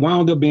 and then it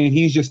wound up being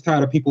he's just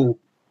tired of people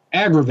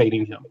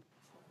aggravating him.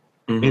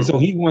 Mm-hmm. And so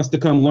he wants to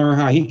come learn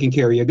how he can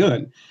carry a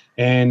gun.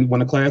 And when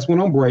the class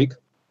went on break,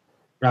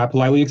 I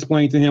politely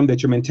explained to him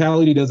that your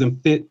mentality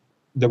doesn't fit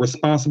the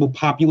responsible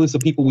populace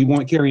of people we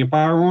want carrying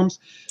firearms.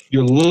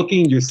 You're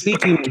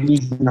seeking a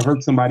reason to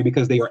hurt somebody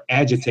because they are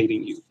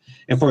agitating you.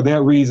 And for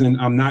that reason,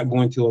 I'm not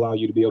going to allow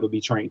you to be able to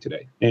be trained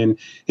today. And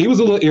he was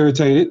a little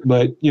irritated,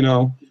 but,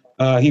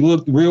 he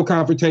looked real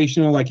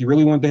confrontational, like he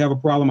really wanted to have a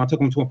problem. I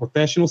took him to a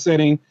professional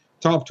setting,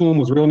 talked to him,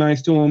 was real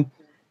nice to him.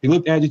 He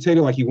looked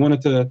agitated, like he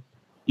wanted to,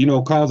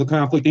 cause a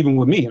conflict even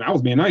with me. And I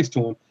was being nice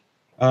to him.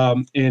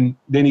 And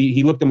then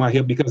he looked at my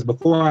hip because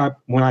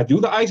when I do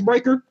the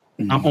icebreaker,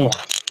 I'm on.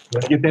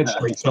 Let's get that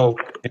straight. So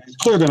it's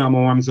clear that I'm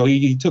on. So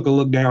he took a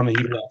look down and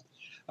he left.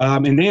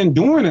 And then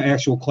during the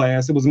actual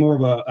class, it was more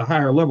of a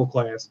higher level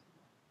class.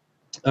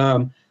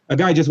 A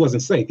guy just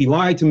wasn't safe. He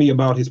lied to me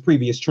about his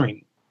previous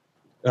training,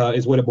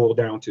 is what it boiled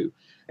down to.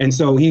 And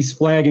so he's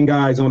flagging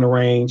guys on the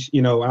range.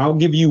 I'll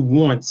give you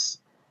once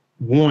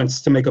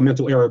to make a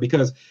mental error,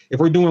 because if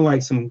we're doing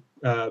like some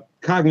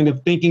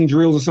cognitive thinking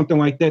drills or something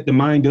like that, the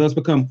mind does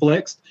become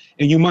flexed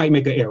and you might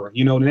make an error,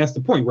 and that's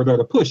the point. We're there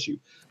to push you,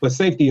 but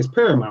safety is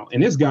paramount.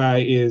 And this guy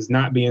is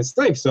not being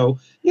safe. So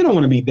you don't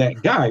want to be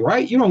that guy,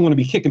 right? You don't want to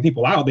be kicking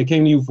people out. They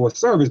came to you for a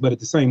service, but at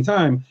the same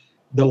time,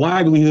 the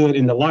livelihood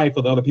and the life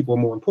of the other people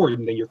are more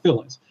important than your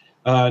feelings.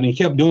 And he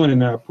kept doing it,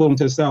 and I pulled him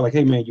to the side like,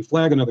 hey man, you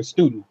flag another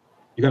student,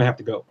 you're going to have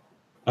to go.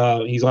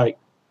 He's like,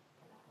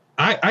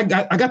 I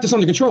got this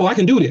under control. I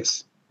can do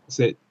this. I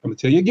said, I'm going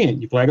to tell you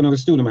again, you flag another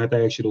student, I'm going to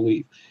have to ask you to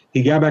leave.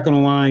 He got back on the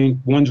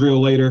line, one drill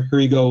later, here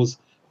he goes,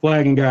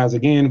 flagging guys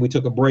again. We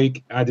took a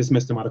break. I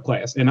dismissed him out of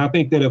class. And I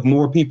think that if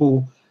more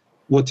people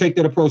will take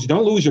that approach,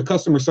 don't lose your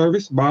customer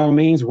service. By all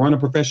means, run a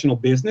professional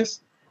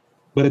business.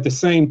 But at the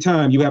same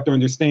time, you have to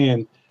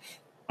understand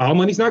all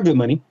money's not good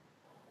money.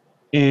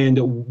 And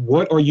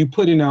what are you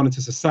putting out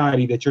into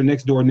society that your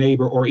next door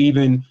neighbor or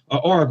even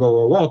Argo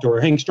or Walter or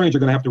Hank Stranger are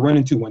going to have to run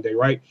into one day,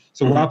 right?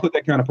 So why put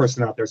that kind of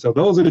person out there? So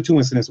those are the two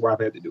incidents where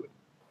I've had to do it.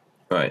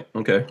 Right.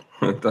 Okay.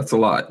 That's a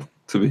lot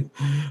to be.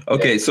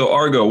 Okay. Yeah. So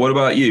Argo, what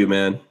about you,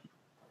 man?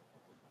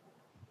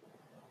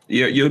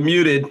 You're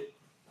muted.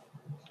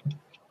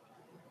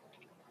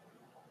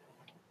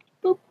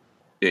 Boop.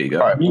 There you go.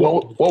 All right.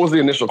 What was the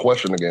initial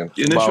question again?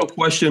 The initial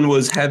question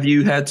was, have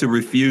you had to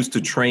refuse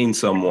to train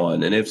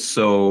someone? And if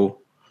so,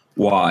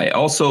 why?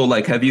 Also,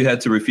 have you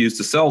had to refuse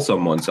to sell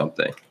someone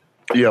something?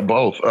 Yeah,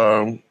 both.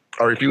 I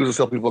refuse to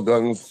sell people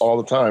guns all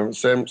the time.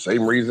 Same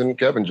reason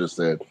Kevin just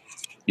said.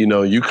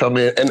 You come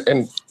in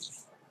and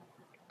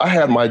I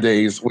had my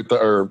days with the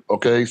herb.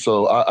 Okay.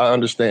 So I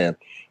understand,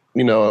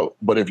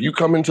 but if you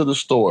come into the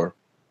store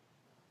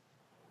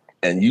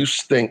and you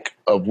stink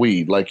of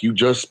weed, like you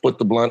just put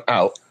the blunt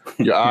out,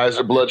 your eyes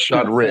are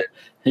bloodshot red.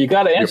 You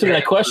got to answer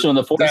that question on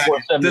the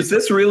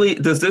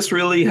 4470. Does this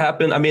really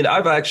happen? I mean,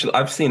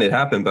 I've seen it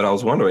happen, but I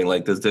was wondering,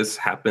 does this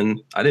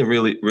happen? I didn't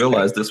really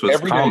realize this was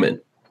common.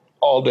 Day,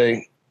 all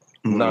day,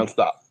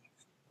 nonstop.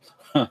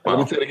 Wow. Let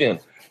me say it again.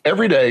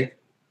 Every day,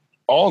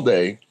 all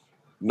day,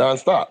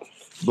 nonstop.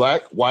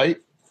 Black, white,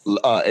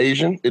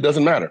 Asian, it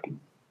doesn't matter.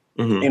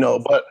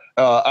 Mm-hmm. But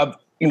I've,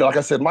 like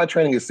I said, my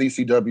training is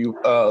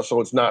CCW,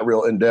 so it's not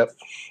real in depth.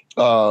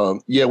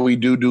 Yeah, we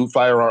do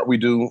firearm. We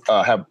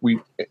we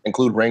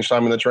include range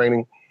time in the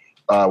training,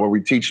 where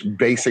we teach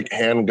basic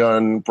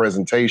handgun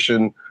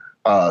presentation,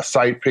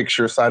 sight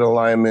picture, sight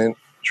alignment,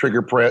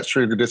 trigger press,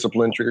 trigger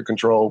discipline, trigger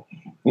control,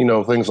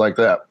 things like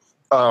that.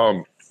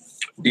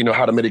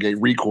 how to mitigate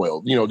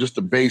recoil, just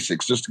the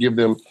basics, just to give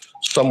them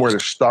somewhere to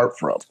start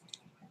from.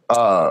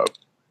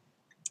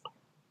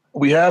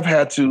 We have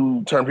had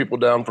to turn people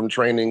down from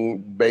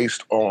training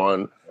based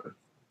on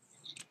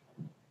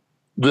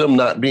them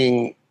not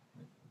being,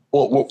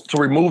 to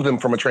remove them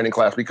from a training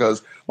class,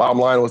 because bottom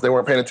line was they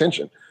weren't paying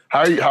attention.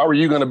 How are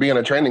you going to be in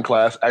a training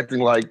class acting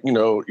like,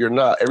 you're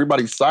not?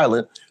 Everybody's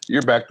silent.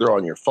 You're back there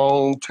on your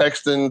phone,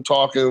 texting,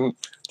 talking,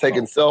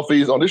 taking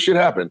selfies. Oh, this shit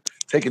happened.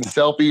 Taking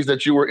selfies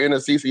that you were in a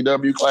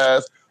CCW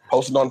class,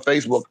 posting on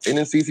Facebook in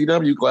a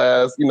CCW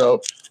class,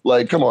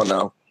 like, come on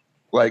now.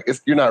 Like,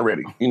 you're not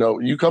ready.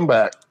 You come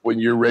back when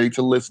you're ready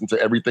to listen to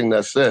everything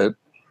that's said.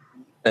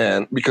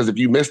 And because if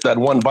you miss that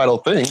one vital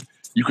thing,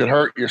 you could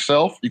hurt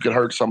yourself. You could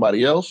hurt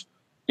somebody else.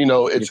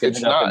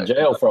 It's not in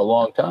jail for a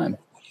long time.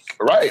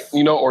 Right.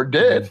 Or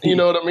dead. You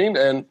know what I mean?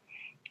 And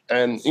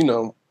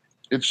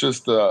it's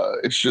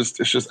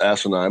just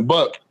asinine.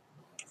 But,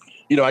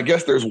 I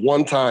guess there's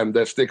one time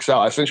that sticks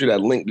out. I sent you that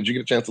link. Did you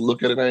get a chance to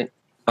look at it, Hank?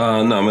 No,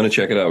 I'm going to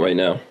check it out right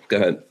now. Go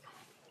ahead.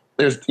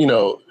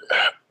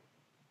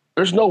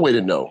 There's no way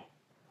to know,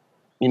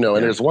 and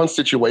there's one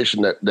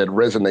situation that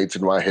resonates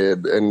in my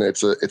head, and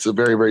it's a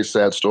very, very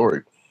sad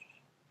story.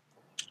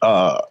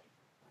 A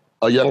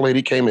young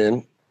lady came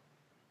in,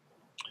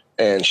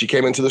 and she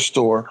came into the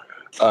store,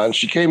 and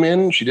she came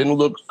in, she didn't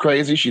look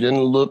crazy. She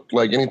didn't look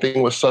like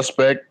anything was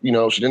suspect. She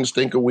didn't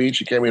stink of weed.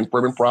 She came in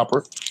prim and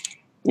proper.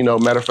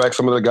 Matter of fact,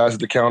 some of the guys at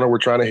the counter were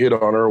trying to hit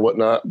on her or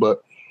whatnot,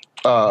 but,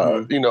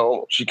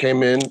 she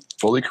came in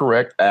fully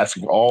correct,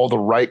 asking all the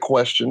right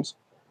questions.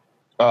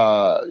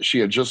 She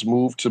had just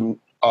moved to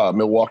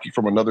Milwaukee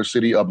from another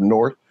city up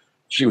north.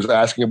 She was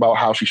asking about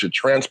how she should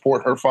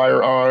transport her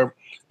firearm.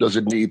 Does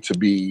it need to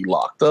be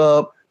locked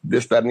up?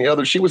 This, that, and the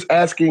other. She was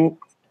asking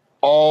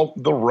all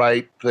the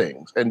right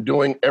things and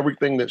doing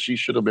everything that she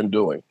should have been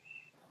doing.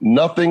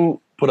 Nothing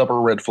put up a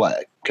red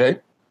flag, okay?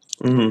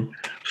 Mm-hmm.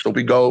 So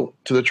we go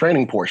to the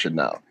training portion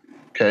now,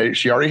 okay?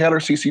 She already had her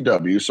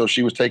CCW, so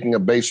she was taking a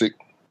basic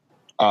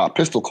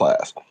pistol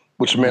class,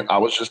 which meant I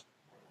was just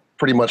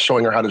pretty much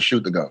showing her how to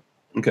shoot the gun.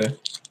 Okay.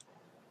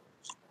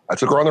 I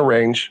took her on the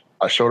range.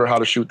 I showed her how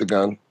to shoot the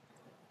gun.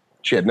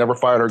 She had never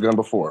fired her gun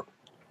before.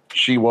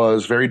 She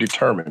was very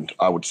determined,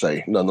 I would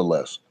say,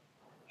 nonetheless.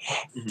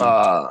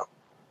 Mm-hmm.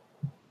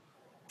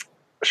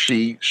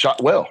 She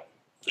shot well.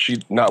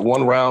 She not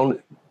one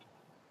round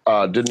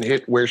didn't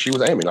hit where she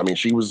was aiming. I mean,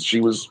 she was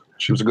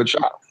a good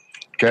shot.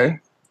 Okay.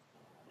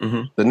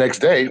 Mm-hmm. The next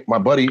day, my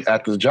buddy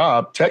at the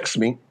job texts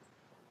me,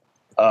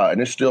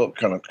 and it's still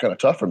kind of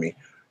tough for me.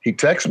 He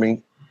texts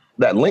me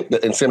that link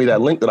and sent me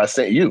that link that I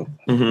sent you.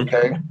 Mm-hmm.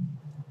 Okay.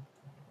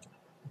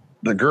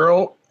 The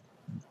girl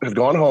has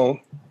gone home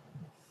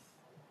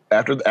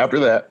after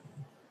that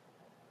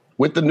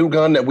with the new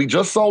gun that we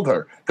just sold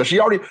her. Because she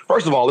already,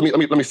 first of all, let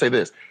me say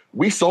this.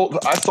 I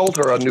sold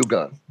her a new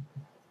gun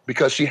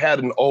because she had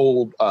an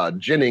old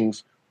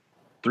Jennings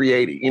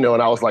 380, and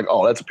I was like,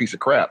 oh, that's a piece of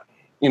crap.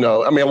 I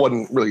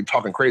wasn't really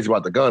talking crazy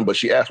about the gun, but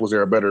she asked, was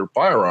there a better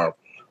firearm?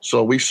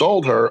 So I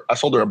sold her a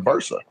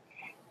Bersa.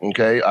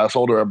 Okay, I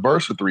sold her a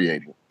Bersa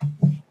 380.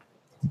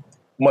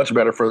 Much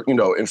better for,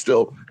 and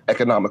still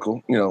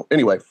economical,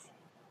 Anyway,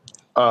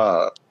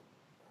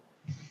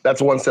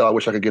 that's one sale I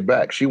wish I could get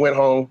back. She went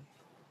home.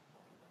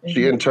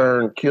 She in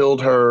turn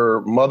killed her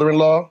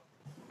mother-in-law.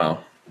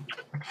 Wow.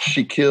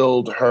 She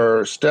killed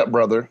her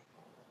stepbrother,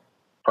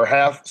 her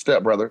half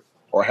stepbrother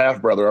or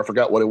half brother. I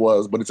forgot what it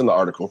was, but it's in the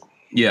article.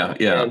 Yeah.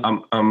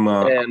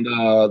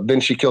 And then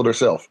she killed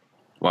herself.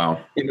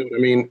 Wow. You know what I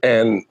mean?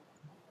 And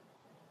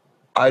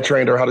I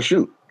trained her how to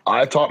shoot.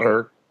 I taught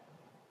her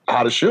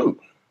how to shoot.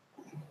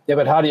 Yeah,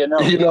 but how do you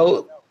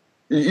know?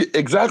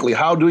 Exactly.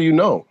 How do you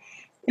know?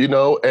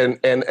 And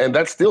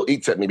that still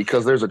eats at me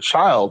because there's a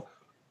child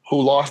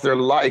who lost their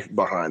life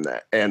behind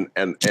that. And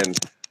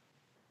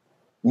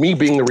me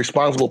being the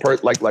responsible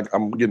person, like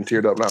I'm getting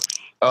teared up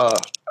now.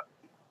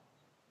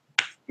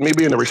 Me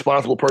being the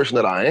responsible person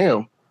that I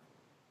am,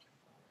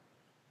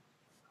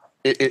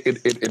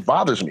 it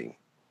bothers me.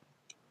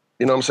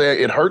 You know what I'm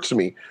saying? It hurts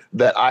me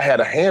that I had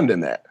a hand in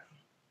that.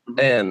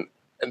 And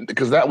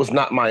because that was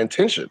not my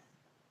intention.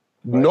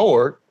 Right.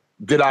 Nor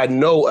did I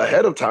know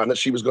ahead of time that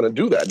she was going to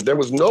do that. There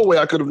was no way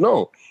I could have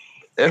known.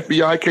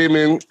 FBI came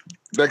in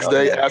next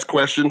day, asked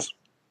questions,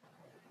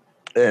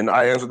 and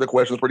I answered the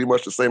questions pretty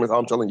much the same as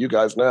I'm telling you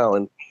guys now.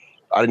 And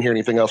I didn't hear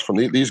anything else from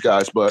these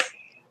guys. But,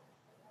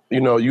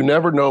 you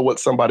never know what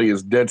somebody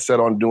is dead set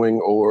on doing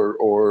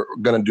or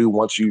going to do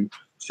once you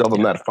sell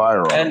them that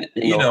firearm. And,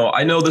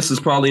 I know this is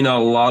probably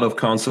not a lot of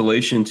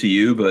consolation to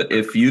you, but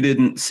if you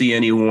didn't see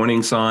any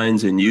warning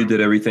signs and you did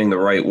everything the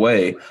right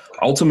way,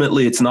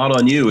 ultimately it's not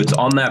on you. It's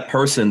on that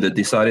person that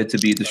decided to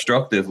be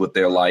destructive with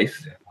their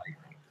life.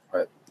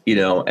 Right.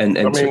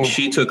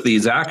 She took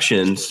these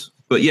actions,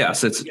 but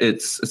yes,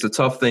 it's a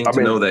tough thing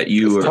to know that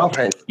you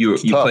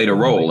played a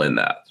role in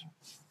that.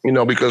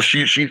 Because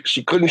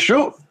she couldn't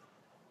shoot.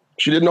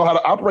 She didn't know how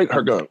to operate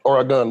her gun or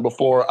a gun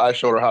before I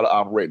showed her how to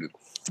operate it.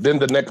 Then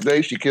the next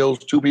day she kills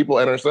 2 people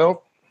and herself.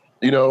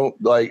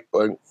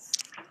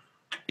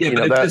 Yeah, You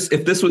but know,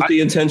 if this was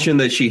the intention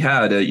that she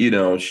had, you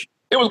know,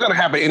 it was going to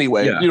happen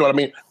anyway. Yeah. You know what I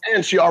mean?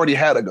 And she already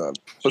had a gun,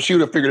 so she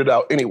would have figured it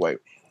out anyway.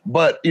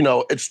 But you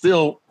know, it's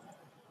still,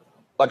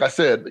 like I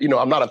said, you know,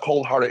 I'm not a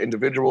cold-hearted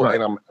individual, Right.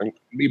 and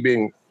me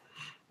being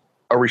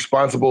a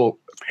responsible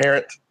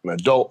parent, an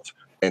adult,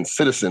 and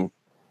citizen,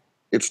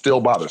 it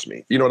still bothers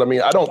me. You know what I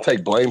mean? I don't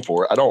take blame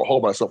for it. I don't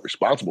hold myself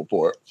responsible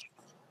for it.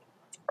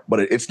 But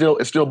it still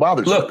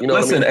bothers me. Look, You know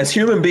listen, what I mean? as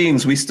human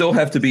beings, we still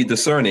have to be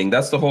discerning.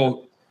 That's the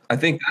whole, I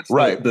think that's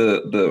Right.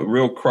 the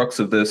real crux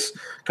of this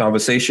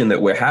conversation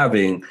that we're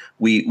having.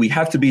 We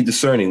have to be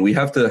discerning. We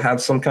have to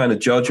have some kind of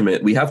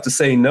judgment. We have to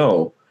say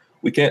no.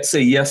 We can't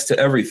say yes to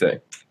everything.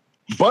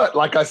 But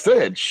like I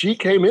said, she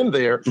came in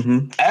there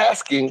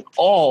asking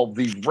all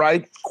the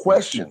right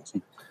questions.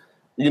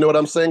 You know what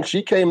I'm saying?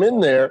 She came in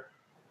there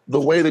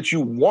the way that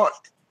you want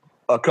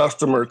a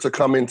customer to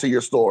come into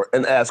your store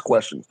and ask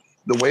questions,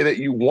 the way that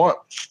you want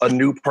a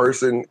new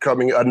person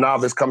a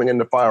novice coming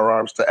into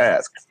firearms to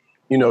ask.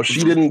 You know,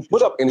 she didn't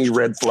put up any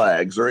red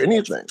flags or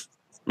anything.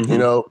 You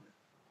know,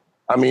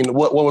 I mean,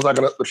 what was I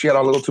gonna? She had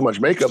on a little too much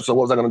makeup, so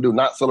what was I gonna do?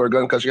 Not sell her a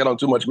gun because she had on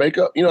too much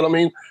makeup? You know what I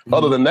mean?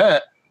 Other than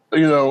that,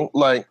 you know,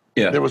 like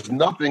there was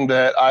nothing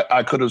that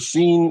I could have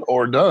seen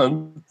or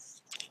done.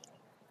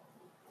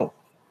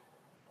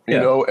 You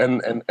know,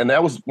 and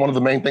that was one of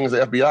the main things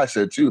the FBI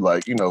said too.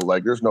 Like, you know,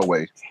 like there's no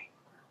way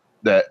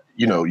that,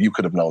 you know, you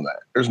could have known that.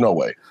 There's no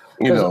way.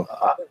 You know.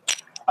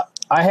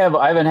 I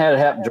haven't had it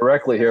happen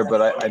directly here,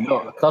 but I know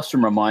a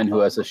customer of mine who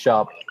has a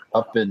shop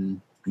up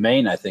in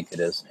Maine, I think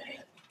it is.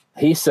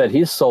 He said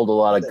he's sold a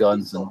lot of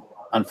guns, and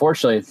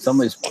unfortunately,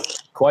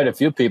 quite a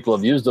few people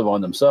have used them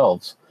on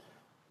themselves.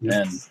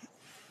 And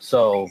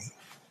so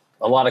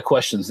a lot of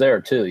questions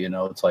there too, you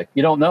know, it's like,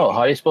 you don't know. How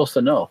are you supposed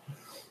to know?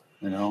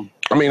 You know?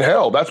 I mean,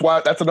 hell, that's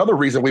another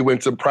reason we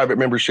went to private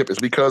membership, is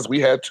because we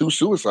had 2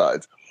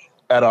 suicides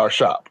at our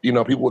shop. You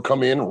know, people would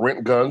come in,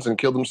 rent guns, and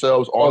kill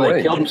themselves on range.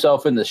 They killed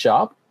themselves in the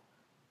shop?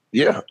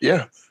 Yeah,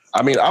 yeah.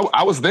 I mean,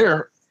 I was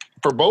there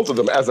for both of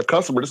them as a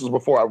customer. This was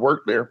before I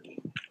worked there.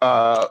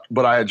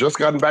 But I had just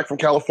gotten back from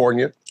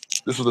California.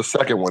 This was the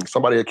second one.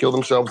 Somebody had killed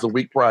themselves a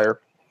week prior.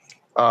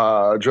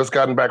 Just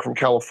gotten back from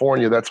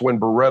California. That's when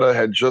Beretta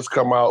had just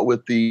come out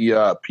with the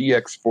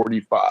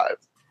PX45.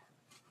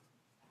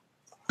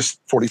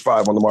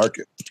 45 on the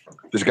market.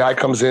 This guy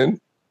comes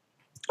in.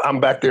 I'm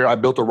back there. I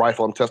built a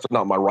rifle. I'm testing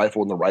out my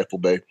rifle in the rifle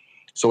bay.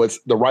 So it's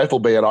the rifle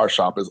bay at our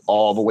shop is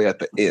all the way at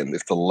the end.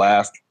 It's the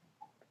last.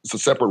 It's a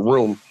separate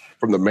room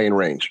from the main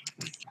range.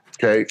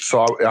 Okay,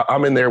 so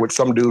I'm in there with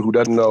some dude who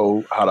doesn't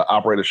know how to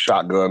operate a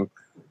shotgun.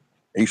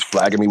 He's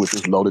flagging me with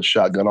his loaded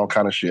shotgun, all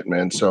kind of shit,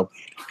 man. So,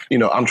 you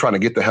know, I'm trying to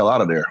get the hell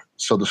out of there.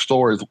 So the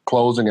store is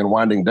closing and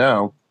winding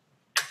down,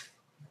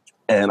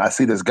 and I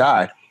see this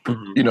guy.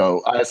 You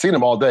know, I've seen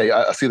him all day.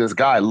 I see this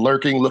guy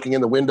lurking, looking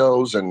in the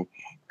windows and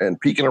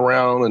peeking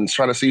around and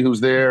trying to see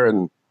who's there.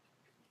 And,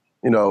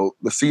 you know,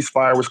 the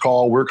ceasefire was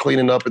called. We're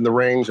cleaning up in the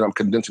range, and I'm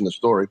condensing the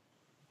story.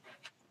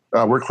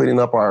 We're cleaning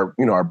up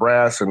our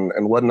brass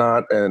and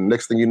whatnot. And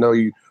next thing you know,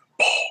 you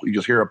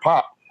just hear a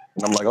pop.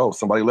 And I'm like, oh,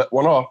 somebody let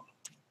one off.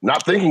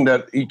 Not thinking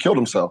that he killed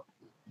himself.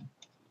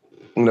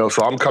 You know,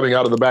 so I'm coming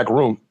out of the back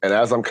room. And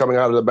as I'm coming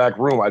out of the back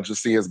room, I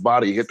just see his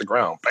body hit the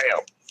ground. Bam.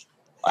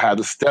 I had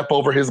to step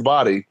over his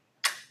body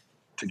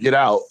to get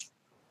out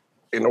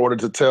in order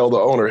to tell the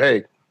owner,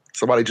 hey,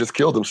 somebody just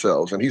killed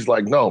themselves. And he's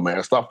like, no,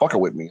 man, stop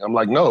fucking with me. I'm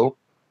like, no,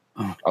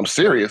 I'm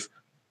serious.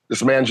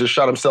 This man just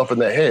shot himself in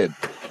the head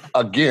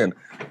again.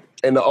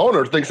 And the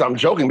owner thinks I'm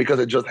joking because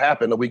it just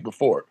happened a week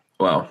before.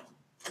 Wow.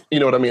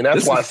 You know what I mean?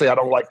 That's why I say I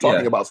don't like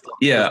talking about stuff.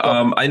 Yeah,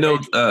 I know.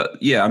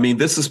 I mean,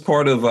 this is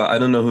part of, I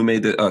don't know who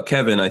made it,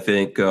 Kevin, I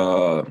think,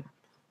 or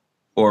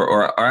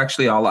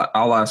actually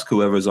I'll ask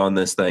whoever's on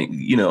this thing,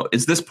 you know,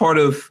 is this part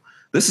of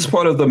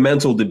the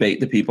mental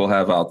debate that people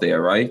have out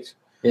there, right?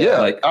 Yeah.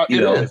 Like,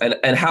 you know,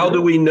 and how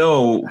do we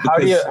know? How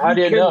do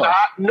you know?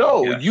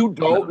 No, you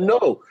don't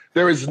know.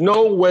 There is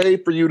no way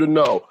for you to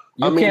know.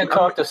 You can't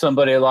talk to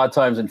somebody a lot of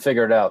times and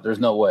figure it out. There's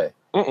no way.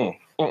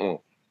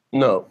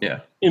 No. Yeah.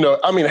 You know,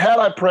 I mean, had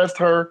I pressed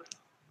her,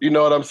 you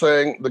know what I'm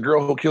saying? The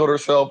girl who killed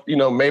herself, you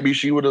know, maybe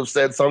she would have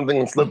said something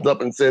and slipped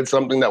up and said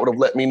something that would have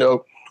let me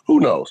know.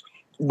 Who knows?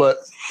 But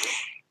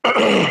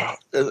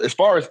as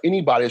far as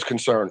anybody is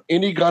concerned,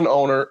 any gun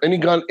owner, any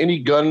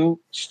gun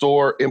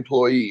store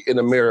employee in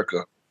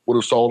America would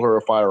have sold her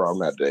a firearm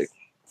that day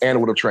and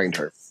would have trained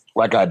her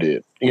like I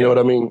did. You know what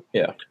I mean?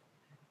 Yeah.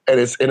 And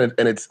it's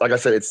like I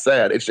said, it's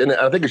sad. And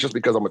I think it's just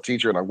because I'm a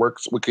teacher and I work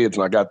with kids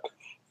and I got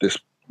this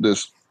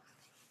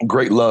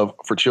great love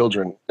for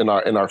children in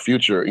our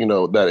future, you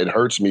know, that it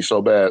hurts me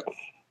so bad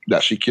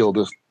that she killed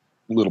this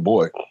little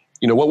boy.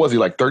 You know, what was he,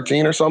 like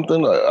 13 or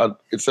something?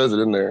 It says it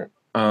in there.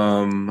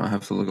 I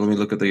have to look. Let me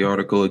look at the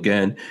article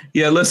again.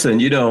 Yeah, listen,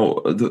 you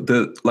know,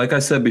 the like I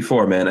said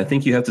before, man, I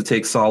think you have to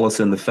take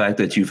solace in the fact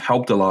that you've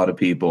helped a lot of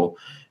people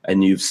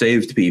and you've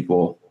saved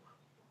people.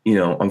 You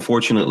know,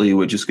 unfortunately,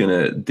 we're just going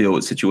to deal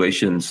with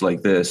situations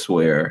like this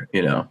where,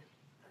 you know,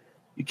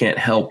 you can't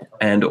help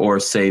and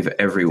or save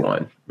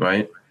everyone,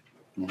 right?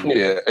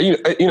 Yeah,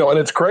 you know, and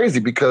it's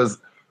crazy because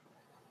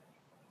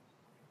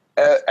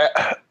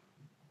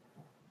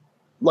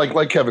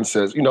like Kevin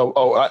says, you know,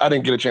 I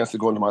didn't get a chance to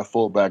go into my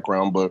full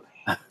background, but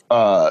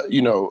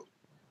you know,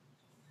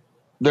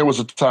 there was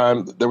a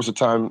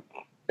time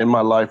in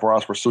my life where I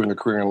was pursuing a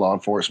career in law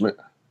enforcement,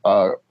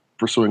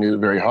 pursuing it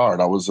very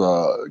hard. I was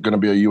going to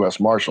be a U.S.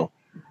 Marshal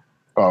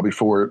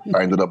before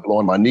I ended up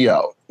blowing my knee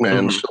out,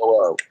 and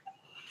so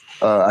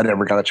I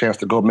never got a chance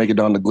to go make it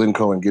down to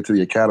Glencoe and get to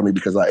the academy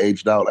because I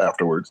aged out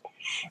afterwards.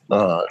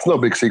 It's no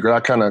big secret. I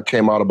kind of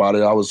came out about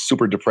it. I was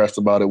super depressed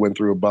about it. Went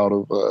through a bout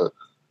of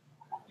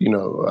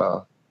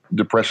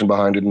depression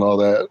behind it and all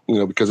that. You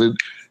know, because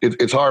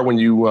it's hard when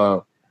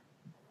you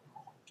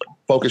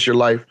focus your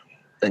life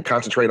and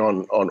concentrate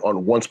on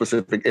one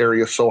specific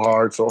area so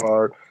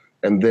hard,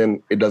 and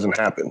then it doesn't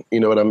happen. You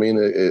know what I mean?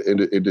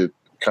 It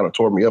kind of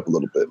tore me up a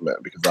little bit, man,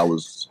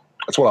 because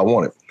that's what I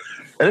wanted.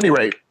 At any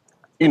rate,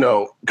 you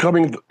know,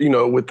 coming, you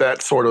know, with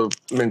that sort of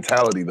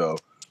mentality though,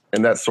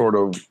 and that sort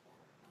of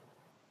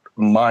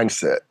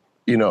mindset,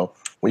 you know,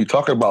 when you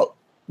talk about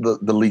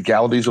the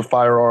legalities of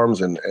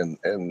firearms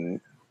and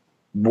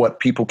what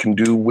people can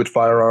do with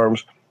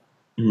firearms,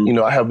 you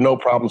know, I have no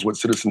problems with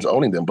citizens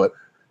owning them, but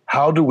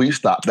how do we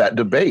stop that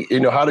debate? You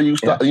know, how do you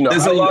stop? You know,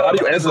 there's a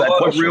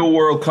lot of real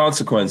world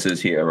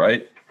consequences here,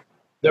 right?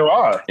 There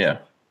are. Yeah,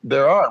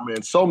 there are,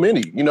 man. So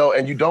many. You know,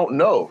 and you don't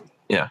know.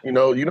 Yeah. You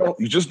know,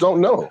 you just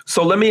don't know.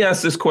 So let me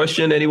ask this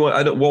question.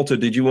 Walter,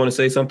 did you want to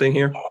say something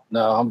here?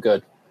 No, I'm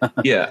good.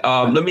 Yeah.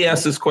 Let me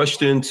ask this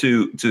question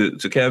to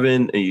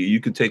Kevin. You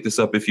can take this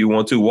up if you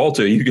want to.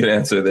 Walter, you can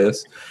answer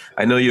this.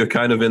 I know you're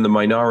kind of in the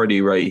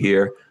minority right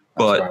here,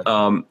 but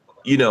right.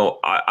 You know,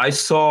 I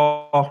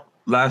saw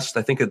I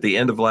think at the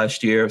end of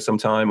last year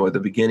sometime or the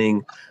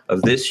beginning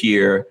of this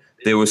year,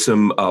 there were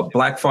some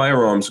black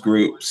firearms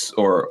groups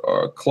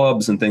or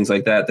clubs and things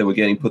like that were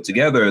getting put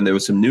together. And there were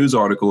some news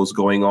articles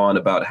going on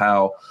about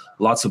how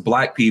lots of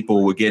black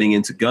people were getting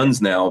into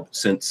guns now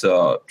since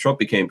Trump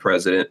became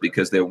president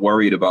because they're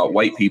worried about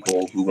white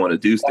people who want to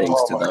do things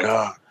to them.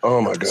 God.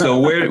 Oh, my God. So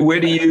where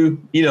do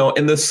you know,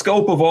 in the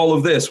scope of all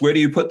of this, where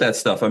do you put that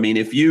stuff? I mean,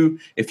 if you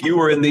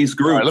were in these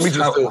groups,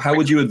 right, how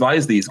would you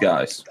advise these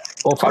guys?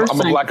 Well,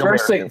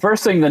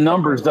 first thing, the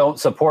numbers don't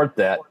support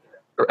that.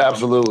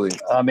 Absolutely.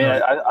 I mean,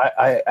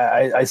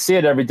 I see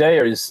it every day.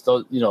 Or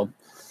you know,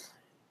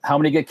 how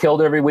many get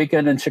killed every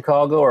weekend in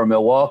Chicago or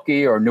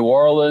Milwaukee or New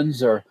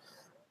Orleans or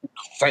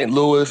St.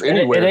 Louis,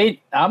 anywhere. It ain't.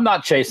 I'm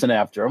not chasing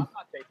after them.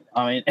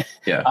 I mean,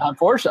 yeah.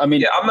 Unfortunately, I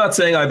mean, yeah. I'm not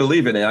saying I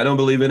believe in it. I don't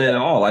believe in it at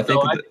all. I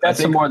think that's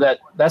some more of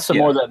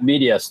that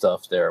media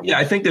stuff there. Yeah,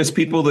 I think there's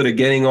people that are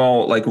getting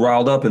all like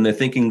riled up, and they're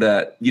thinking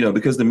that, you know,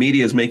 because the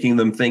media is making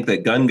them think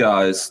that gun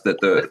guys,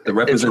 that the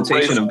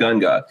representation of gun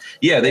guy.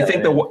 Yeah, they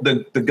think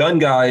the gun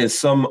guy is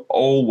some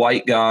old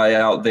white guy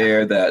out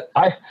there that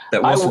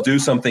wants to do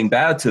something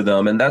bad to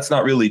them, and that's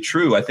not really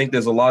true. I think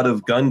there's a lot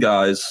of gun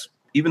guys,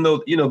 even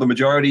though, you know, the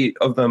majority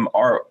of them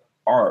are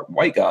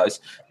white guys.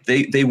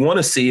 They want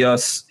to see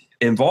us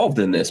involved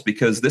in this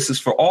because this is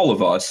for all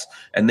of us,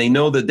 and they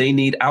know that they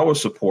need our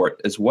support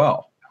as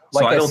well.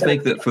 So I don't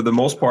think that for the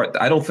most part,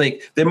 I don't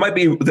think there might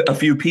be a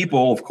few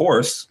people, of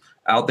course,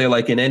 out there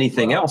like in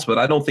anything else, but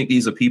I don't think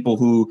these are people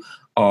who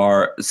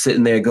are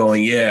sitting there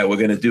going, yeah, we're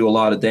going to do a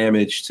lot of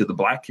damage to the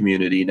black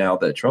community now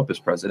that Trump is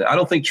president. I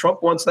don't think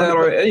Trump wants that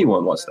or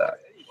anyone wants that.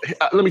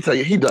 Let me tell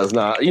you, he does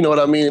not. You know what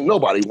I mean?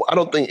 Nobody. I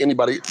don't think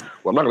anybody.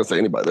 Well, I'm not going to say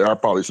anybody. There are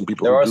probably some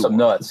people. There are some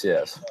nuts,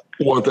 yes.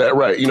 Want that,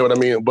 right? You know what I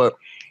mean? But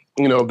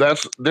you know,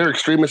 they're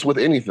extremists with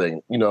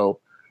anything. You know,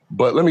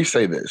 but let me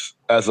say this: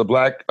 as a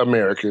black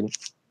American,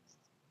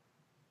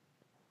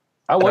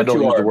 I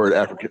don't use the word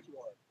African.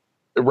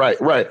 Right.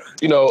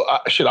 You know,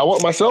 I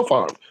want myself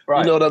armed. Right.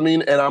 You know what I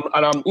mean? And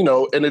I'm, you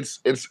know, and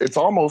it's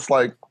almost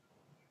like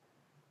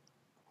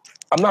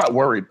I'm not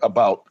worried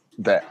about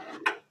that.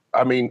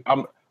 I mean,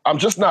 I'm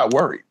just not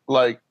worried.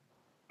 Like,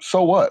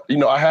 so what? You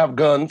know, I have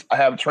guns, I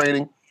have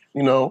training,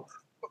 you know.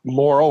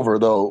 Moreover,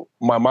 though,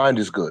 my mind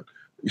is good.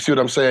 You see what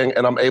I'm saying?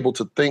 And I'm able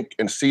to think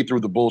and see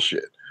through the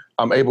bullshit.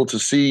 I'm able to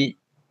see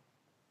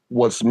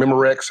what's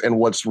Memorex and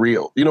what's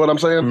real. You know what I'm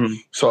saying? Mm-hmm.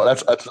 So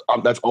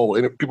that's old.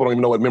 And people don't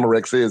even know what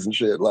Memorex is and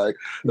shit. Like,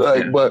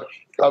 but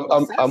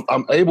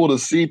I'm able to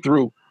see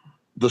through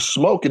the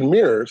smoke and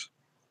mirrors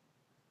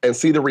and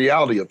see the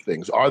reality of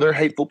things. Are there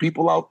hateful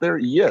people out there?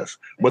 Yes,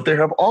 but there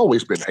have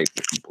always been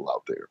hateful people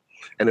out there.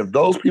 And if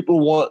those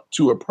people want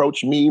to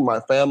approach me, my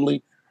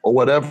family, or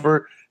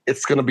whatever,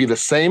 it's going to be the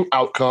same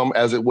outcome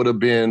as it would have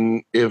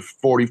been if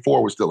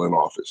 44 was still in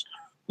office.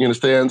 You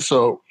understand?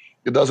 So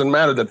it doesn't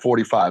matter that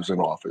 45 is in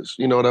office.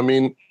 You know what I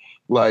mean?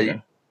 Like, yeah.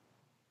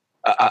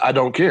 I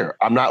don't care.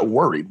 I'm not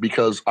worried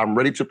because I'm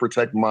ready to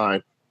protect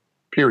mine,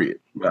 period.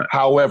 Right.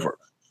 However,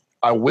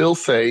 I will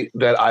say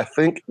that I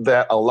think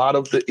that a lot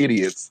of the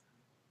idiots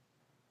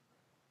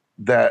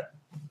that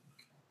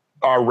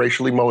are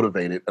racially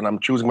motivated, and I'm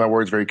choosing my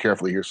words very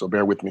carefully here, so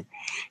bear with me.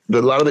 A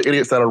lot of the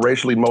idiots that are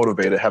racially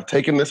motivated have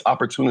taken this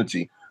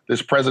opportunity,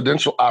 this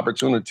presidential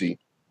opportunity,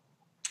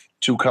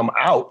 to come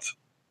out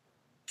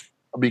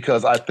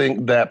because I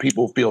think that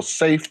people feel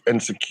safe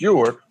and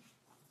secure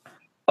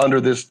under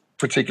this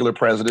particular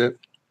president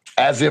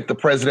as if the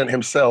president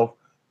himself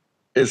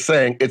is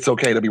saying it's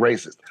okay to be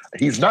racist.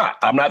 He's not.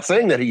 I'm not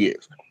saying that he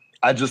is.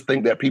 I just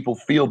think that people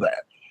feel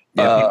that.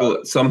 Yeah,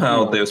 people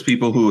somehow there's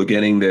people who are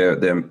getting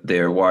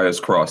their wires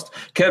crossed.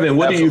 Kevin,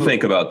 what do you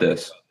think about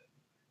this?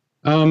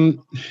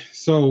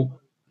 So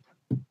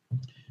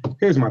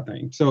here's my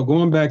thing. So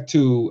going back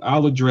to,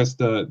 I'll address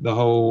the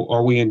whole,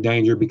 are we in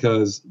danger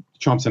because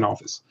Trump's in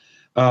office?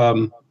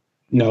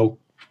 No.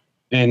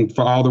 And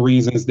for all the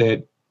reasons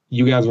that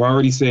you guys have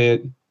already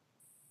said,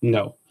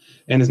 no.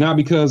 And it's not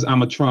because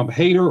I'm a Trump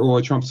hater or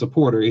a Trump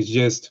supporter. It's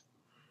just,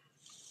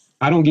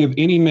 I don't give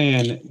any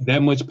man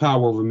that much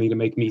power over me to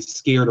make me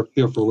scared or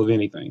fearful of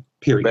anything,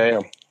 period.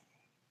 Bam.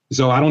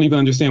 So I don't even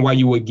understand why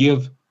you would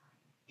give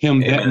him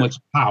that much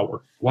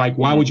power. Like,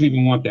 why would you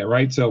even want that,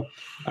 right? So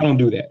I don't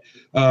do that.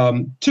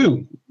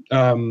 Two,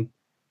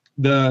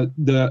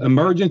 the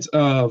emergence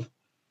of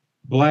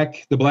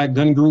the black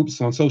gun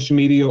groups on social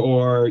media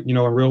or, in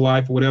real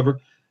life or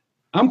whatever,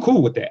 I'm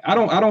cool with that. I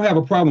don't have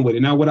a problem with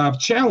it. Now, what I've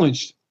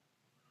challenged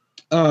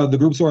the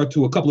groups are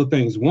to a couple of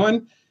things.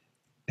 One,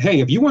 hey,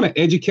 if you want to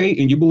educate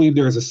and you believe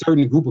there is a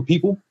certain group of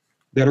people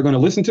that are going to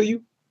listen to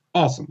you,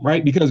 awesome,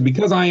 right?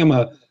 Because I am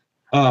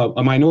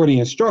a minority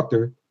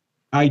instructor,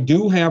 I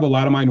do have a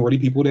lot of minority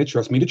people that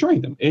trust me to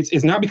train them.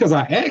 It's not because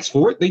I asked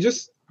for it.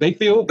 They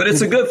feel. But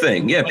it's a good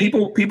thing. Yeah,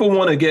 people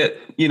want to get,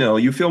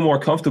 you feel more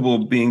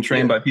comfortable being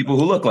trained by people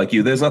who look like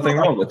you. There's nothing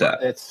wrong with that.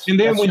 That's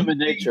human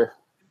nature.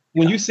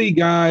 When you see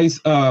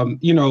guys, when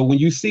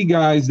you see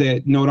guys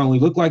that not only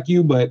look like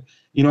you, but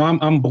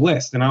I'm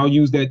blessed, and I'll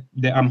use that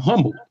I'm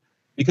humbled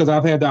because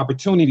I've had the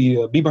opportunity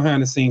to be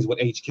behind the scenes with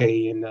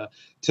HK and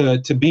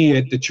to be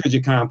at the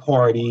TriGicon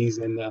parties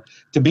and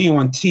to be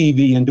on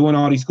TV and doing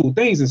all these cool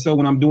things. And so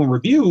when I'm doing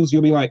reviews,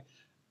 you'll be like,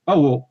 oh,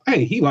 well,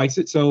 hey, he likes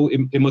it, so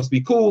it must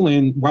be cool,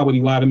 and why would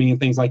he lie to me and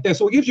things like that?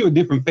 So it gives you a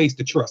different face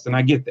to trust, and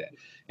I get that.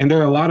 And there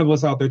are a lot of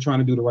us out there trying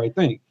to do the right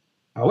thing.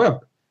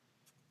 However,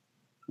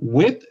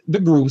 with the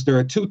groups, there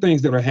are two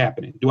things that are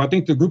happening. Do I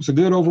think the groups are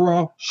good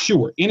overall?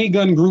 Sure. Any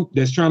gun group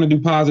that's trying to do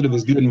positive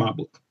is good in my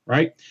book,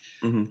 right?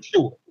 Mm-hmm.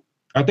 Sure.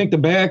 I think the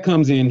bad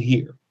comes in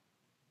here.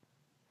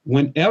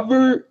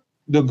 Whenever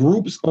the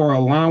groups are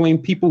allowing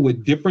people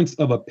with difference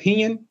of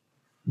opinion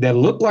that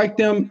look like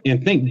them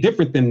and think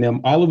different than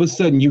them, all of a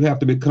sudden you have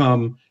to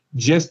become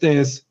just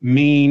as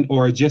mean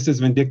or just as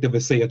vindictive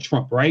as, say, a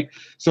Trump, right?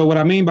 So what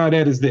I mean by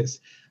that is this.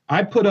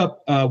 I put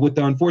up with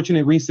the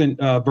unfortunate recent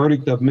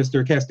verdict of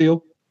Mr.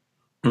 Castile.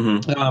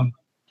 Mm-hmm.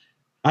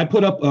 I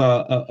put up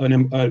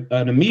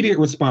an immediate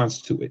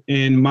response to it.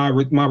 And my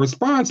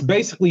response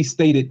basically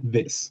stated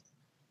this.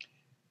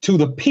 To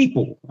the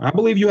people, I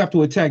believe you have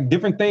to attack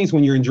different things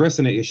when you're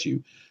addressing an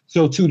issue.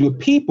 So to the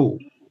people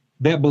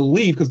that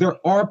believe, because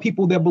there are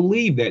people that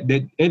believe that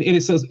and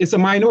it's a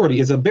minority.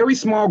 It's a very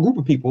small group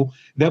of people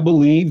that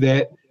believe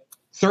that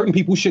certain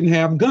people shouldn't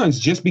have guns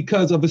just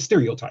because of a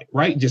stereotype,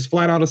 right? Just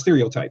flat out a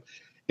stereotype.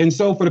 And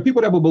so for the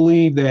people that will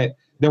believe that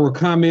were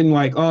commenting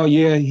like, oh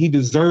yeah, he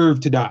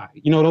deserved to die.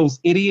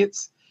 Those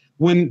idiots.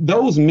 When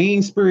those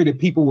mean-spirited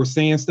people were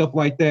saying stuff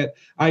like that,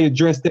 I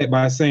addressed that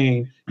by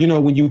saying,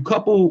 when you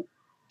couple,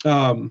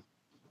 for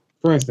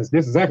instance,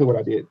 this is exactly what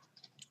I did.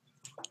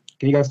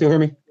 Can you guys still hear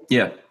me?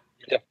 Yeah.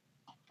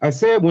 I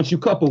said, once you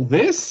couple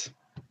this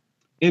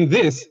and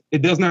this,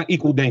 it does not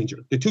equal danger.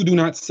 The two do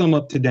not sum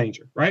up to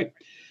danger, right?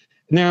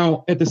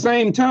 Now, at the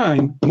same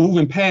time,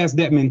 moving past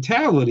that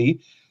mentality,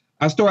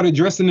 I started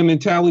addressing the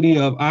mentality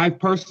of, I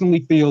personally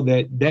feel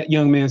that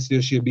young man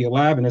still should be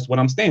alive, and that's what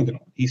I'm standing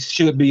on. He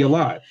should be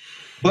alive.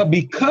 But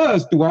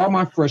because through all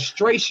my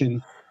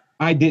frustration,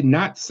 I did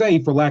not say,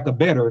 for lack of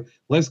better,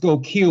 let's go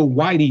kill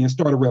Whitey and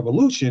start a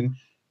revolution.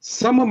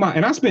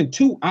 And I spent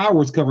 2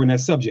 hours covering that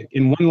subject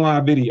in one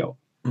live video.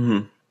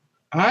 Mm-hmm.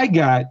 I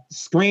got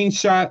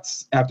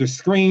screenshots after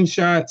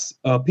screenshots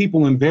of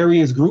people in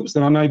various groups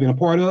that I'm not even a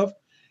part of.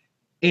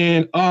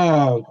 And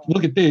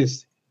look at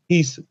this.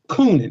 He's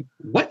cooning.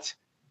 What?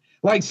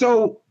 Like,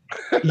 so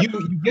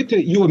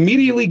you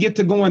immediately get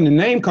to go into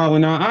name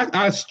calling. Now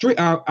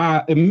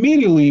I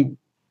immediately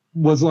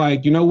was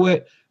like, you know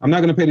what? I'm not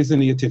going to pay this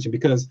any attention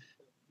because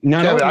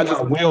not only am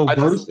I well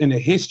versed in the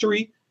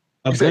history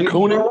of gun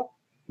control,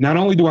 not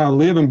only do I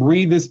live and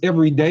breathe this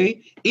every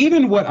day,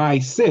 even what I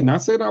said, and I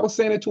said I was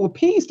saying it to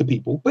appease the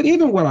people, but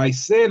even what I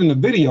said in the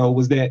video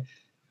was that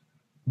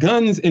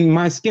guns in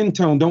my skin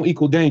tone don't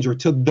equal danger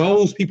to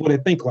those people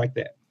that think like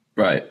that.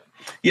 Right.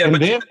 Yeah,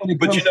 but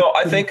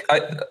I think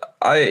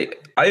I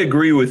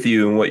agree with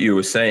you in what you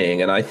were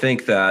saying, and I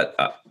think that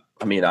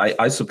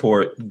I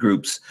support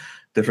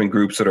different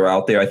groups that are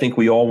out there. I think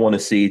we all want to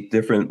see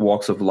different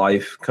walks of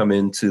life come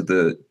into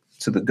the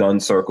gun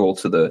circle,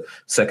 to the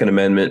Second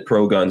Amendment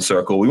pro-gun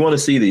circle. We want to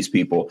see these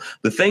people.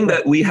 The thing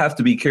that we have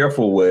to be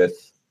careful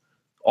with,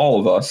 all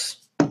of us,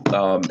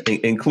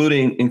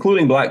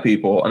 including Black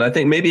people, and I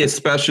think maybe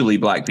especially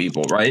Black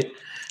people, right?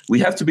 We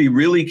have to be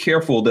really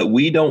careful that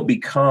we don't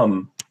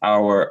become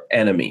our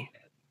enemy.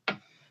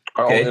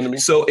 Our own enemy.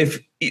 So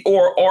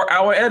or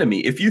our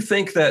enemy. If you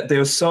think that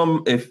there's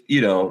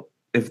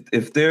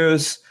if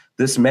there's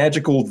this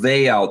magical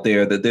they out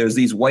there, that there's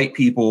these white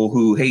people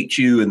who hate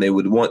you and they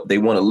want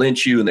to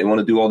lynch you and they want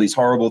to do all these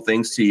horrible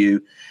things to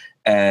you.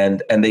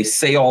 And they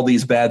say all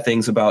these bad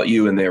things about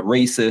you, and they're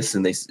racist,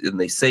 and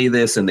they say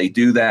this and they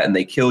do that, and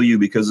they kill you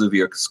because of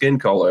your skin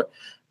color,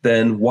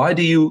 then why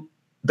do you,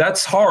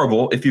 that's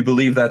horrible if you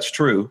believe that's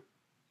true.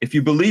 If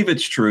you believe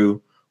it's true,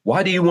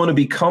 why do you want to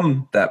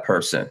become that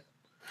person?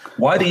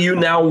 Why do you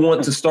now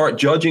want to start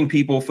judging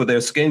people for their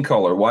skin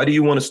color? Why do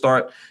you want to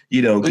start,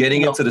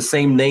 getting into the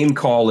same name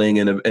calling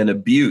and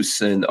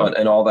abuse and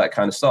all that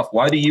kind of stuff?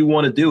 Why do you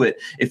want to do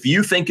it? If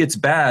you think it's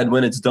bad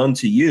when it's done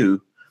to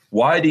you,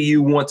 why do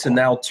you want to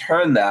now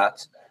turn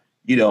that,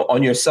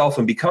 on yourself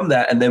and become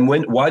that? And then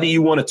why do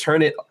you want to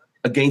turn it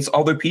against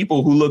other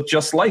people who look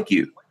just like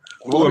you,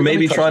 who are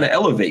maybe trying to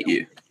elevate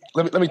you?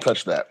 Let me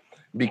touch that,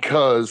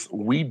 because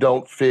we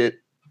don't fit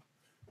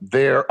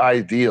their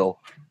ideal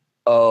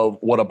of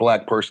what a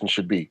black person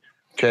should be.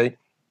 Okay.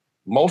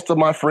 Most of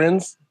my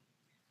friends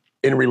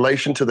in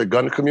relation to the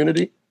gun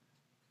community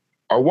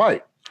are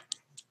white.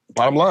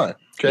 Bottom line.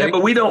 Okay. Yeah,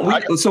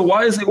 but so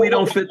why is it we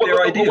don't fit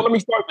their idea? Let me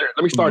start there.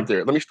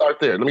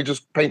 Let me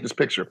just paint this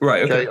picture.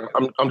 Right. Okay.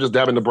 I'm just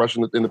dabbing the brush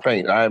in the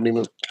paint. I haven't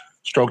even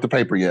stroked the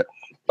paper yet.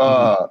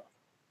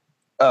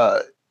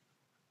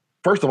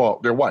 First of all,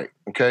 they're white.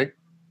 Okay.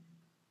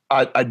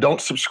 I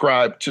don't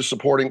subscribe to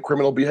supporting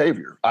criminal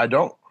behavior. I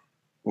don't.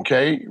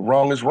 Okay.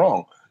 Wrong is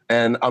wrong.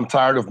 And I'm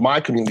tired of my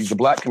community, the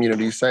black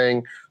community,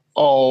 saying,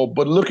 oh,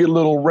 but look at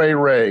little Ray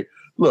Ray.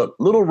 Look,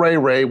 little Ray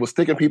Ray was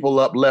sticking people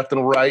up left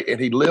and right, and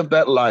he lived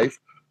that life,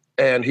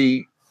 and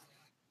he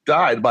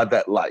died by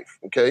that life,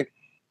 okay?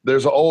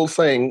 There's an old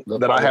saying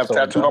that I have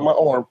tattooed on my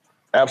arm.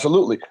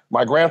 Absolutely.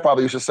 My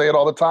grandfather used to say it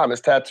all the time.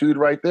 It's tattooed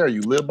right there.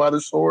 You live by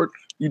the sword,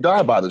 you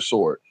die by the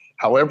sword.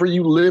 However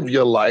you live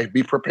your life,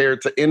 be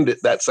prepared to end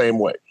it that same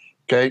way,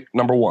 okay?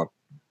 Number one.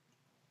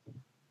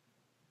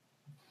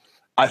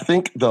 I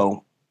think,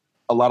 though,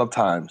 a lot of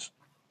times,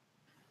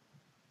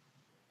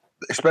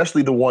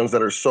 especially the ones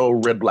that are so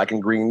red, black,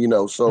 and green,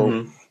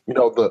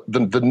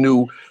 the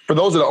new, for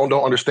those that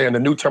don't understand, the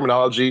new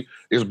terminology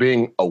is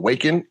being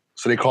awakened.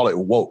 So they call it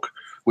woke,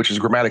 which is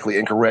grammatically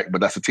incorrect, but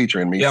that's a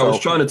teacher in me. Yeah, I was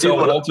trying to tell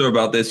Walter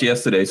about this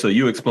yesterday, so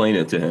you explain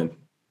it to him.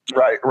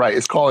 Right.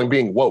 It's calling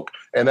being woke.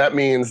 And that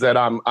means that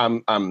I'm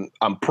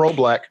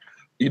pro-black,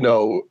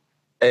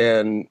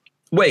 and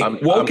wait,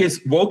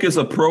 woke is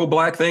a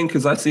pro-black thing?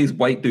 Because I see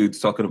white dudes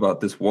talking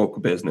about this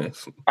woke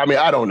business. I mean,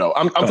 I don't know.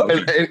 I'm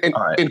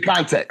in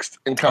context.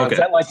 In context. Is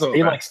that like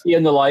you like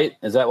seeing the light?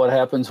 Is that what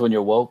happens when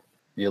you're woke?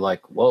 You're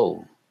like,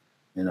 whoa,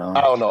 I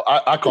don't know.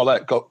 I call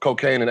that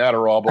cocaine and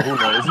Adderall, but who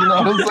knows? You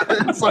know what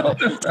I'm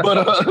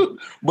saying?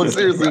 But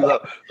seriously,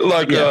 go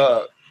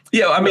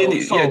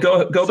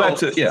back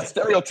to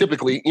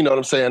stereotypically. You know what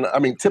I'm saying? I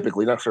mean,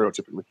 typically, not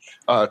stereotypically.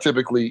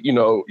 Typically,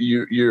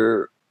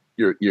 you're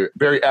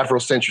very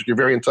Afrocentric. You're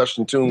very in touch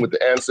and tune with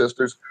the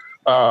ancestors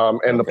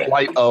and the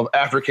plight of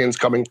Africans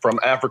coming from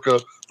Africa,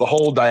 the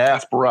whole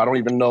diaspora. I don't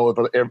even know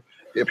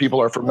if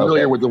people are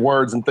familiar with the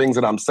words and things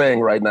that I'm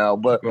saying right now,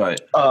 but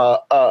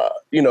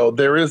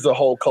there is a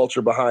whole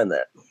culture behind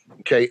that.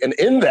 Okay, and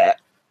in that,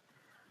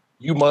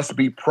 you must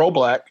be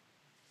pro-black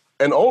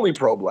and only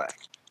pro-black.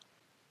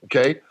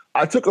 Okay,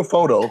 I took a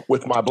photo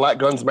with my Black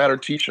Guns Matter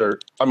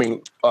T-shirt.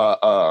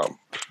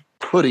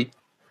 Hoodie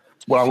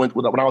when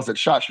I was at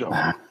SHOT Show.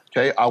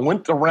 Okay, I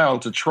went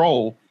around to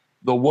troll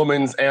the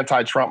women's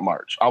anti-Trump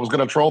march. I was going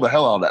to troll the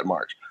hell out of that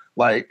march.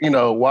 Like,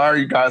 why are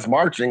you guys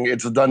marching?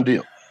 It's a done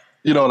deal.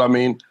 You know what I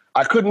mean?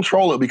 I couldn't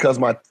troll it because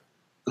my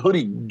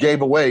hoodie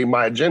gave away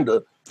my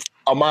agenda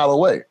a mile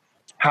away.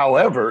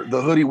 However,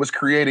 the hoodie was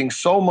creating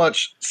so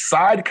much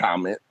side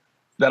comment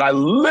that I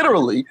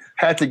literally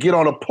had to get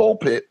on a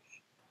pulpit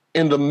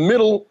in the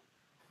middle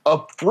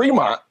of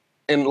Fremont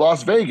in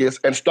Las Vegas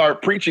and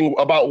start preaching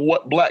about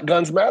what Black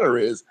Guns Matter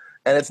is.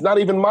 And it's not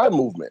even my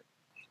movement.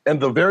 And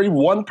the very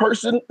one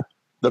person,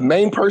 the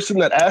main person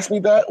that asked me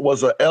that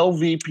was a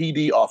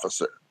LVPD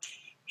officer.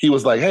 He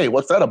was like, hey,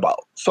 what's that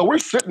about? So we're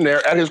sitting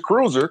there at his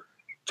cruiser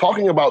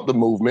talking about the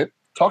movement,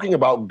 talking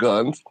about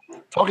guns,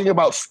 talking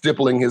about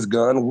stippling his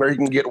gun, where he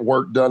can get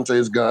work done to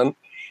his gun.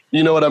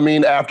 You know what I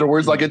mean?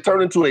 Afterwards, like it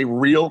turned into a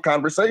real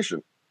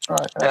conversation.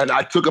 Right. And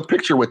I took a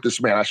picture with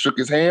this man. I shook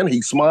his hand.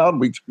 He smiled.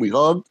 We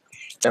hugged.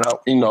 And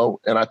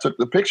I took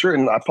the picture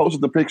and I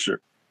posted the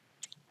picture.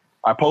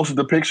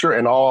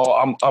 And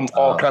I'm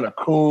all kind of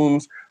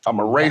coons. I'm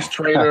a race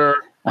trader.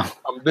 I'm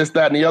this,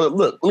 that, and the other.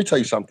 Look, let me tell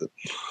you something.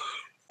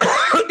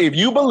 If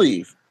you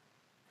believe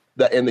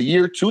that in the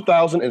year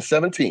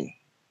 2017,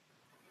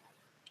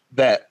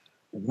 that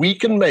we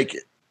can make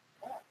it,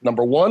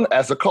 number one,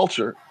 as a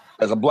culture,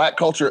 as a Black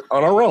culture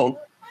on our own,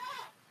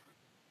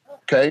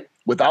 okay,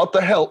 without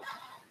the help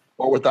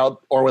or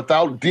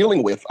without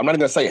dealing with, I'm not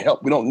even gonna say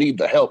help, we don't need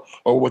the help,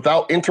 or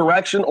without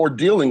interaction or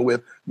dealing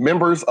with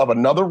members of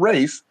another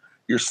race,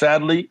 you're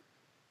sadly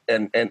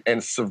and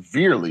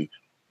severely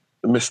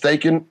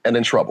mistaken and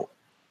in trouble,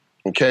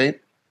 okay?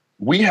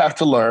 We have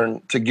to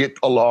learn to get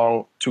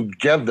along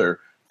together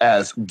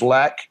as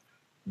Black,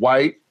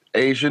 white,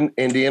 Asian,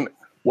 Indian,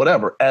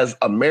 whatever, as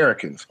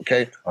Americans.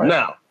 Okay. Right.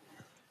 Now,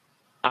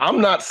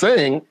 I'm not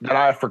saying that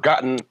I've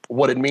forgotten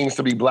what it means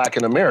to be black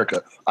in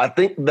America. I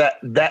think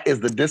that is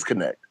the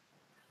disconnect,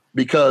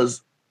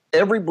 because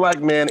every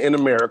black man in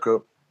America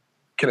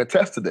can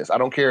attest to this. I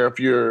don't care if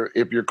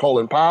you're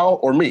Colin Powell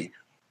or me.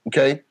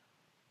 Okay.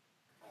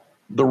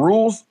 The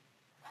rules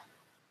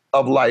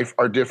of life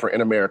are different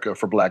in America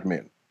for black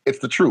men. It's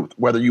the truth,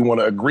 whether you want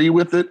to agree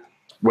with it,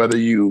 whether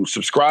you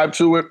subscribe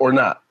to it or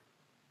not.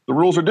 The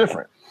rules are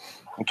different.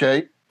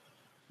 Okay.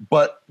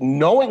 But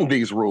knowing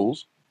these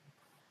rules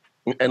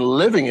and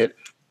living it,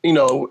 you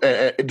know,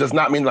 it does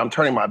not mean that I'm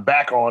turning my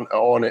back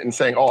on it and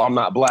saying, oh, I'm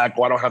not black,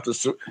 or I don't have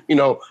to, you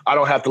know, I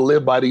don't have to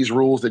live by these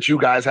rules that you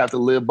guys have to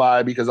live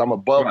by because I'm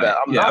above that.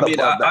 I'm not above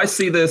that. I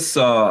see this,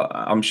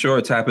 I'm sure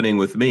it's happening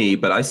with me,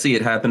 but I see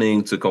it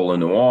happening to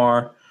Colin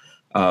Noir.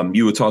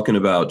 You were talking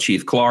about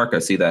Chief Clark. I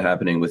see that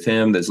happening with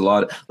him. There's a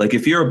lot like,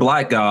 if you're a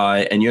black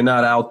guy and you're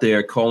not out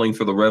there calling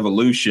for the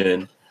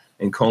revolution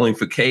and calling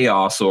for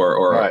chaos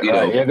or right, you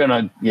know, you're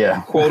gonna,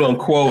 quote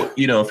unquote,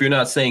 you know, if you're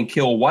not saying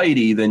kill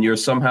Whitey, then you're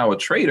somehow a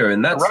traitor.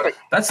 And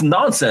that's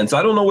nonsense.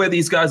 I don't know where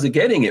these guys are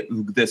getting it.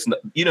 This,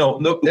 you know,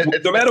 no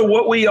matter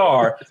what we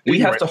are, we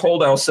have to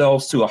hold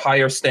ourselves to a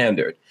higher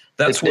standard.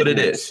 That's what it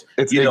is.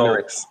 It's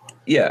ignorance.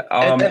 Yeah.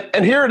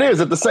 And here it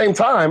is at the same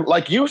time,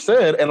 like you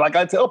said, and like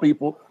I tell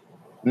people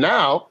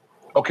now,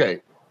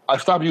 okay, I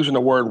stopped using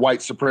the word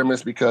white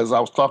supremacist because I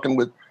was talking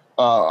with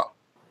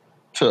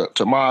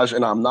to Maj,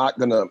 and I'm not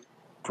gonna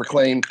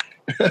proclaim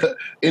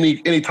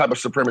any type of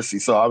supremacy.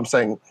 So I'm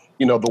saying,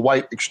 you know, the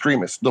white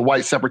extremists, the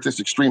white separatist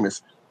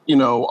extremists, you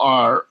know,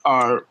 are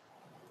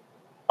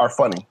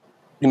funny.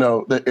 You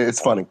know, it's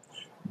funny.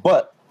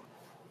 But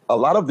a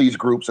lot of these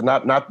groups, and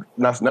not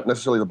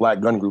necessarily the black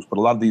gun groups, but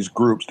a lot of these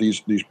groups,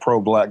 these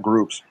pro-black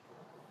groups,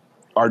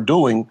 are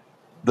doing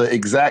the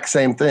exact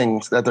same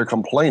things that they're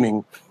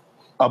complaining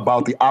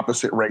about the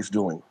opposite race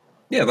doing.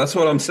 Yeah, that's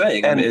what I'm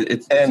saying. And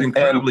it's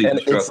incredibly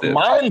destructive. It's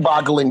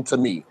mind-boggling to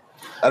me.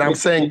 And I'm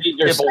saying,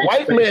 if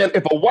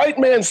a white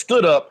man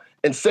stood up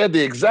and said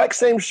the exact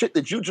same shit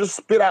that you just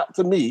spit out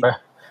to me,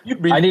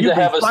 you'd be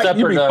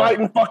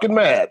fighting fucking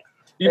mad.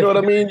 You know what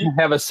I mean? You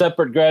have a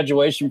separate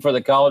graduation for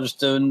the college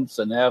students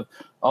and have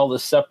all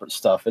this separate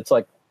stuff. It's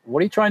like, what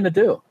are you trying to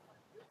do?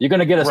 You're going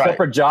to get a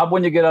separate job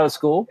when you get out of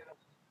school?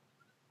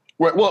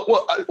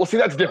 Well, see,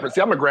 that's different.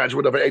 See, I'm a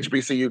graduate of an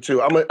HBCU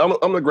too.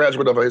 I'm a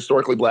graduate of a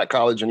historically black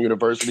college and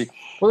university.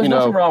 Well, there's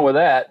nothing wrong with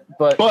that,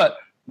 but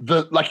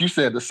like you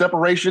said, the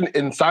separation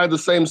inside the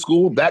same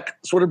school, that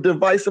sort of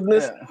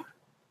divisiveness,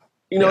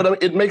 you know what I mean?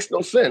 It makes no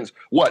sense.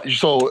 What?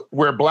 So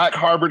we're black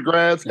Harvard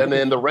grads, and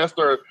then the rest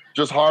are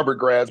just Harvard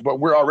grads,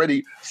 but we're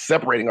already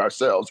separating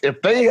ourselves.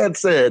 If they had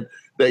said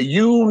that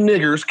you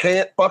niggers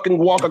can't fucking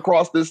walk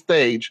across this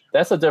stage,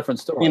 that's a different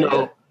story. You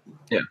know.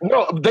 Yeah.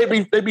 No,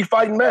 they'd be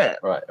fighting mad.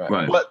 Right.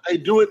 But they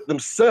do it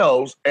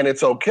themselves, and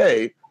it's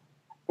okay.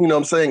 You know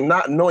what I'm saying?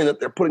 Not knowing that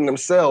they're putting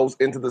themselves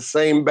into the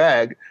same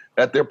bag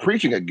that they're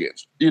preaching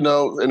against. You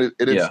know, and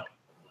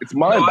it's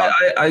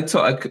mind-boggling. I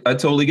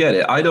totally get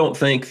it. I don't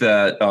think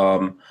that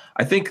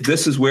I think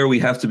this is where we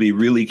have to be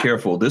really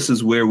careful. This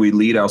is where we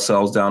lead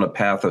ourselves down a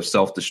path of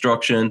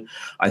self-destruction.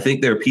 I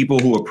think there are people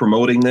who are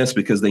promoting this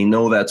because they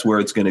know that's where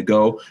it's going to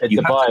go. It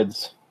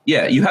divides.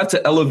 You have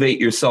to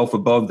elevate yourself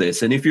above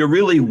this. And if you're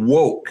really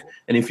woke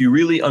and if you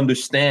really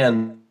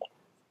understand,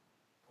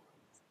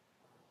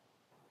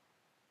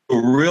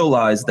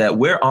 realize that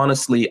we're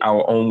honestly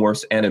our own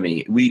worst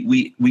enemy.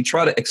 We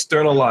try to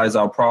externalize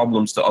our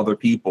problems to other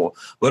people,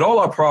 but all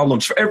our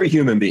problems for every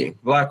human being,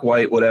 black,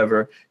 white,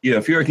 whatever, you know,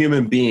 if you're a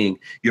human being,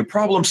 your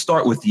problems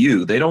start with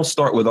you. They don't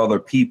start with other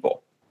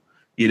people,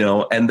 you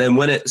know, and then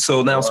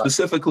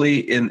specifically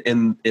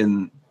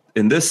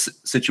in this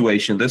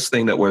situation, this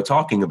thing that we're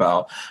talking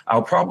about,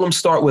 our problems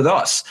start with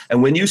us.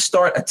 And when you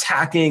start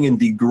attacking and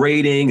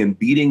degrading and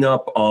beating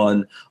up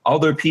on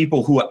other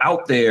people who are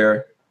out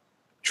there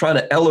trying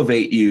to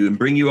elevate you and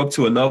bring you up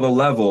to another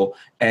level,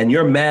 and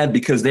you're mad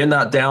because they're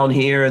not down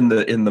here in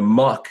the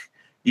muck,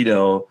 you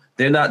know,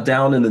 they're not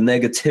down in the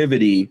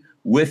negativity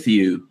with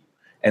you,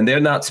 and they're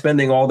not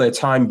spending all their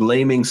time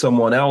blaming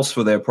someone else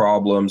for their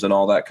problems and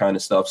all that kind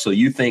of stuff. So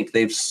you think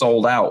they've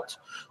sold out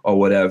or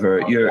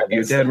whatever. You're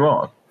dead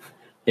wrong.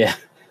 Yeah.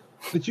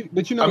 But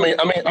you know,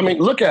 I mean,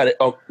 look at it.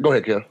 Oh, go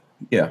ahead, Ken.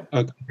 Yeah.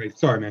 Okay.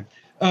 Sorry, man.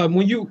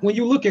 When you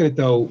look at it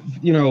though,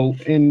 you know,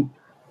 and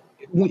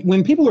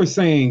when people are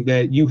saying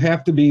that you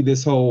have to be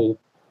this whole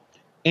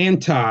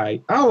I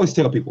always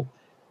tell people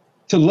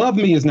to love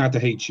me is not to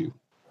hate you.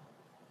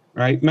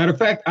 Right. Matter of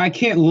fact, I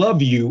can't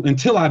love you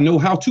until I know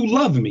how to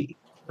love me.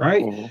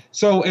 Right. Mm-hmm.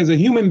 So as a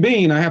human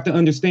being, I have to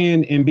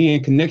understand and be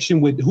in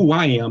connection with who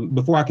I am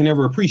before I can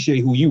ever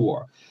appreciate who you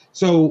are.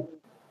 So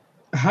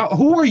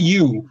who are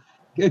you?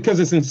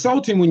 Because it's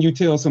insulting when you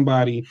tell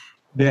somebody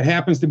that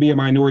happens to be a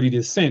minority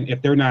descent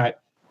if they're not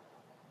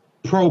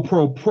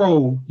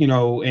pro, you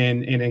know,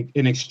 and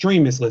an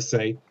extremist, let's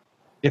say.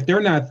 If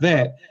they're not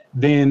that,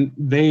 then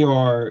they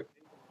are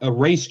a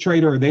race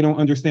traitor or they don't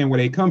understand where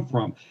they come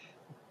from.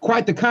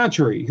 Quite the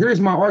contrary. Here's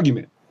my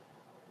argument.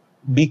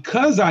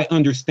 because I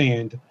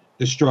understand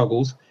the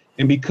struggles,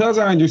 and because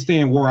I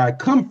understand where I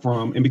come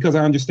from, and because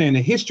I understand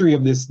the history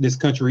of this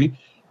country,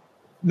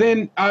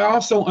 then I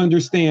also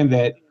understand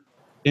that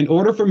in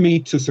order for me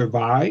to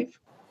survive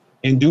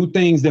and do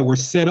things that were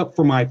set up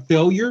for my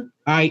failure,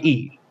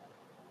 i.e.,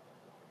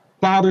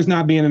 fathers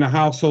not being in a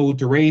household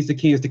to raise the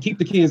kids, to keep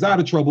the kids out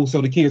of trouble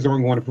so the kids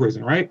aren't going to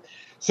prison, right?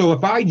 So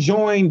if I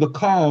join the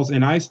cause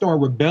and I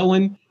start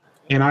rebelling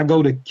and I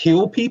go to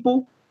kill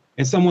people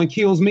and someone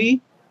kills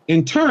me,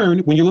 in turn,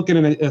 when you're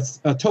looking at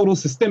a total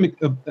systemic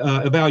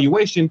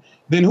evaluation,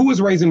 then who is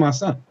raising my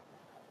son?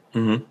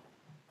 Mm-hmm.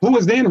 Who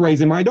is then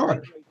raising my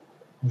daughter?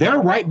 They're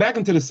right back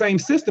into the same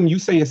system you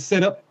say is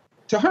set up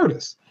to hurt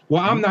us.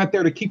 Well, I'm not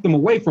there to keep them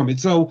away from it.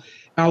 So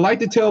I like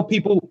to tell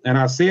people, and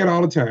I say it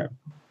all the time,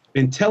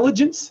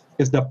 intelligence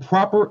is the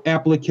proper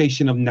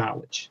application of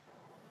knowledge.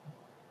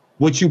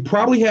 What you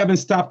probably haven't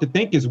stopped to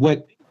think is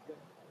what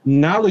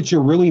knowledge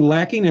you're really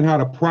lacking and how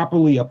to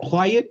properly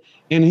apply it.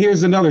 And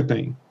here's another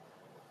thing.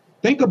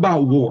 Think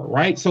about war,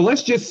 right? So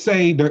let's just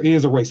say there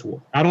is a race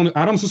war. I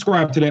don't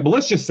subscribe to that, but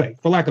let's just say,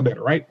 for lack of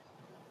better, right?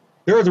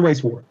 There is a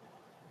race war,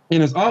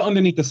 and it's all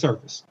underneath the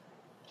surface.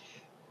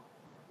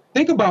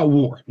 Think about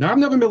war. Now, I've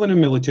never been in the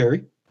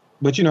military,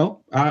 but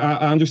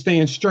I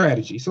understand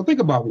strategy. So think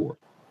about war.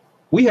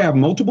 We have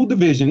multiple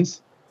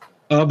divisions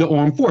of the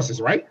armed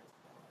forces, right?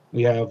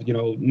 We have,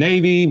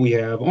 Navy, we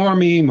have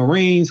Army,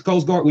 Marines,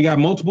 Coast Guard. We got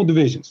multiple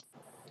divisions.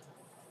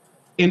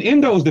 And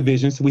in those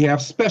divisions, we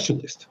have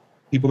specialists,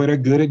 people that are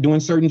good at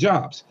doing certain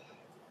jobs.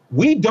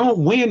 We don't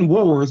win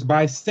wars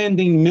by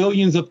sending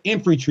millions of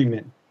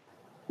infantrymen.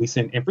 We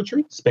send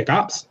infantry, spec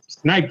ops,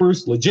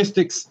 snipers,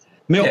 logistics.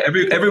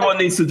 Everyone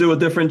needs to do a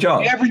different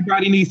job.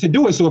 Everybody needs to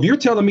do it. So if you're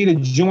telling me to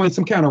join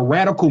some kind of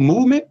radical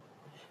movement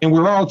and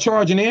we're all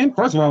charging in,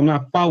 first of all, I'm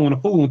not following a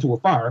fool into a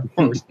fire,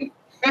 first.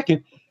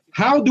 Second,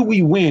 how do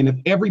we win if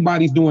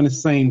everybody's doing the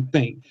same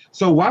thing?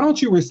 So why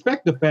don't you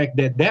respect the fact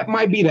that that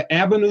might be the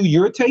avenue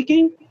you're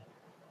taking?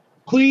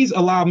 Please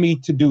allow me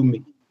to do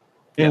me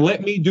and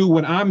let me do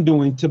what I'm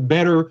doing to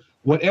better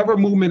whatever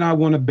movement I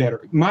want to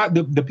better.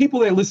 The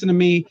people that listen to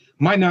me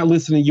might not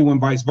listen to you and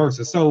vice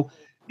versa. So,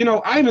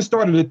 I even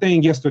started a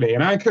thing yesterday,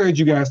 and I encourage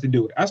you guys to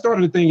do it. I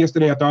started a thing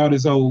yesterday after all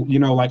this old,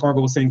 like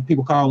Argo was saying,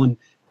 people calling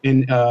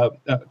and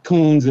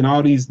coons and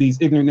all these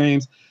ignorant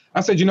names. I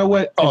said, you know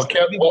what? Oh,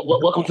 Kevin,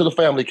 welcome to the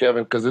family,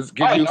 Kevin, because it's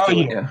get used to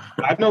it. Yeah.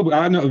 I know,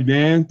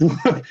 man.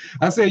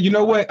 I said, you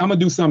know what? I'm going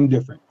to do something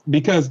different,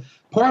 because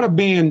part of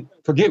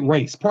forget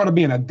race, part of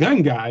being a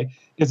gun guy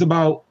is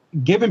about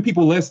giving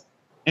people less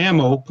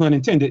ammo, pun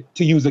intended,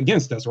 to use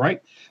against us,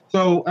 right?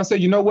 So I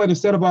said, you know what?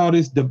 Instead of all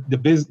this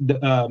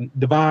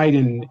divide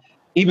and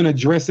even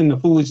addressing the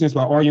foolishness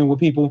by arguing with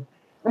people,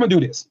 I'm going to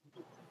do this.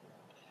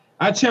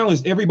 I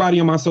challenged everybody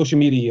on my social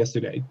media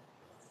yesterday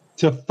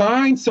to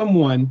find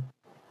someone,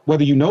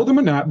 whether you know them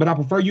or not, but I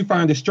prefer you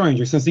find a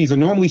stranger, since these are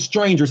normally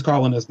strangers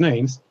calling us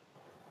names.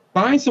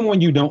 Find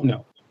someone you don't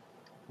know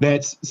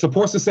that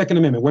supports the Second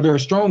Amendment, whether a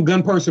strong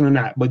gun person or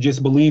not, but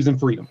just believes in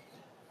freedom.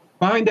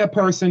 Find that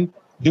person,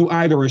 do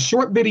either a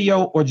short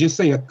video or just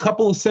say a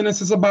couple of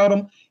sentences about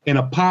them in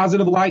a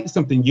positive light,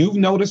 something you've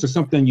noticed or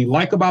something you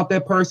like about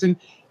that person,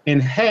 and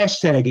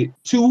hashtag it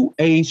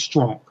 2A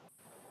strong.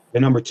 The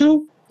number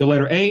 2, the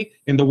letter A,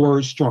 and the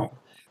word strong.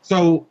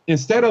 So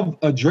instead of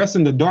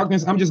addressing the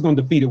darkness, I'm just going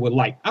to defeat it with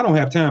light. I don't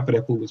have time for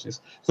that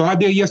foolishness. So I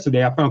did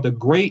yesterday. I found a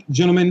great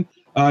gentleman.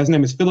 His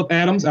name is Philip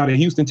Adams out of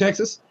Houston,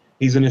 Texas.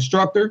 He's an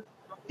instructor.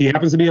 He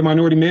happens to be a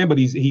minority man, but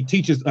he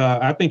teaches.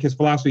 I think his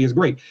philosophy is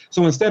great.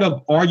 So instead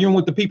of arguing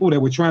with the people that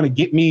were trying to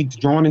get me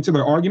drawn into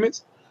their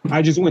arguments,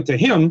 I just went to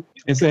him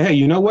and said, hey,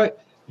 you know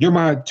what? You're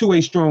my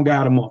 2A strong guy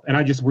of the month. And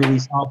I just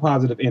released all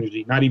positive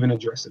energy, not even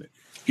addressing it.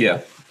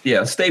 Yeah.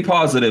 Stay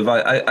positive.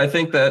 I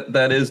think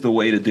that is the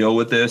way to deal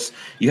with this.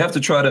 You have to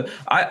try to,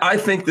 I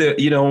think that,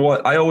 you know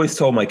what, I always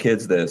tell my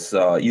kids this.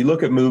 You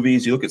look at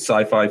movies, you look at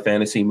sci-fi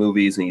fantasy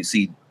movies, and you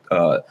see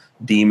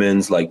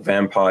demons like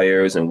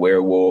vampires and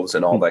werewolves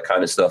and all that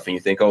kind of stuff. And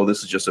you think, oh,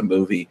 this is just a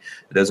movie.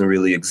 It doesn't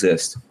really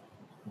exist.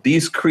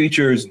 These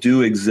creatures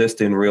do exist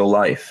in real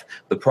life.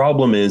 The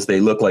problem is they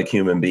look like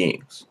human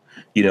beings.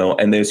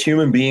 And there's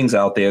human beings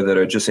out there that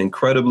are just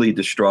incredibly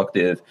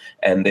destructive,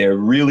 and they're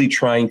really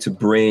trying to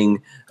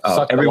bring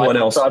everyone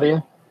else.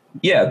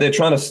 Yeah, they're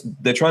trying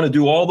to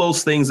do all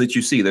those things that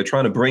you see. They're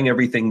trying to bring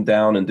everything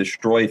down and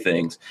destroy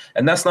things,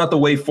 and that's not the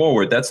way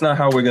forward. That's not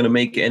how we're going to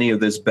make any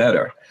of this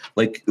better.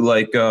 Like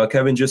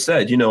Kevin just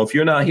said, if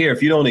you're not here,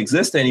 if you don't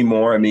exist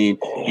anymore, I mean,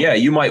 yeah,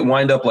 you might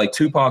wind up like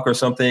Tupac or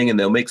something, and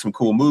they'll make some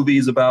cool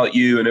movies about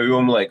you, and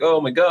everyone will be like,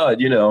 oh my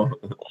God,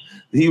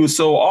 he was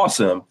so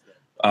awesome.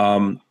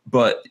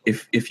 But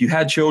if you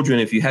had children,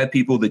 if you had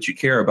people that you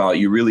care about,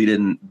 you really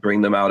didn't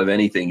bring them out of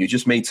anything. You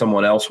just made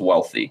someone else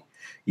wealthy.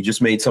 You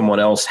just made someone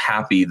else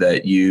happy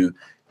that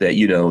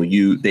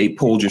they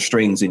pulled your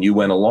strings and you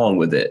went along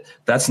with it.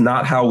 That's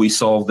not how we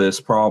solve this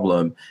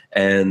problem.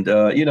 And,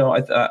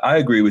 I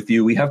agree with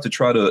you. We have to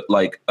try to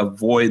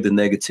avoid the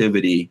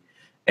negativity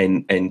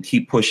and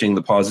keep pushing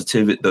the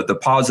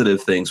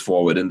positive things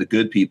forward and the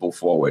good people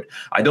forward.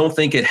 I don't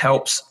think it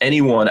helps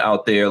anyone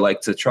out there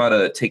like to try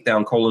to take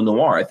down Colin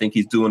Noir. I think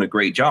he's doing a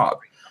great job.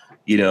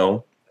 You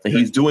know,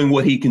 he's doing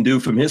what he can do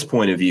from his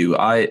point of view.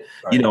 I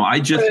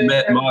just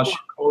met Mosh.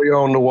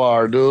 Colin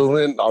Noir,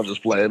 dude. I'll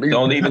just play it.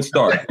 Don't even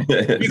start.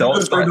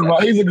 Don't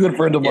start. He's a good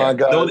friend of mine,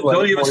 guys.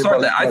 Don't even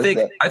start that.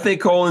 I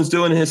think Colin's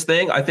doing his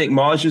thing. I think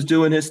Maj is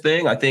doing his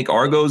thing. I think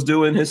Argo's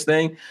doing his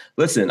thing.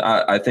 Listen,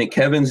 I think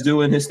Kevin's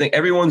doing his thing.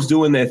 Everyone's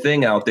doing their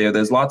thing out there.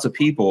 There's lots of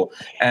people,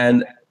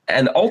 and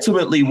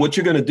ultimately, what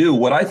you're going to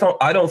do,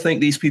 I don't think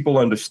these people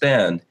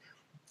understand,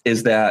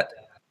 is that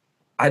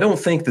I don't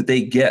think that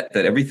they get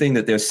that everything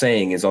that they're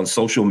saying is on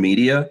social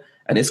media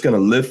and it's going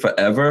to live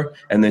forever.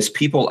 And there's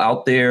people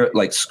out there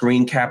like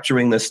screen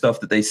capturing this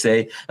stuff that they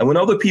say. And when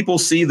other people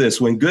see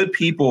this, when good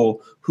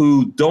people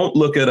who don't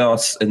look at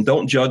us and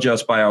don't judge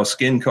us by our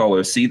skin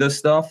color see this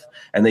stuff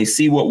and they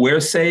see what we're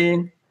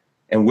saying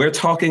and we're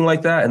talking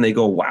like that and they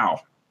go,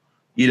 wow.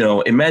 You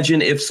know,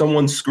 imagine if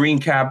someone screen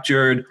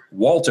captured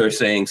Walter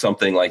saying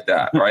something like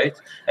that, right?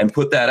 And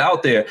put that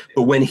out there.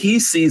 But when he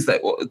sees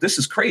that, well, this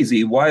is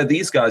crazy. Why are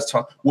these guys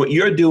talking? What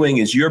you're doing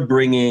is you're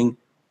bringing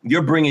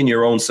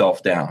your own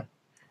self down.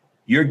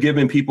 You're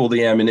giving people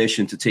the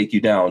ammunition to take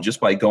you down just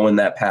by going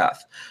that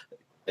path.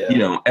 Yeah. You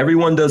know,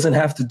 everyone doesn't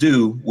have to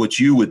do what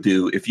you would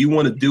do. If you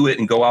want to do it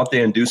and go out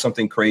there and do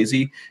something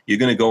crazy, you're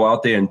going to go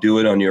out there and do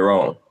it on your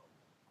own.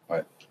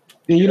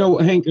 And you know,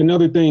 Hank,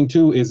 another thing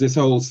too is this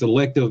whole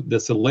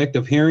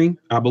selective hearing,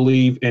 I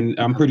believe, and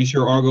I'm pretty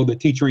sure Argo, the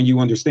teacher in you,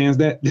 understands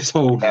that. This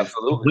whole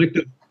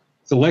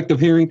selective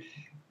hearing.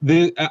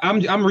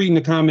 I'm reading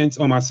the comments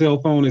on my cell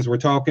phone as we're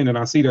talking, and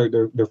I see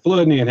they're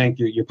flooding in. Hank,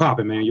 you're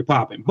popping, man, you're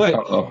popping. But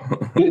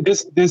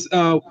this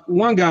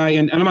one guy,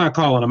 and I'm not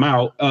calling him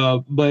out,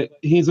 but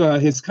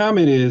his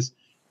comment is,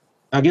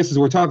 I guess as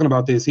we're talking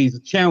about this, he's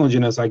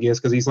challenging us, I guess,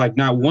 because he's like,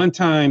 not one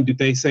time did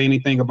they say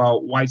anything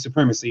about white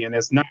supremacy. And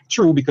that's not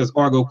true because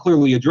Argo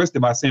clearly addressed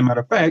it by saying, matter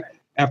of fact,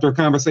 after a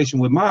conversation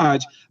with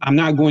Maj, I'm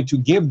not going to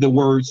give the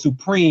word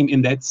supreme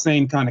in that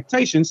same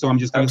connotation. So I'm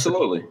just going to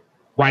say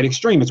white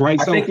extremists,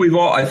 right? I think we've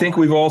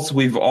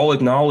all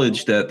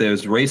acknowledged that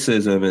there's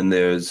racism and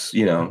there's,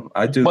 you know,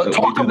 But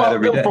talk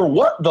about them for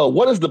what though?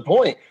 What is the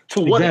point?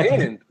 To what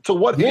end? To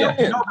what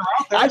end?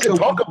 I can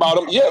talk about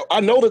them. Yeah,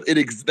 I know that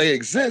they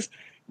exist.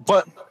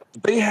 But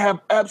they have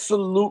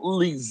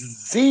absolutely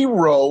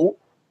zero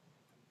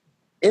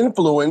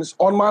influence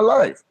on my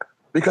life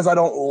because I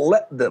don't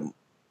let them.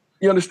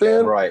 You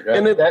understand? Right.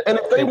 And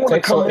if they want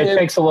to come in, it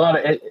takes a lot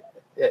of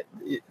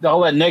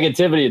all that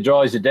negativity. It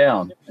draws you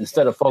down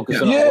instead of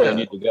focusing on where you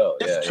need to go.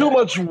 It's too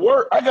much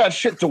work. I got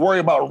shit to worry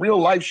about, real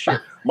life shit.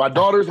 My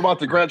daughter's about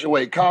to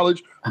graduate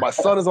college. My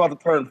son is about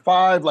to turn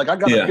 5. Like I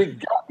got a big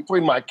gap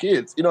between my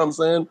kids. You know what I'm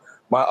saying?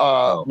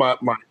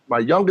 My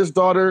youngest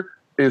daughter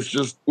is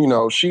just, you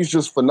know, she's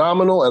just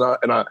phenomenal,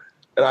 and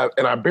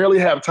I barely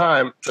have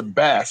time to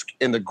bask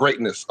in the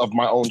greatness of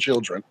my own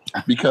children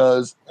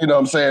because, you know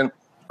what I'm saying,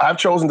 I've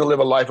chosen to live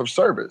a life of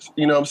service,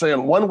 you know what I'm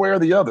saying, one way or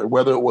the other,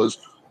 whether it was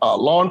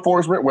law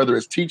enforcement, whether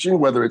it's teaching,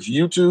 whether it's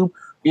YouTube,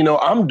 you know,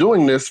 I'm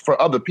doing this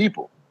for other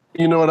people,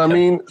 you know what I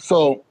mean?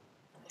 So,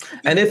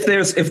 and if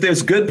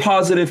there's good,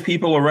 positive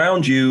people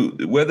around you,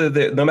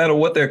 no matter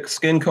what their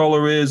skin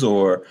color is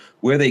or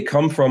where they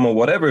come from or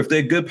whatever, if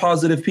they're good,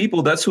 positive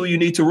people, that's who you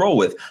need to roll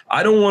with.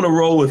 I don't want to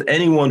roll with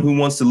anyone who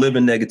wants to live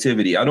in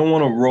negativity. I don't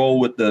want to roll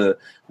with the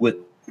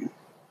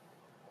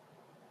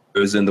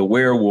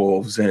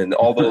werewolves and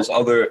all those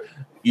other,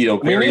 you know,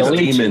 various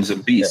demons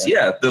and beasts.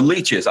 Yeah, the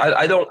leeches.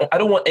 I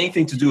don't want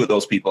anything to do with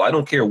those people. I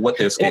don't care what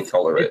their skin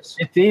color is.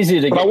 It's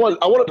easy to. But I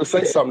wanted to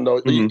say something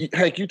though. Mm-hmm.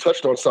 Hank, you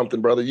touched on something,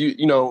 brother.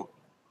 You know,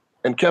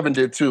 and Kevin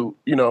did too.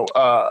 You know,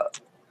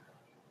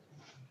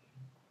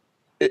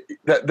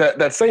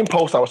 that same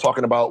post I was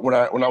talking about when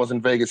I was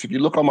in Vegas. If you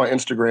look on my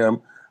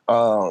Instagram,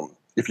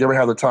 if you ever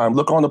have the time,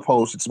 look on the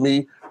post. It's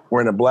me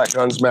wearing a Black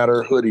Guns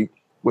Matter hoodie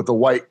with a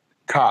white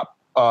cop.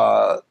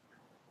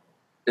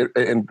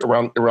 In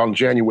around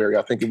January,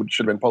 I think it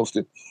should have been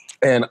posted.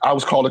 And I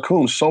was called a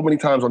coon so many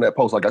times on that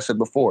post, like I said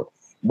before.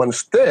 But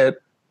instead,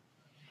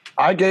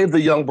 I gave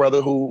the young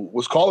brother who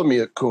was calling me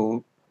a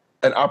coon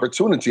an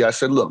opportunity. I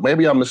said, look,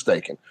 maybe I'm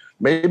mistaken.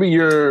 Maybe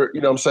you're,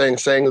 you know what I'm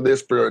saying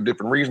this for a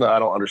different reason I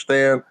don't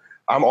understand.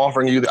 I'm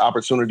offering you the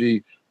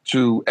opportunity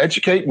to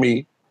educate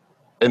me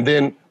and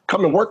then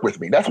come and work with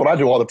me. That's what I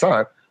do all the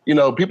time. You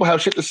know, people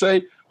have shit to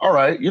say. All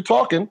right, you're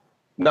talking.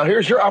 Now,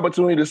 here's your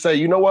opportunity to say,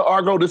 you know what,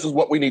 Argo, this is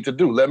what we need to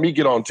do. Let me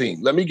get on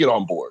team. Let me get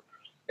on board.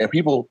 And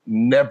people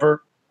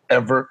never,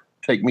 ever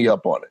take me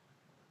up on it.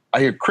 I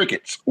hear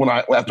crickets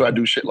after I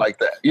do shit like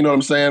that. You know what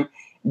I'm saying?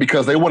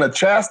 Because they want to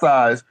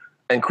chastise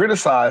and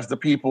criticize the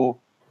people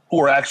who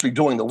are actually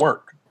doing the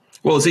work.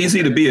 Well, it's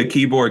easy to be a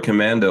keyboard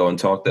commando and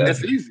talk that.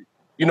 It's easy.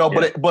 You know,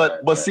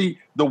 but see,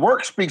 the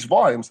work speaks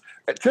volumes.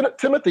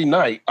 Timothy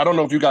Knight, I don't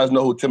know if you guys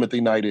know who Timothy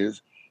Knight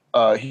is.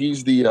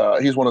 He's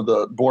one of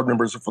the board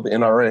members for the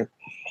NRA.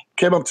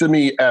 Came up to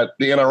me at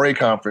the NRA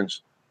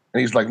conference, and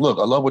he's like, "Look,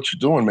 I love what you're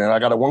doing, man. I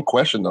got one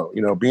question though.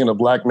 You know, being a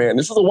black man,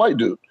 this is a white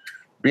dude,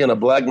 being a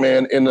black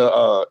man in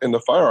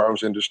the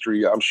firearms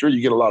industry, I'm sure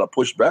you get a lot of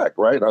pushback,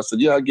 right? And I said,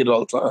 yeah, I get it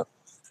all the time.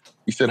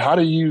 He said, how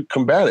do you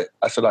combat it?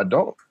 I said, I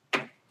don't.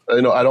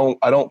 You know, I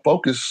don't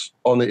focus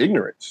on the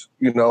ignorance.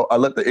 You know, I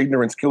let the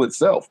ignorance kill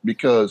itself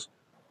because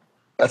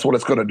that's what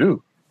it's going to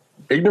do.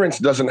 Ignorance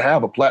doesn't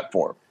have a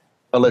platform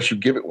unless you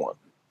give it one.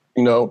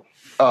 You know,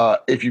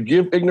 if you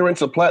give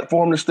ignorance a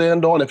platform to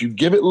stand on, if you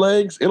give it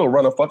legs, it'll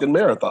run a fucking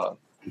marathon.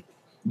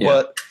 Yeah.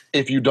 But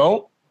if you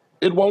don't,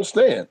 it won't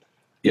stand.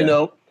 Yeah. You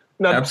know,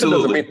 now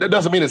that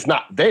doesn't mean it's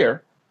not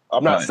there.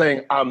 I'm not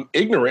saying I'm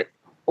ignorant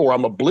or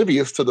I'm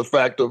oblivious to the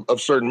fact of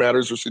certain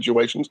matters or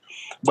situations.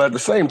 But at the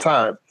same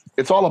time,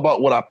 it's all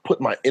about what I put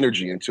my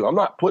energy into. I'm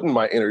not putting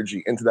my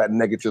energy into that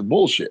negative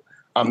bullshit.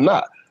 I'm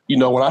not. You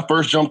know, when I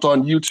first jumped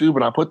on YouTube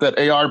and I put that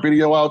AR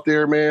video out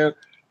there, man,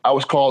 I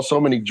was called so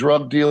many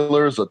drug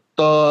dealers, a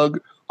thug,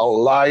 a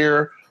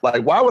liar.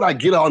 Like, why would I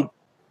get on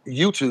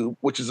YouTube,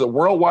 which is a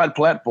worldwide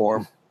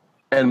platform,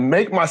 and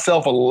make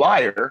myself a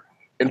liar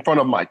in front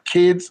of my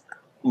kids,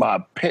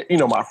 my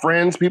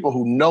friends, people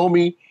who know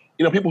me,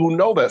 you know, people who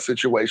know that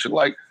situation?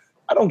 Like,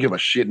 I don't give a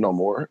shit no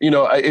more. You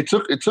know, it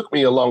took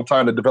me a long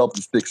time to develop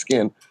this thick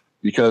skin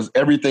because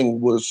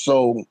everything was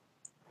so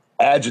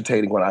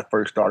agitating when I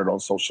first started on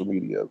social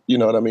media. You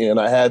know what I mean?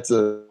 And I had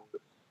to.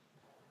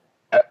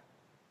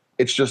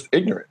 It's just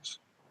ignorance,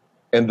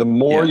 and the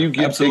more you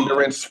give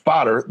ignorance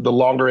fodder, the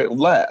longer it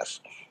lasts.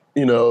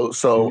 You know,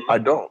 so I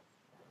don't.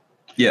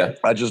 Yeah,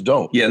 I just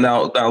don't. Yeah,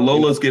 now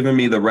Lola's giving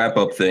me the wrap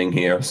up thing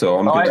here,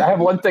 so I have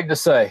one thing to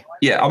say.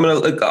 Yeah, I'm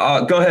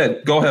gonna go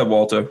ahead,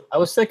 Walter. I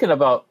was thinking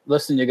about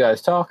listening to you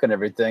guys talk and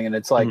everything, and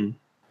it's like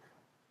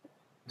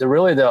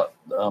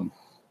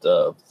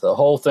the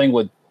whole thing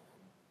with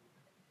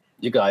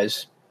you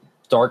guys,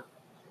 dark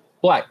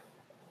black.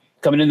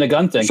 Coming in the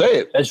gun thing.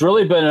 Say it. It's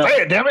really been.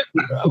 Say it, damn it.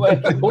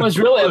 Well, it's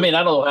really. I mean,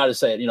 I don't know how to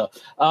say it. You know.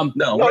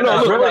 No. Hold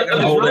on.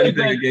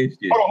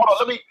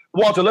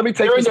 Walter, let me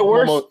take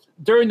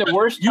during the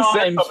worst you times.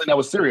 Said something that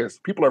was serious.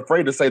 People are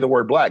afraid to say the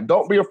word black.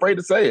 Don't be afraid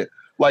to say it.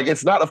 Like,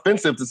 it's not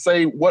offensive to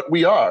say what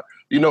we are.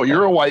 You know,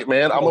 you're a white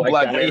man. I'm a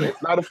black man.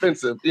 It's not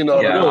offensive. You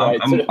know. Yeah,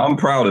 I'm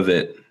proud of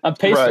it. I'm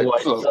pasty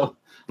white. So,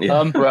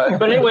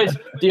 But anyways,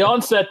 the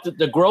onset,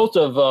 the growth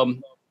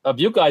of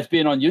you guys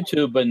being on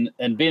YouTube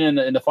and being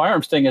in the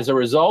firearms thing as a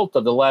result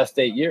of the last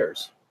 8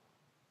 years.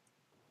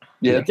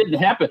 Yeah, it didn't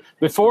happen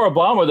before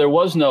Obama. There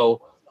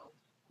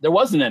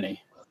wasn't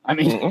any. I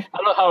mean, I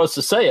don't know how else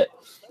to say it,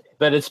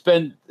 but it's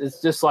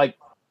just like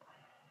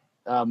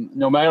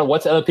no matter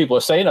what other people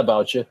are saying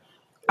about you.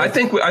 I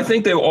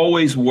think they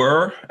always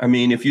were. I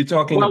mean, if you're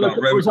talking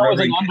about there was always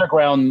an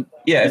underground.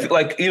 Yeah,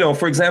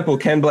 for example,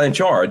 Ken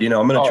Blanchard. You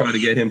know, I'm going to try to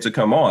get him to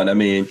come on. I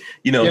mean,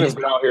 you know, he's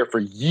been out here for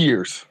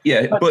years.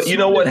 Yeah, but you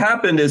know what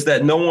happened is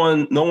that no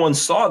one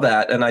saw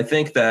that, and I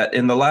think that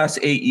in the last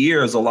 8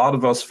 years, a lot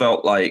of us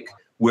felt like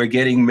we're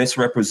getting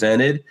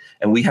misrepresented,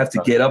 and we have to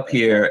get up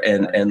here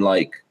and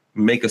like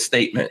make a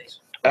statement.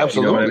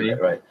 Absolutely, you know what I mean?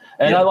 Right.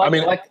 And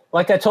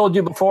like I told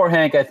you before,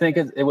 Hank, I think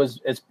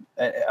it's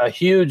a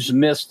huge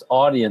missed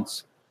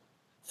audience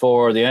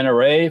for the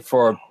NRA,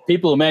 for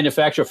people who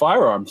manufacture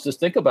firearms.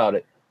 Just think about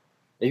it.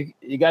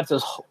 You got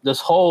this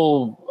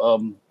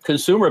whole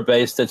consumer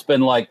base that's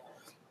been like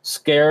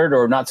scared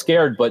or not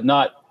scared, but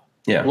not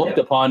looked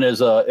upon as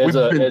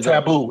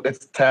taboo.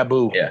 It's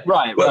taboo. Yeah.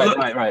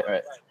 Right.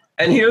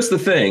 And here's the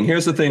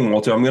thing,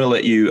 Walter. I'm gonna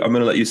let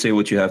you say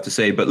what you have to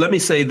say, but let me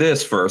say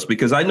this first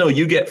because I know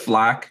you get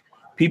flack.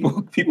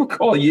 People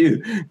call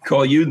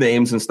you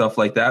names and stuff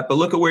like that. But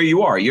look at where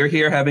you are. You're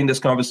here having this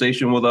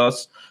conversation with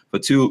us for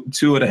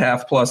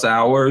 2.5+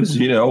 hours.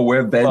 You know,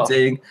 we're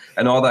venting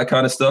and all that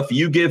kind of stuff.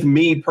 You give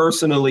me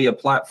personally a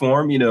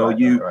platform. You know,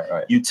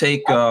 you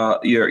take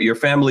your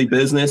family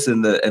business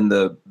and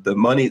the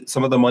money,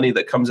 some of the money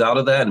that comes out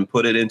of that, and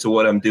put it into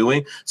what I'm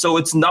doing. So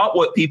it's not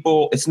what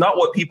people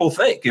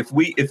think. If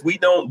we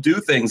don't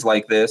do things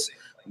like this,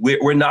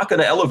 we're not going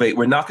to elevate.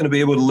 We're not going to be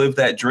able to live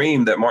that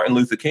dream that Martin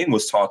Luther King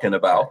was talking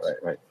about.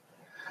 Right.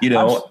 You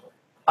know,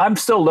 I'm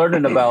still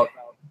learning about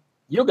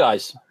you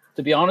guys,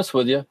 to be honest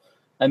with you.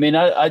 I mean,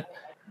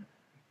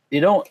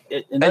 you know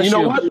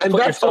what? And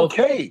that's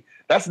okay.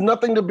 That's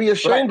nothing to be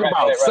ashamed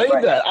about. Say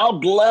that. I'll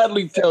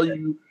gladly tell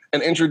you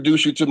and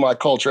introduce you to my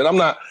culture. And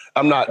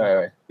I'm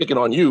not picking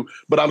on you,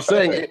 but I'm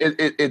saying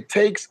it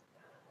takes,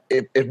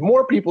 if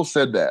more people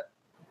said that,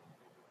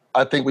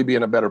 I think we'd be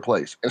in a better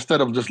place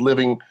instead of just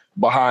living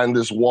behind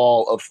this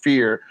wall of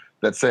fear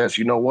that says,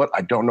 you know what,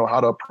 I don't know how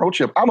to approach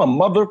him. I'm a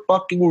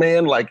motherfucking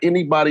man like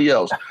anybody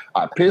else.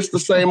 I piss the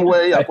same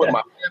way. I put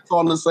my pants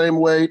on the same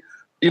way.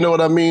 You know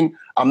what I mean?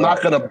 I'm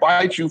not going to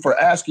bite you for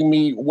asking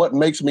me what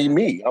makes me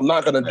me. I'm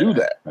not going to do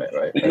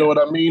that. You know what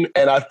I mean?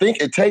 And I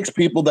think it takes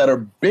people that are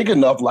big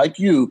enough like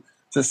you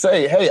to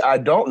say, hey, I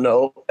don't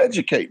know,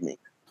 educate me.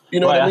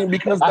 You know what I mean?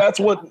 Because that's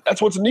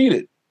what's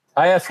needed.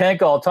 I ask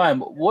Hank all the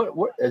time. What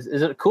is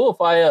it cool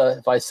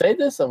if I say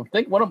this? I'm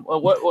thinking what am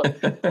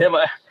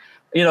I,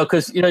 you know,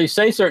 because you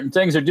say certain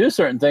things or do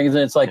certain things,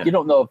 and it's like you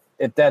don't know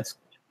if that's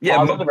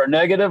positive or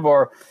negative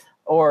or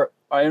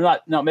I'm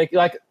not making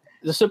like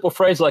the simple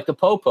phrase like the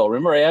popo.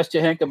 Remember, I asked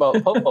you, Hank,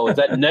 about popo. Is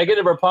that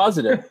negative or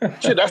positive?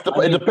 Shit,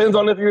 it depends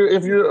on if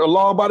you're a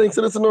law-abiding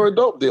citizen or a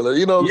dope dealer.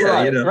 You know what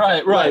I'm saying?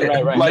 Right.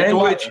 Like,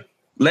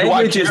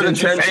 language is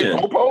intention.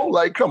 Popo?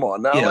 Like, come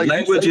on now. Yeah, like,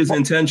 language is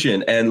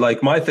intention. And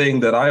like my thing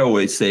that I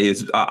always say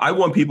is I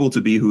want people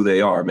to be who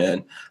they are,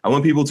 man. I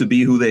want people to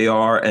be who they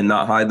are and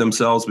not hide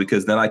themselves,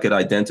 because then I could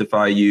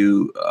identify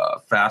you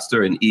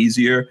faster and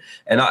easier.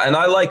 And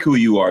I like who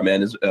you are,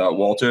 man.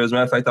 Walter, as a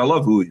matter of fact, I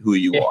love who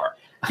you are.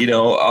 You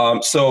know,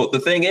 so the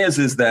thing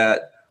is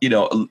that, you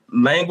know,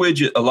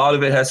 language, a lot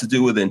of it has to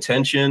do with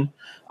intention.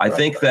 I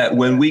think that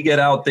when we get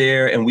out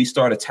there and we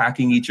start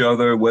attacking each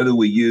other, whether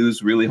we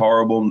use really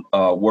horrible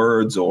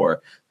words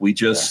or we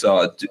just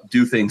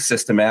do things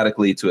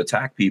systematically to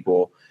attack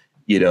people,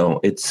 you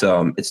know, it's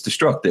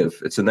destructive.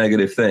 It's a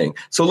negative thing.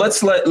 So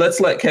let's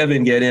let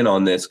Kevin get in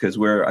on this, because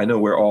I know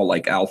we're all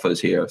like alphas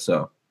here.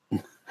 So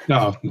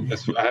no,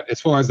 as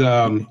far as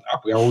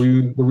what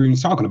we were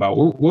talking about,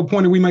 what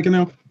point are we making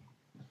now?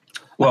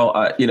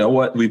 Well, you know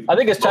what? I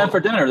think it's time for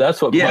dinner.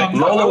 That's what. Yeah,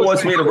 Lola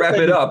wants me to wrap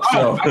it up.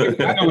 So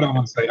I know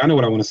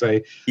what I want to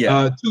say.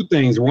 Yeah. Two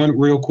things. One,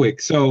 real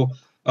quick. So,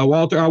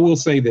 Walter, I will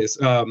say this.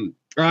 I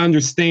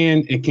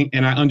understand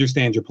and I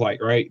understand your plight,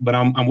 right? But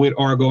I'm with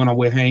Argo and I'm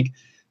with Hank.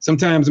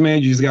 Sometimes,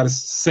 man, you just got to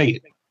say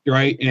it,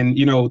 right? And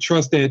you know,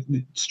 trust that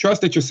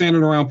you're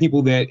centered around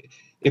people that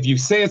if you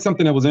said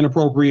something that was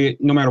inappropriate,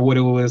 no matter what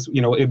it was,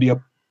 you know, it'd be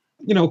a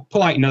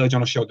polite nudge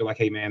on a shoulder, like,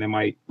 hey man, it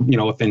might,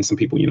 offend some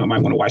people,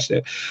 might want to watch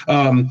that.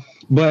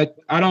 But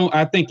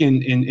I think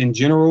in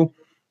general,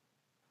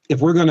 if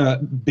we're going to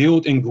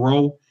build and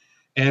grow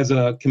as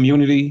a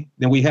community,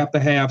 then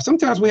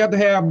sometimes we have to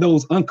have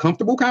those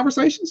uncomfortable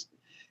conversations,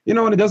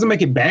 and it doesn't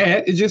make it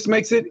bad. It just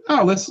makes it,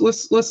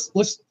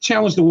 let's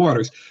challenge the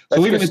waters.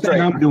 So even the thing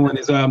I'm doing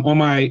is on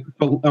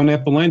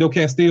that Philando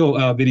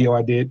Castile video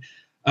I did,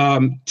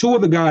 two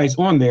of the guys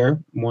on there,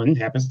 one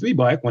happens to be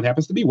black, one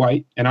happens to be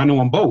white, and I know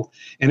them both.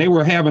 And they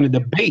were having a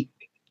debate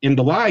in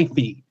the live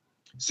feed.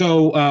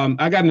 So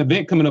I got an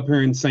event coming up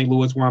here in St.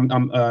 Louis where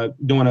I'm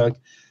doing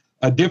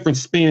a different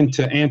spin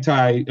to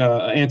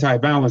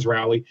anti-violence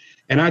rally.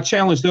 And I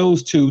challenged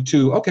those two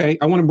to, okay,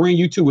 I want to bring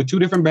you two with two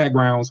different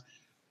backgrounds.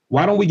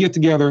 Why don't we get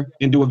together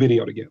and do a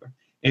video together?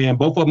 And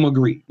both of them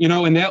agree,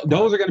 and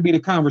those are going to be the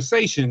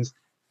conversations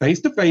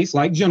face to face,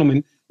 like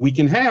gentlemen, we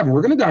can have, and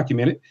we're going to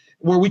document it,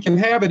 where we can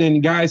have it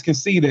and guys can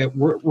see that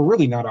we're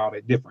really not all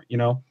that different,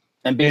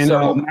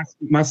 And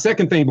my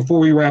second thing before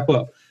we wrap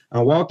up,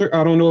 Walter,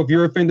 I don't know if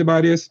you're offended by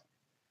this,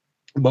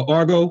 but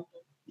Argo,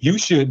 you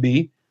should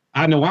be.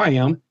 I know I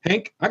am.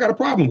 Hank, I got a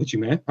problem with you,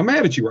 man. I'm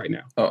mad at you right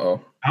now.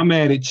 Uh-oh. I'm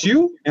mad at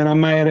you and I'm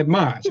mad at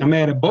Maj. I'm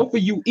mad at both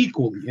of you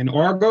equally. And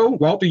Argo,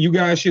 Walter, you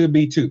guys should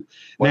be too.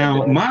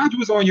 Now, Maj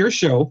was on your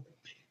show.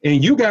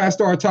 And you guys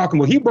started talking.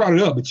 Well, he brought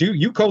it up, but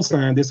you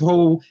co-signed this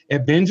whole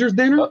Avengers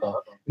dinner.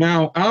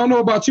 Now, I don't know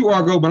about you,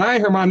 Argo, but I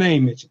ain't heard my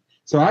name mentioned.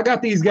 So I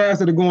got these guys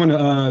that are going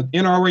to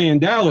NRA in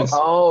Dallas.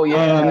 Oh,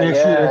 next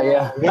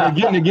year. They're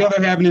getting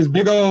together, having this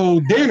big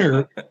old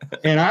dinner.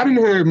 And I didn't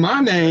hear my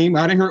name.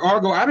 I didn't hear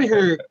Argo. I didn't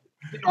hear,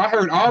 I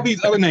heard all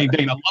these other names,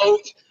 Dana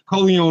Loach,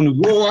 Coleon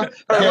War.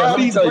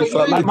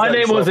 My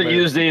name wasn't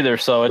used either,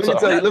 so it's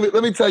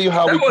let me tell you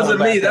how that wasn't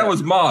me. That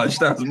was Maj.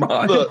 That was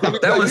Maj.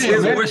 That was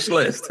his wish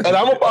list. And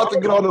I'm about to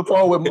get on the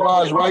phone with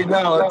Maj right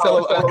now and tell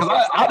him,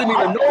 because I didn't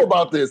even know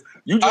about this.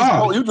 You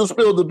just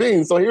spilled the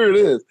beans, so here it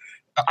is.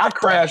 I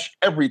crash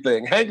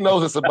everything. Hank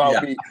knows this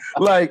about me.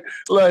 Like,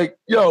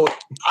 yo,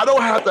 I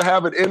don't have to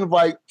have an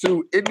invite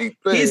to anything.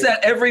 He's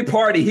at every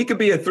party. He could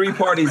be at 3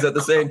 parties at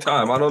the same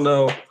time. I don't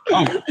know.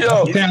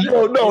 No,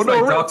 like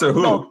Doctor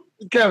Who. No,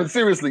 Kevin,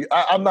 seriously,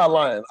 I'm not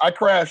lying. I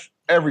crash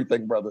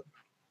everything, brother.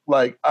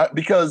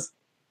 Because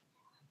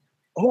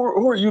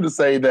who are you to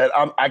say that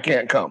I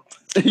can't come?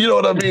 You know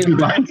what I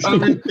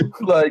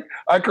mean?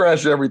 I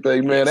crash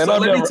everything, man. And so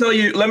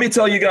let me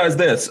tell you guys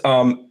this.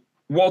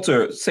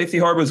 Walter, Safety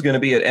Harbor is going to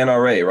be at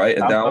NRA, right?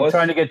 In Dallas? I'm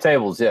trying to get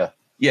tables, yeah.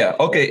 Yeah,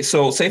 okay.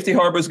 So Safety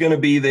Harbor is going to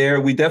be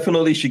there. We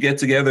definitely should get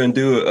together and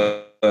do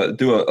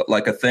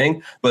a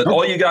thing. But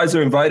all you guys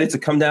are invited to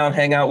come down,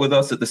 hang out with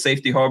us at the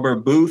Safety Harbor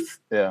booth.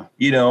 Yeah.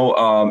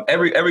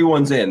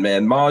 Everyone's in,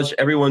 man. Maj,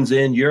 everyone's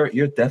in.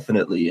 You're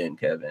definitely in,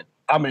 Kevin.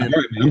 I mean,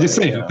 I'm just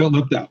saying, I felt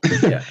left out.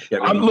 Yeah.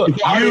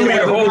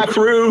 Your whole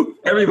crew,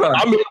 everybody.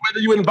 I mean, whether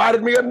you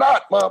invited me or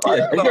not,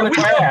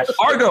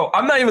 Argo,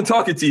 I'm not even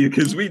talking to you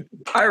because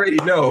I already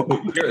know.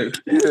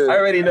 I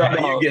already know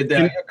how you get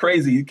down. You're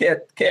crazy. You can't.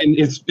 And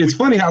it's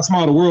funny how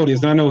small the world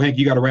is. And I know, Hank,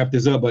 you got to wrap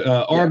this up, but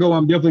Argo,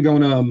 I'm definitely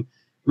going to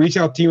reach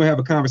out to you and have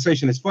a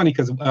conversation. It's funny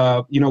because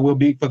we'll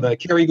be for the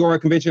Kerry Gore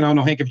convention. I don't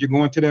know, Hank, if you're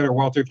going to that, or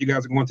Walter, if you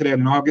guys are going to that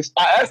in August.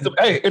 I asked him.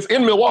 Hey, it's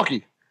in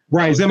Milwaukee.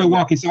 Right, it's in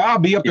Milwaukee. So I'll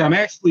be up there. I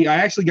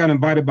actually got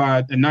invited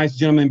by a nice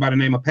gentleman by the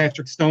name of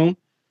Patrick Stone.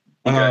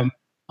 Okay.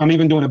 I'm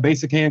even doing a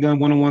basic handgun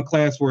one-on-one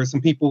class where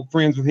some people,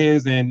 friends of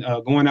his, and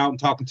going out and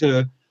talking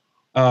to.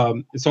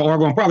 So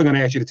Argo, I'm probably going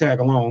to ask you to tag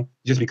along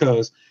just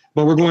because.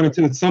 But we're going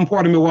into some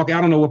part of Milwaukee.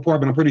 I don't know what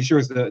part, but I'm pretty sure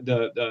it's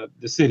the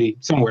city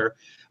somewhere.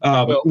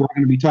 We're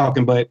going to be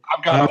talking, but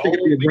I think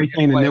it'd be a great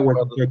thing to network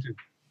up there too.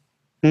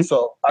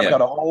 So I've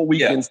got a whole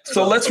weekend. Yeah.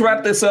 So let's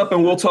wrap this up,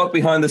 and we'll talk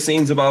behind the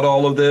scenes about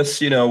all of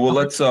this. We'll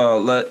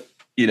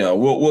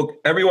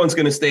everyone's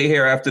going to stay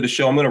here after the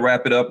show. I'm going to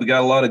wrap it up.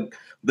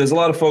 There's a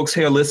lot of folks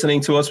here listening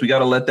to us. We got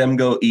to let them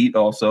go eat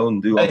also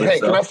and do all this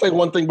stuff. Can I say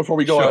one thing before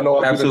we go? Sure, I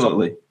know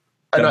absolutely.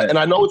 And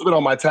I know it's been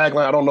on my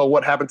tagline. I don't know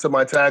what happened to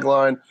my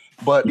tagline,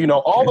 but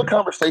all the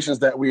conversations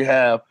that we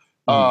have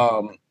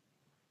had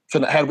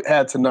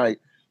tonight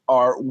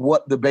are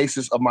what the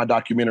basis of my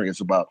documentary is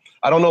about.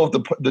 I don't know if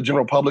the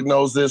general public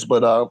knows this,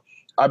 but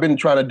I've been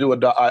trying to do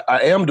I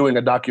am doing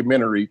a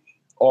documentary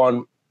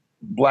on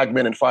Black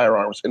men and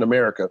firearms in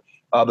America.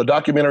 The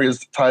documentary is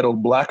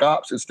titled Black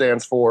Ops. It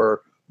stands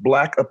for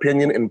Black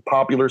Opinion in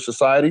Popular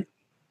Society.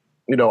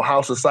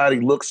 How society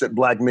looks at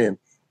Black men.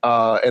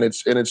 And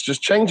it's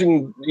just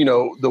changing,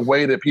 the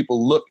way that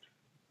people look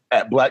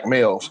at Black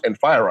males and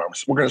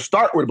firearms. We're going to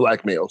start with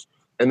Black males,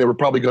 and then we're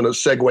probably going to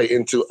segue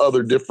into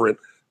other different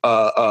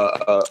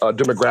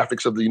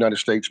demographics of the United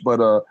States.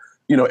 But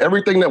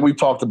everything that we've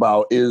talked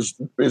about is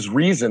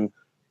reason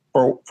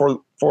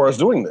for us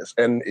doing this.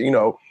 And in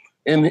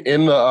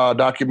the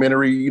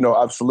documentary,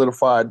 I've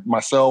solidified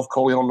myself,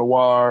 Coleon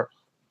Noir,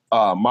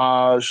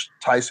 Maj,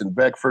 Tyson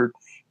Beckford,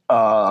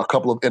 a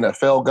couple of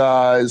NFL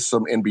guys,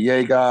 some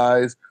NBA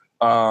guys,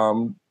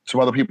 some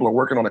other people are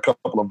working on a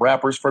couple of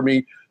rappers for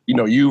me.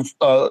 You've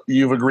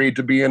agreed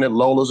to be in it.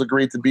 Lola's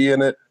agreed to be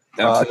in it.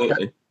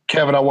 Absolutely.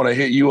 Kevin, I want to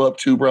hit you up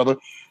too, brother.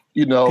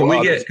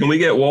 Can we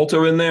get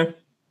Walter in there?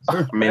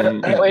 Wait a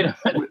minute. Am I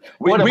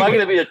going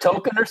to be a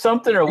token or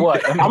something, or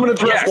what? I'm going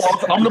to dress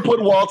Walter. I'm going to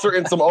put Walter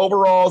in some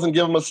overalls and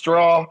give him a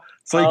straw.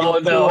 So he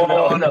can no.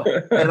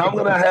 And I'm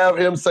going to have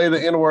him say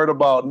the N-word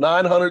about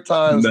 900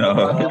 times. No,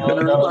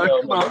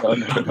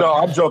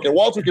 I'm joking.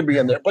 Walter can be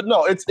in there, but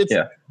no, it's my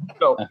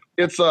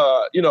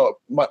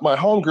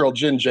homegirl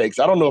Jen Jakes.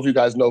 I don't know if you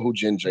guys know who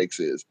Jen Jakes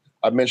is.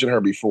 I've mentioned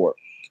her before.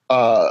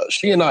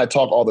 She and I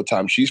talk all the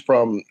time. She's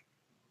from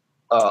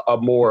a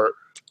more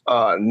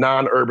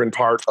non-urban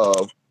part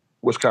of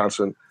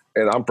Wisconsin,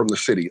 and I'm from the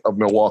city of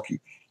Milwaukee.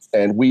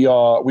 And we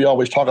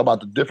always talk about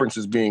the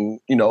differences being,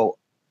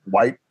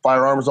 white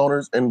firearms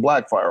owners and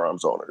Black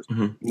firearms owners.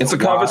 Mm-hmm. It's a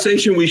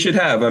conversation we should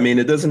have. I mean,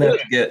 it doesn't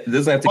have to get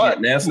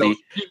nasty,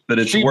 but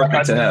it's worth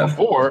it to have.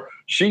 Before,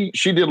 she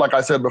did, like I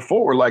said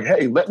before, like,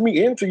 hey, let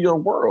me into your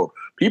world.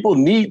 People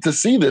need to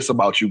see this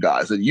about you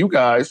guys, that you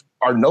guys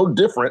are no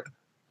different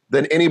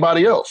than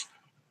anybody else.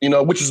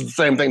 Which is the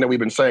same thing that we've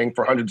been saying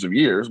for hundreds of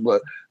years.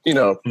 But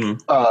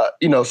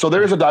so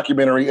there is a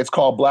documentary. It's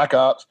called Black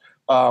Ops.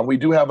 We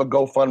do have a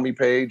GoFundMe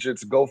page.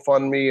 It's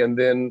GoFundMe and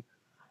then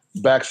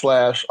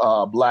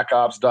 / Black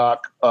Ops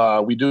Doc.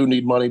 We do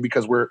need money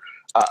because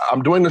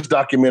I'm doing this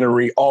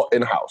documentary all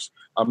in-house.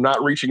 I'm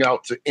not reaching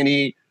out to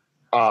any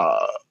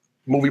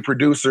movie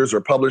producers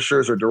or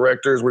publishers or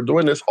directors. We're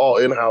doing this all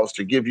in-house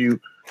to give you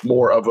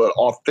more of an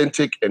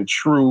authentic and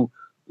true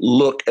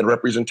look and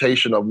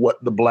representation of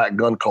what the Black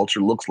gun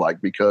culture looks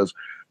like, because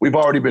we've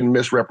already been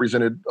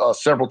misrepresented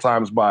several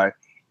times by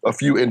a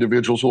few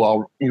individuals who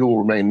will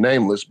remain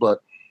nameless. But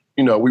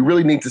we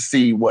really need to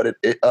see what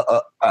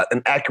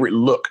an accurate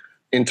look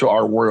into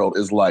our world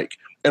is like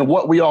and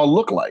what we all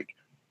look like.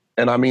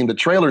 And I mean, the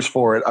trailers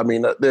for it, I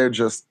mean, they're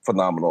just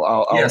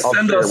phenomenal.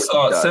 Send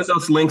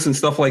us links and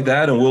stuff like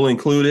that, and we'll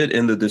include it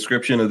in the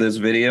description of this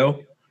video.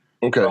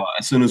 Okay.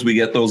 As soon as we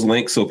get those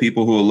links, so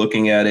people who are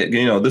looking at it,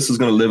 this is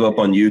going to live up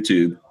on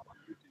YouTube.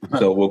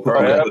 So we'll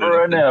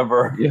forever and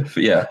ever.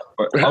 Yeah.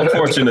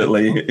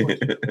 Unfortunately,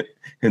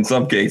 in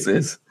some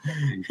cases,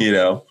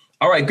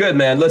 All right, good,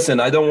 man. Listen,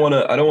 I don't want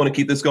to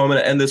keep this going. I'm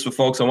going to end this for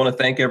folks. I want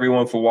to thank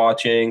everyone for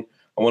watching.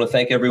 I want to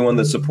thank everyone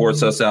that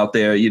supports us out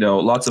there.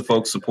 Lots of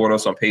folks support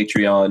us on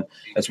Patreon,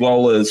 as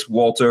well as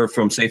Walter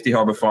from Safety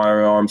Harbor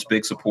Firearms,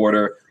 big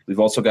supporter. We've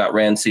also got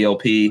Rand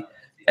CLP,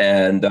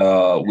 and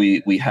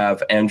we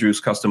have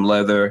Andrews Custom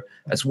Leather,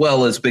 as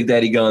well as Big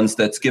Daddy Guns,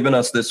 that's given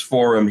us this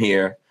forum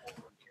here.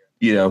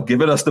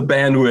 Giving us the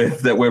bandwidth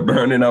that we're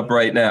burning up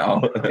right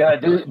now.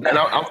 And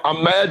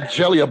I'm mad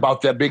jelly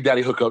about that Big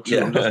Daddy hookup too.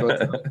 Yeah.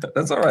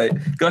 That's all right.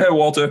 Go ahead,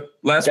 Walter.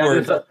 Last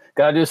word.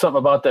 Gotta do something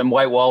about them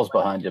white walls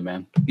behind you,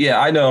 man. Yeah,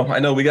 I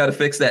know. We got to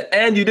fix that.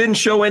 And you didn't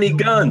show any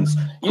guns.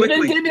 Quickly,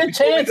 you didn't give me a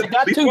chance. It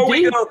got too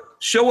deep.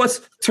 Show us.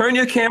 Turn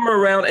your camera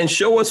around and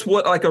show us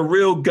what like a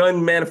real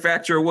gun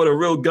manufacturer, what a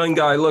real gun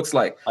guy looks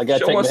like. I got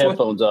to take my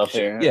headphones off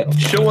here. Yeah,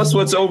 show us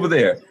what's over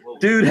there.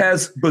 Dude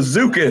has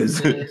bazookas.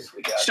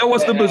 Show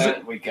us the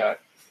bazooka.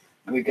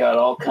 We got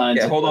all kinds.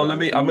 Yeah, hold on.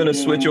 I'm gonna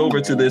switch over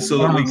to this so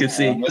that we can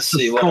see. Let's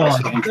see what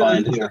else we can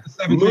find here.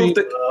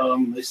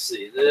 Let's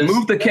see this.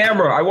 Move the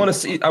camera. I want to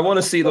see. Let me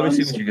see what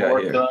you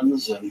got here.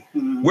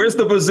 Where's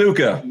the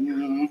bazooka?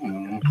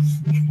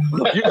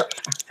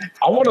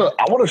 I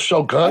want to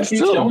show guns too.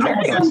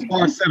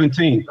 Star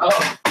 17.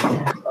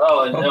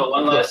 Oh, and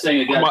one last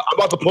thing. I'm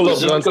about to pull up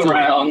guns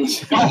rounds.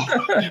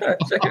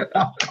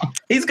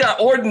 He's got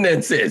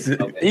ordinances.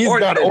 Okay. He's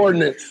got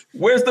ordnance.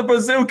 Where's the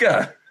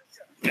bazooka?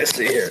 Let's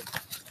see here.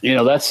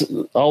 That's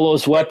all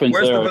those weapons.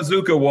 Where's the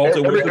bazooka,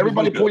 Walter?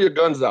 Everybody pull your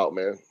guns out,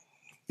 man.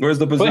 Where's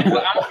the bazooka?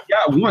 I only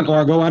got one,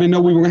 Argo. I didn't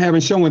know we were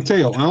having show and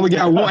tell. I only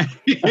got one.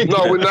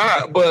 No, we're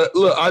not. But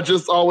look, I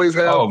just always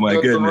have. Oh my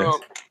goodness.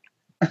 around.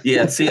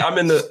 Yeah, see, I'm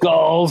in the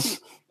Skulls.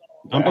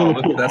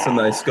 that's a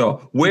nice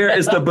skull. Where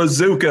is the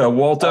bazooka,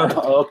 Walter?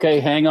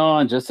 Okay, hang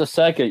on just a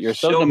second. You're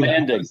so Show me.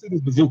 demanding. See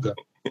this bazooka.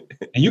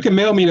 And you can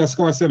mail me that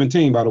Scar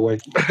 17, by the way.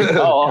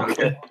 Oh,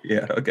 okay.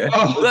 Yeah, okay.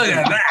 Oh. Look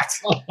at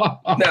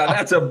that. Now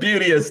that's a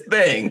beauteous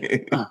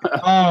thing.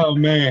 Oh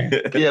man,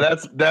 Yeah,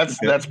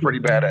 that's pretty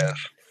badass.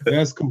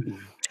 that's cool.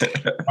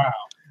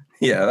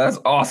 Yeah, that's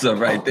awesome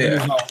right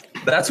there.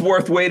 That's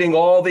worth waiting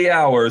all the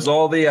hours. Hang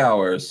on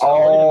a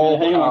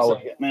Oh,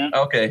 second, man.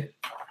 Okay.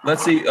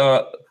 Let's see.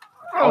 I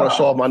want to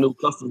show off my new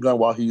custom gun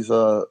while he's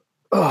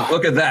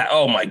Look at that.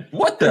 Oh my,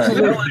 what the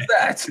hell is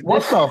that?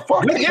 What the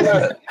fuck is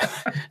that?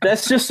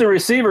 That's just a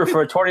receiver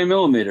for a 20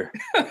 millimeter.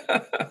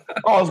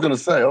 Oh, I was gonna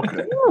say,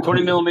 okay.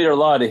 20 millimeter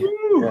Lottie.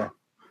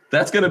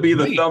 That's gonna be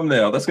the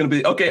thumbnail. That's gonna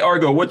be okay.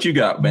 Argo, what you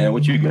got, man?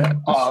 What you got?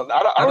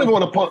 I don't even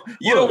want to put.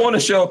 You don't want to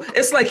show.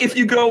 It's like if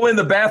you go in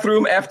the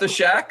bathroom after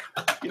Shaq.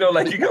 You know,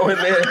 like you go in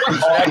there.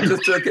 Shaq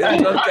just took it. I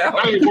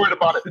ain't worried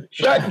about it.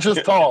 Shaq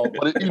just tall,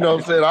 but you know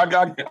what I'm saying.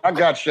 I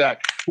got Shaq.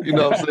 You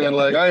know what I'm saying.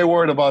 Like I ain't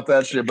worried about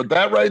that shit. But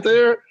that right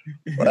there,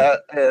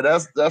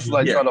 that's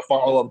like trying to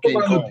follow up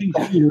King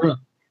Kong.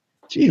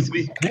 Jesus,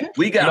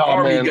 We got No,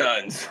 army man.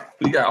 guns.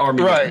 We got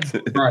army Right.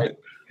 guns. right?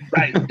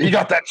 Right. You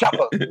got that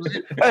chopper.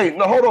 Hey,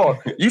 no, hold on.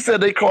 You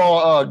said they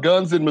call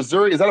guns in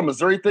Missouri. Is that a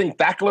Missouri thing?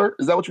 Thackler?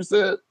 Is that what you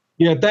said?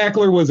 Yeah,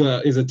 Thackler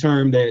is a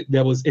term that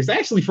was it's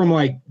actually from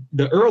like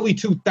the early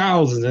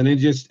 2000s, and it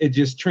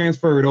just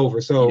transferred over.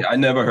 So Yeah, I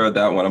never heard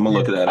that one. I'm gonna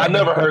look at that. I up.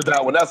 never heard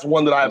that one. That's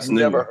one that I've That's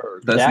new. never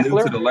heard. That's new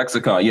Thackler? to the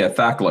lexicon. Yeah,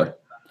 Thackler.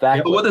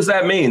 Thackler. But what does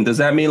that mean? Does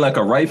that mean like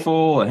a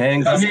rifle, a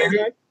handgun?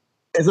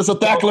 Is this a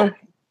Thackler?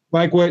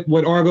 like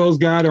what Argo's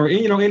got, or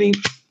any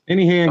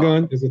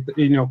handgun is a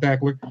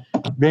Thackler.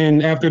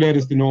 Then after that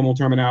is the normal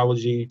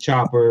terminology,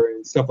 chopper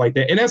and stuff like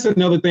that. And that's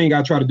another thing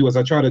I try to do is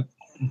I try to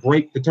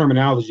break the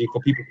terminology for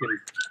people can.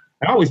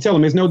 I always tell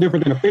them it's no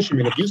different than a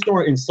fisherman. If you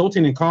start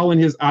insulting and calling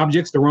his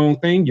objects the wrong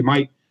thing, you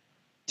might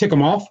tick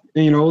him off.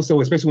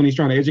 So especially when he's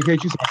trying to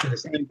educate you. So I say the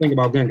same thing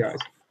about gun guys.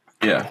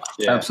 Yeah,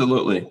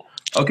 absolutely.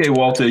 Okay,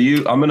 Walter,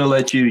 I'm gonna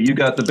let you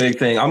got the big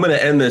thing. I'm gonna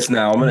end this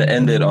now. I'm gonna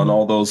end it on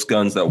all those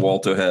guns that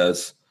Walter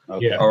has.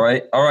 Okay. Yeah. All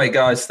right,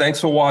 guys. Thanks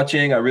for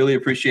watching. I really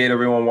appreciate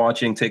everyone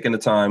watching, taking the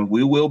time.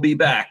 We will be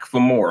back for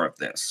more of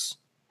this.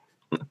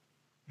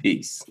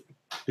 Peace.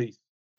 Peace.